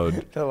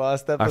episode. The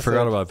lost episode. I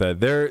forgot about that.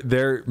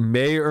 There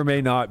may or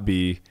may not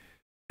be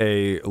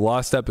a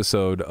lost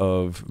episode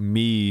of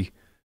me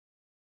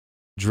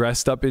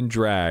dressed up in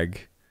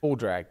drag. Full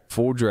drag.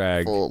 Full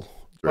drag.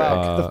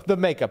 Well, the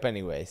makeup,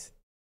 anyways.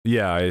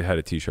 Yeah, I had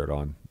a t-shirt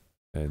on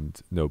and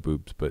no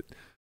boobs, but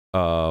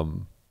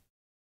and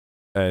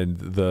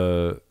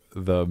the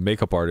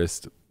makeup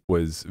artist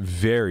was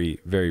very,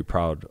 very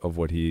proud of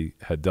what he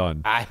had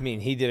done. I mean,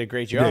 he did a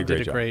great job. He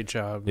did a great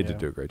job. He did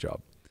do a great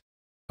job.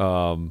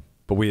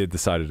 But we had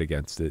decided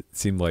against it. It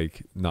seemed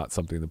like not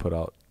something to put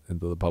out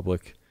into the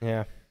public.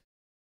 Yeah.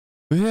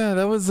 But yeah,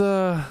 that was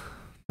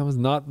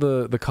not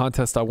the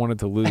contest I wanted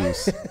to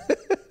lose.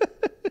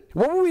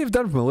 What would we have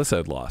done if Melissa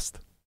had lost?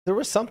 There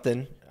was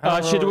something. She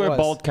had to wear a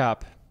bald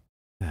cap.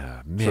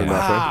 Ah, man,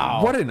 wow.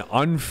 What an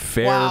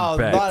unfair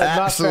bet.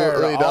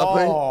 Absolutely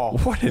nothing. Oh.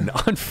 What an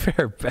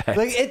unfair bet.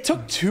 Like, it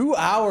took 2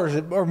 hours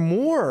or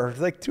more,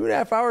 like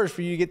 2.5 hours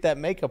for you to get that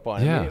makeup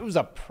on. Yeah. I mean, it was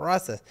a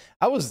process.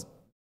 I was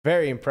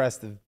very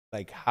impressed of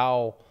like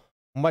how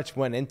much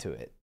went into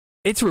it.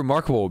 It's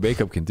remarkable what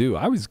makeup can do.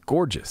 I was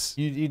gorgeous.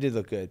 You did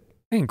look good.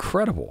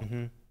 Incredible.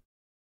 Mm-hmm.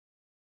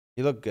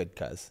 You look good,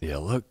 cuz. You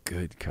look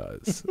good,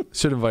 cuz.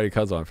 Should have invited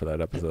cuz on for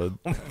that episode.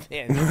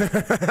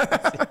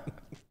 Man.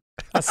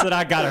 I said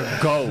I gotta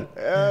go.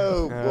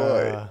 Oh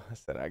boy. I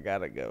said I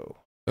gotta go.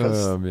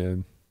 Oh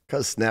man.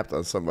 Cuz snapped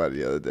on somebody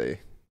the other day.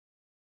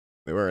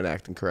 They weren't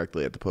acting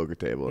correctly at the poker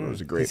table, and it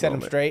was a great He set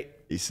moment. him straight.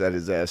 He set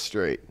his ass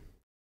straight.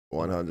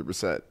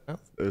 100%. Oh.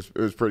 It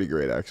was pretty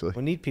great, actually.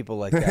 We need people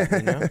like that,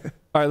 you know?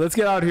 All right, let's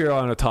get out here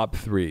on a top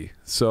 3.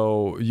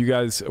 So you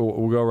guys,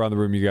 we'll go around the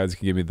room. You guys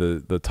can give me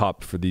the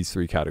top for these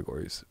 3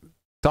 categories.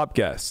 Top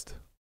guest.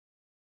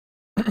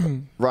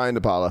 Ryan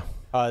DePaula.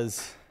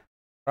 Cuz.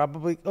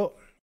 Probably. Oh.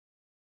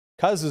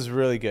 Cuz was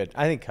really good.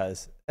 I think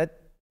Cuz.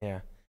 Yeah.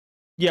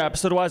 Yeah,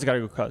 episode-wise, I gotta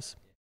go cuz.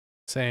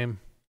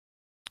 Same.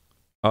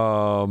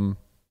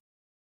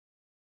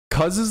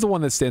 Cuz is the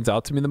one that stands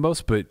out to me the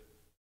most, but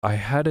I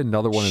had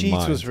another one in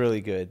mind. Sheets was really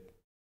good.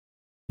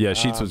 Yeah,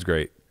 Sheets was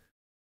great.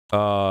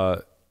 I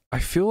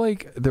feel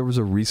like there was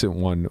a recent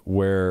one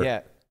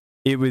where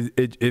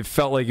it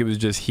felt like it was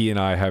just he and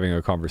I having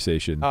a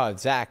conversation. Oh,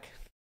 Zach.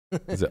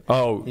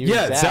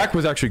 Zach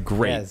was actually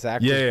great. Yeah,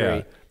 Zach was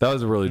great. That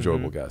was a really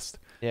enjoyable guest.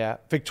 Yeah,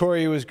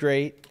 Victoria was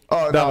great.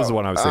 Oh, that was the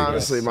one I was thinking.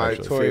 Honestly, my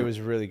Victoria was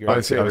really great.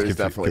 My favorite is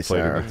definitely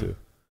Sarah. Too.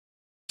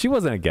 She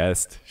wasn't a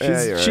guest.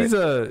 She's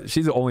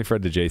the only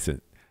friend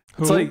adjacent.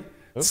 It's like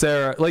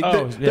Sarah. Like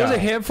there's a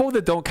handful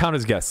that don't count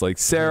as guests. Like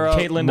Sarah,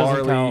 Caitlin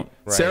doesn't count.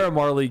 Right. Sarah,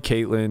 Marley,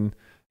 Caitlin,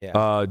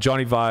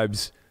 Johnny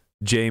Vibes,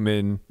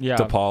 Jamin,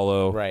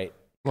 DePaulo. Right.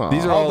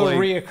 These are all the like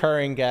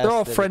reoccurring guests. They're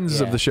all friends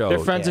of the show. They're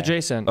friends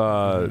adjacent.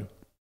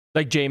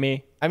 Like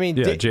Jamie. I mean,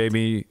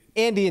 Jamie.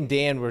 Andy and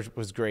Dan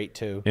was great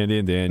too. Andy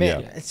and Dan,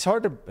 Man,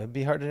 it'd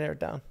be hard to narrow it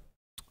down.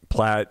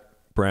 Platt,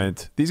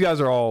 Brent. These guys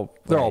are all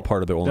all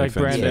part of the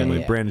OnlyFans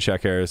family. Yeah. Brandon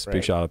Shaq Harris,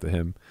 big shout out to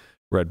him.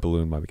 Red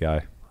Balloon, my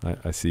guy.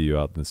 I see you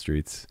out in the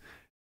streets.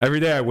 Every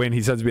day I win,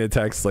 he sends me a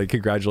text like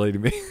congratulating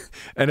me.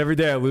 And every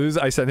day I lose,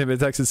 I send him a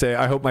text and say,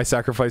 I hope my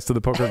sacrifice to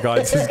the poker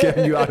gods is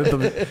getting you out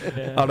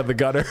of the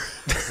gutter.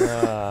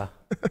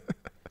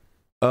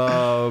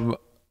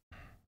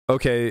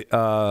 Okay.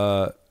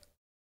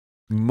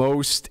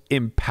 Most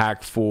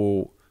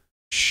impactful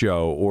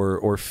show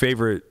or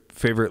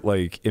favorite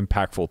like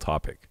impactful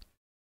topic.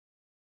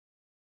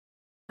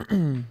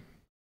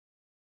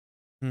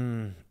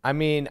 I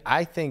mean,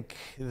 I think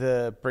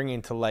the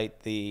bringing to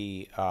light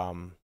the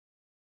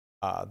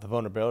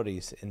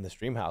vulnerabilities in the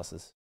stream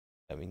houses.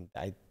 I mean,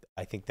 I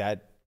think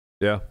that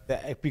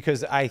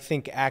because I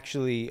think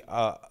actually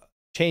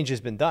change has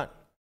been done,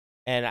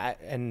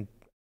 and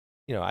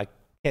you know, I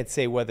can't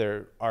say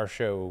whether our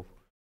show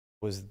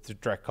was the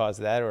direct cause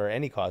of that or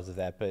any cause of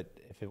that, but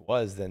if it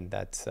was, then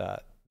that's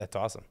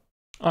awesome.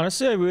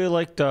 Honestly, I really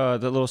liked the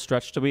little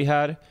stretch that we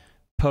had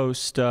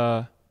post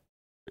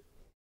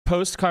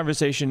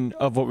conversation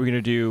of what we're going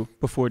to do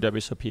before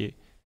WSOP,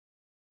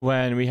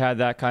 when we had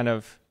that kind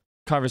of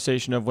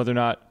conversation of whether or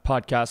not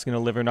podcast's going to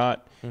live or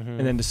not,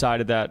 and then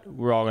decided that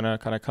we're all going to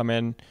kind of come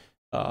in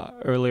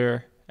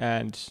earlier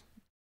and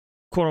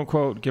quote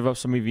unquote give up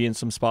some EV and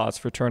some spots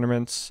for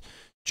tournaments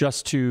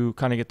just to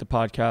kind of get the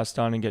podcast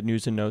on and get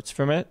news and notes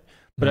from it.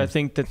 But I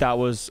think that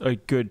was a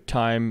good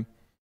time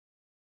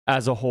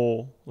as a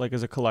whole, like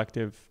as a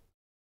collective,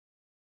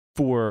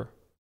 for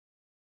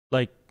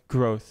like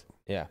growth.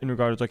 Yeah. In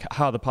regards to like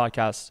how the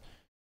podcast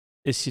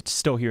is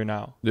still here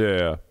now.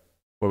 Yeah.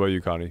 What about you,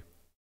 Connie?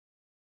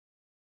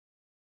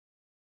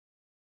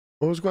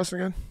 What was the question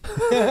again?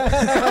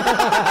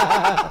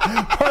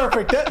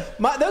 Perfect.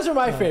 Those are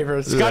my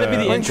favorites. It's got to be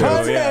the intro.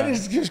 Conrad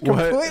is just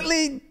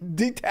completely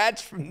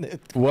detached from the.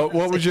 What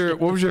was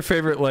your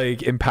favorite like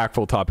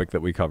impactful topic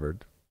that we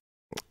covered?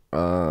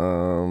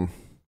 I'd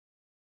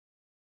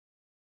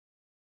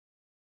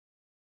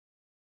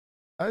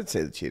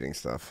say the cheating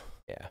stuff.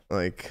 Yeah.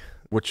 Like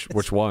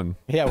which one?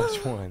 Yeah,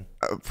 which one?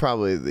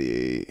 Probably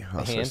the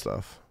hustler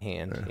stuff.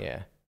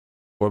 Yeah.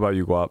 What about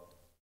you, Guap?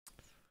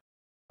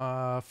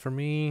 For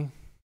me,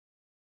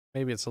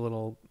 maybe it's a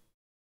little,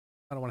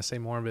 I don't want to say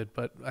morbid,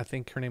 but I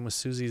think her name was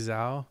Susie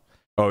Zhao.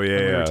 Oh yeah,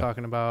 And we yeah. were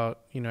talking about,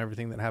 you know,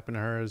 everything that happened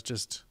to her is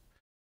just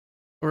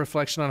a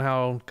reflection on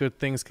how good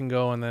things can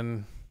go and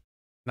then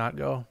not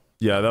go.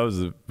 Yeah, that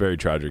was a very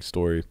tragic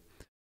story.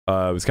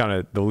 It was kind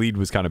of, the lead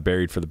was kind of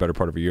buried for the better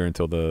part of a year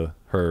until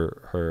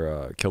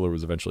her killer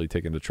was eventually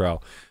taken to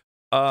trial.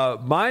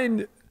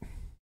 Mine's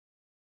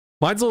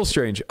a little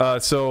strange.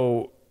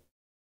 So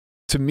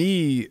to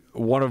me,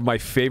 one of my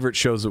favorite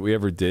shows that we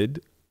ever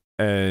did,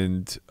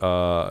 and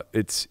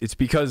it's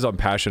because I'm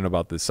passionate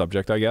about this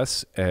subject, I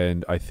guess,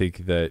 and I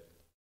think that,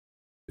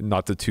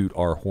 not to toot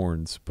our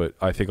horns, but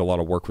I think a lot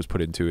of work was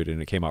put into it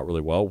and it came out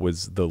really well,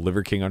 was the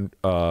Liver King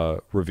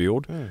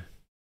revealed.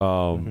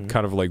 Kind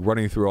of like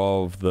running through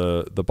all of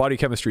the body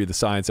chemistry, the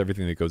science,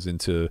 everything that goes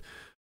into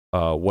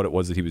what it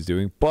was that he was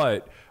doing.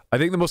 But I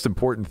think the most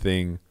important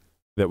thing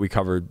that we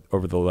covered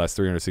over the last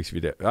 360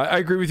 days, I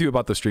agree with you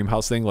about the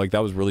Streamhouse thing. Like,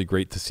 that was really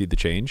great to see the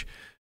change.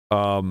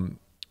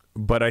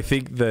 But I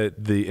think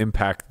that the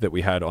impact that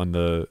we had on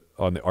the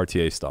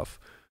RTA stuff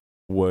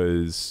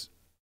was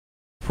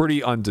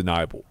pretty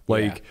undeniable.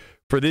 Like,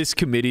 for this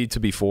committee to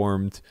be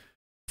formed,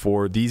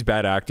 for these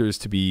bad actors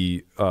to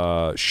be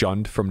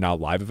shunned from now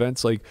live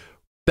events, like,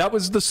 that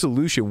was the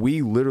solution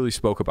we literally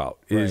spoke about.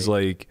 Is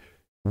like,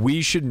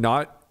 we should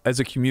not, as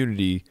a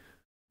community,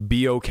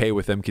 be okay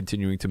with them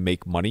continuing to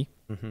make money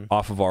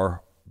off of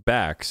our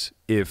backs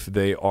if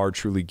they are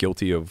truly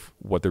guilty of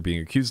what they're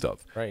being accused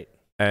of. Right.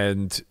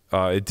 And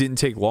it didn't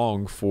take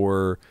long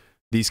for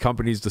these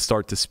companies to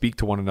start to speak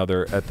to one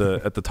another at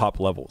the top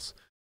levels,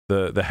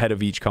 the head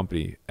of each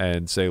company,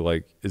 and say,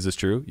 like, is this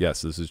true?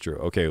 Yes, this is true.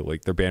 Okay,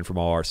 like, they're banned from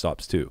all our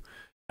stops too.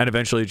 And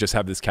eventually just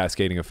have this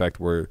cascading effect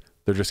where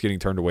they're just getting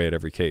turned away at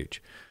every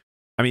cage.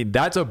 I mean,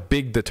 that's a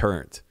big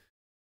deterrent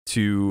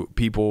to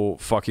people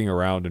fucking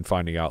around and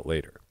finding out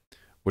later,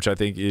 which I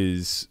think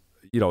is,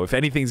 you know, if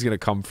anything's going to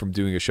come from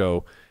doing a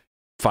show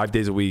 5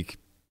 days a week,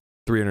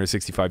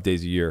 365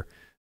 days a year,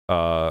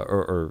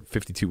 or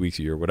 52 weeks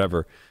a year,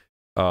 whatever,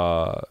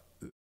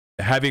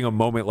 having a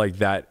moment like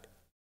that,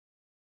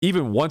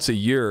 even once a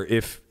year,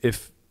 if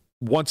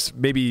once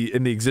maybe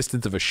in the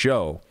existence of a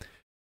show,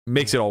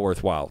 makes it all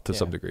worthwhile to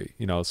some degree,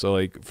 you know? So,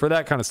 like, for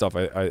that kind of stuff,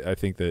 I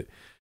think that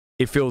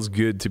it feels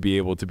good to be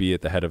able to be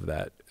at the head of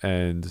that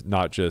and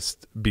not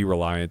just be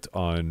reliant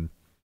on,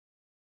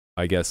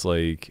 I guess,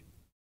 like,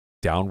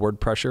 downward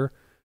pressure,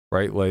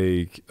 right?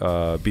 Like,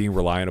 being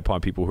reliant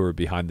upon people who are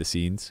behind the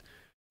scenes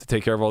to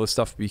take care of all this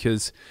stuff,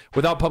 because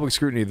without public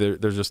scrutiny,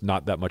 there's just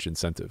not that much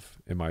incentive,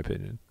 in my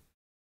opinion.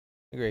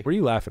 Agree. What are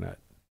you laughing at?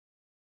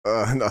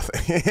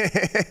 Nothing.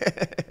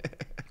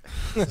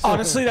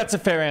 Honestly, that's a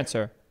fair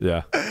answer.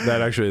 Yeah,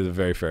 that actually is a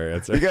very fair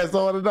answer. You guys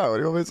don't want to know. What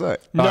do you want me to say?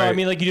 No, All right. I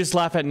mean, like, you just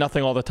laugh at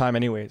nothing all the time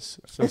anyways.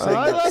 So it's like,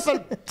 I laugh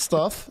at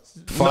stuff.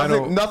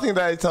 Final- Nothing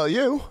that I tell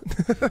you.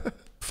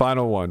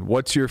 Final one.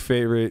 What's your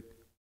favorite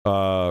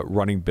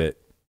running bit?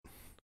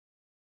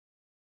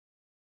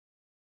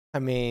 I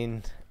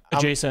mean,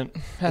 adjacent.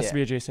 Has yeah. to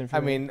be adjacent for I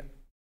me. mean,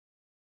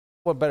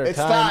 what better It's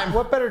time? time.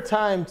 What better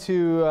time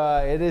to?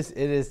 It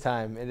is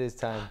time. It is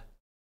time.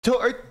 Two.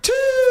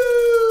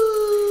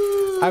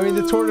 I mean,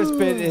 the tortoise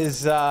bit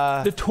is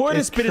the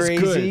tortoise bit is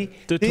crazy.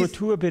 good. The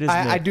tortua bit is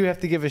I mid. do have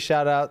to give a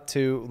shout out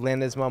to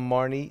Landon's mom,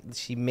 Marnie.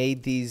 She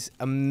made these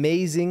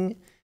amazing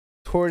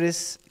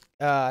tortoise.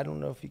 I don't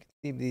know if you can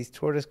see these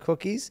tortoise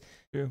cookies.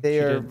 Yeah, They she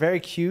are did.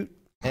 very cute,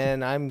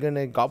 and I'm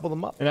gonna gobble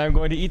them up. And I'm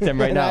going to eat them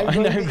right And now. I'm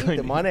going And to I'm eat going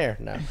them to on air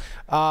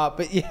now.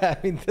 But yeah,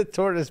 I mean, the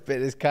tortoise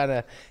bit is kind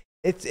of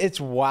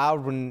it's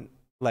wild when,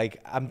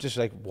 like, I'm just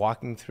like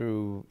walking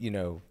through, you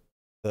know,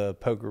 the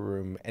poker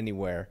room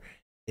anywhere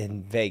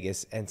in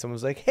Vegas, and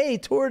someone's like, "Hey,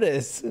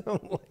 tortoise!" I'm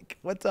like,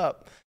 "What's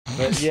up?"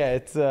 But yeah,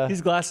 it's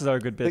These glasses are a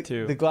good bit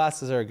too. the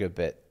glasses are a good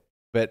bit,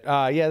 but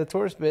yeah, the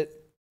tortoise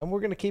bit, and we're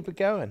gonna keep it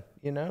going.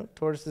 You know,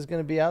 tortoise is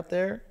gonna be out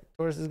there.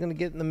 Tortoise is gonna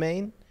get in the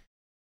main,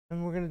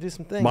 and we're gonna do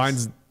some things.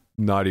 Mine's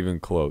not even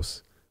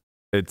close.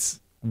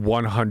 It's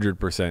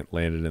 100%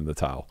 landed in the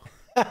towel.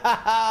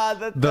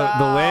 the The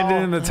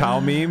landed in the towel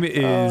meme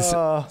is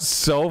Oh.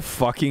 so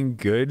fucking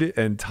good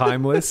and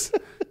timeless.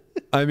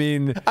 I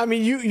mean,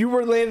 you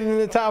were landing in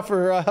the towel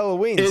for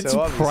Halloween. it's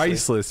so obviously.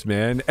 priceless,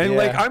 man. And Yeah.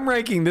 like, I'm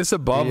ranking this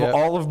above Yeah.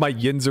 all of my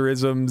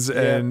Yinzerisms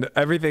and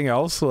everything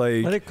else.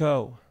 Like, Let it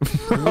go.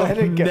 Let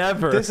it go.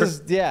 Never. This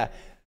is The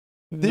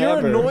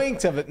Never.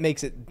 annoyance of it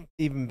makes it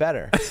even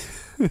better.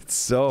 it's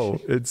so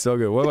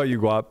good. What about you,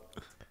 Guap?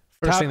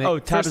 First Tab- thing that, oh,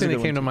 tab first is a thing good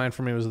that came one, to too. mind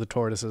for me was the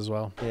tortoise as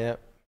well. Yeah.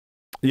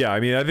 Yeah, I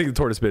mean, I think the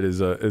tortoise bit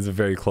is a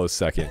very close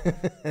second.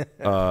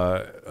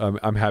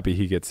 I'm happy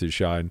he gets his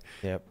shine.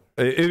 Yep.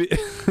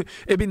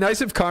 It'd be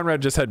nice if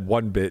Conrad just had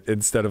one bit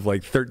instead of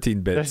like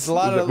 13 bits. There's a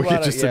lot that of we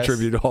could just yes,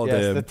 attribute all yes,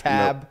 to him. The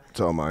tab. Nope, it's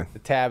all mine. The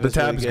tab. The is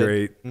really tab's good.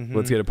 great. Mhm.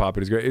 Let's get it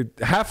popping is great.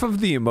 Half of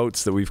the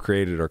emotes that we've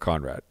created are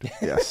Conrad,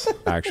 Yes.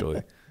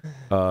 actually.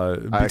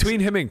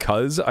 Between him and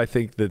Cuz, I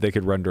think that they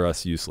could render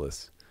us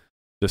useless.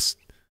 Just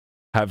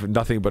have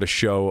nothing but a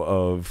show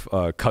of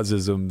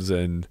Cuzisms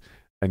and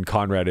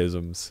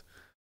Conradisms.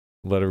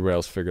 Let everybody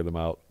else figure them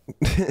out.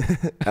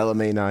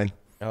 LMA9.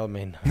 Oh,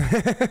 man.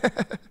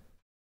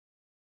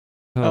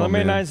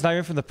 LMA 9 is not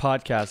even from the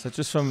podcast. It's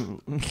just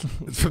from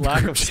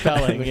lack of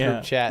spelling.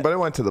 Yeah. Chat. But it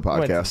went to the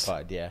Went to podcast. the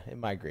pod, yeah, it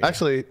migrated.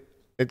 Actually,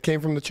 it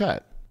came from the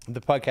chat. The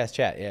podcast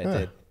chat, yeah, it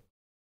did.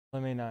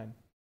 LMA 9.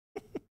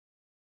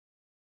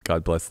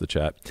 God bless the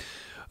chat.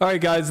 All right,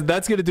 guys,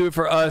 that's going to do it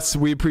for us.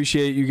 We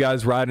appreciate you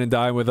guys riding and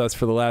dying with us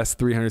for the last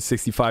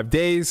 365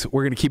 days.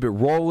 We're going to keep it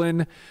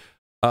rolling.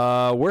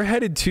 We're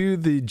headed to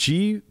the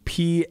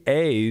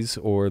GPAs,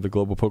 or the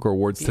Global Poker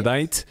Awards,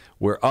 tonight.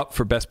 We're up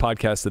for Best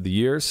Podcast of the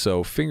Year,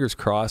 so fingers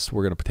crossed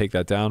we're going to take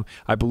that down.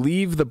 I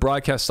believe the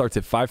broadcast starts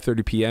at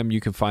 5:30 p.m.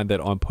 You can find that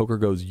on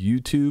PokerGo's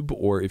YouTube,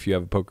 or if you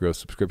have a PokerGo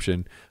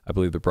subscription, I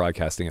believe they're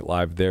broadcasting it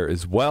live there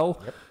as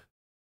well. Yep.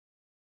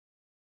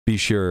 Be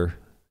sure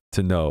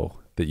to know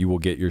that you will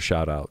get your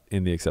shout out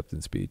in the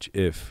acceptance speech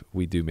if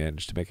we do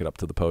manage to make it up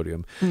to the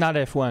podium. Not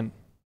if, when.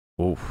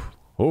 Oof.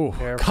 Oh,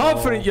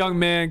 confident young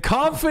man.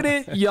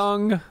 Confident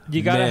young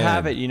You got to man.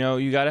 have it, you know.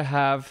 You got to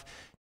have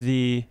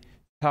the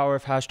power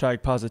of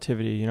hashtag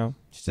positivity, you know.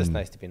 It's just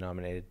nice to be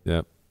nominated.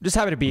 Yep. Just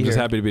happy to be I'm here. just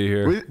happy to be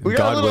here. We got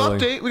God a little willing.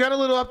 update. We got a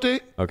little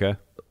update. Okay.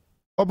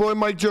 Our boy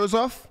Mike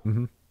Joseph.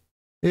 Mm-hmm.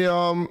 He,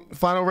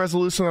 final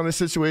resolution on the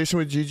situation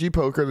with GG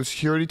Poker. The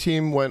security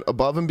team went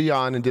above and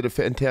beyond and did a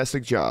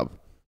fantastic job.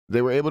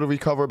 They were able to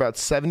recover about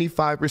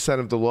 75%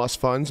 of the lost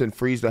funds and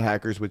freeze the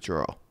hackers'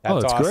 withdrawal.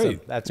 That's that's awesome.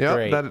 great. That's Yeah,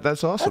 great.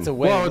 that's awesome. That's a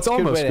win. Well, it's a good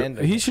almost way to end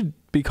it. he should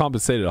be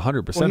compensated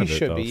 100% Well, of he it,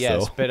 should though, be,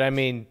 yes. so. But I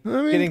mean,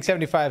 getting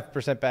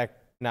 75% back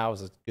now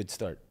is a good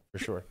start for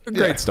sure.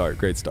 Great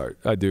start.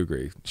 I do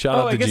agree. Shout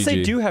out to I guess GG.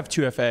 they do have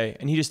 2FA,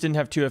 and he just didn't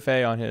have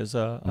 2FA on his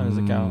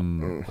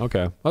account.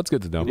 Okay, that's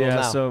good to know. Yeah,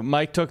 now. so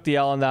Mike took the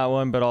L on that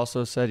one, but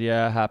also said,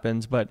 yeah, it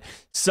happens. But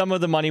some of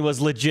the money was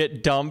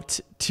legit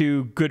dumped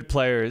to good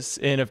players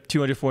in a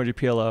 200, 400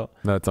 PLO.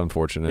 That's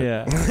unfortunate.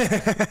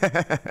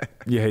 Yeah.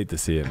 You hate to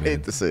see it, man.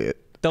 Hate to see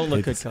it. Don't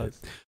look good,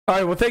 cuz. All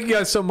right, well, thank you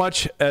guys so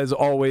much. As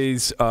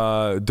always,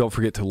 don't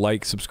forget to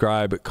like,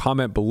 subscribe,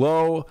 comment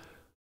below.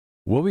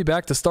 We'll be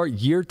back to start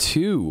year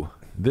 2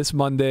 this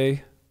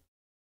Monday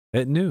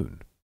at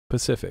noon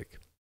Pacific.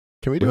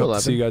 Can we We do hope to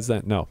 11? see you guys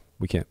then. No,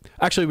 we can't.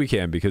 Actually, we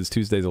can, because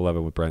Tuesday's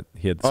 11 with Brent.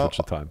 He had to switch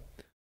the time.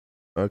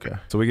 Okay.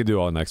 So we can do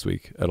all next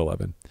week at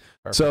 11.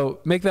 Perfect. So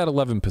make that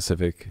 11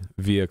 Pacific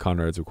via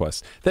Conrad's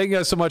request. Thank you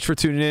guys so much for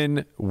tuning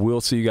in.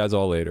 We'll see you guys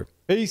all later.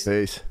 Peace.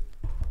 Peace.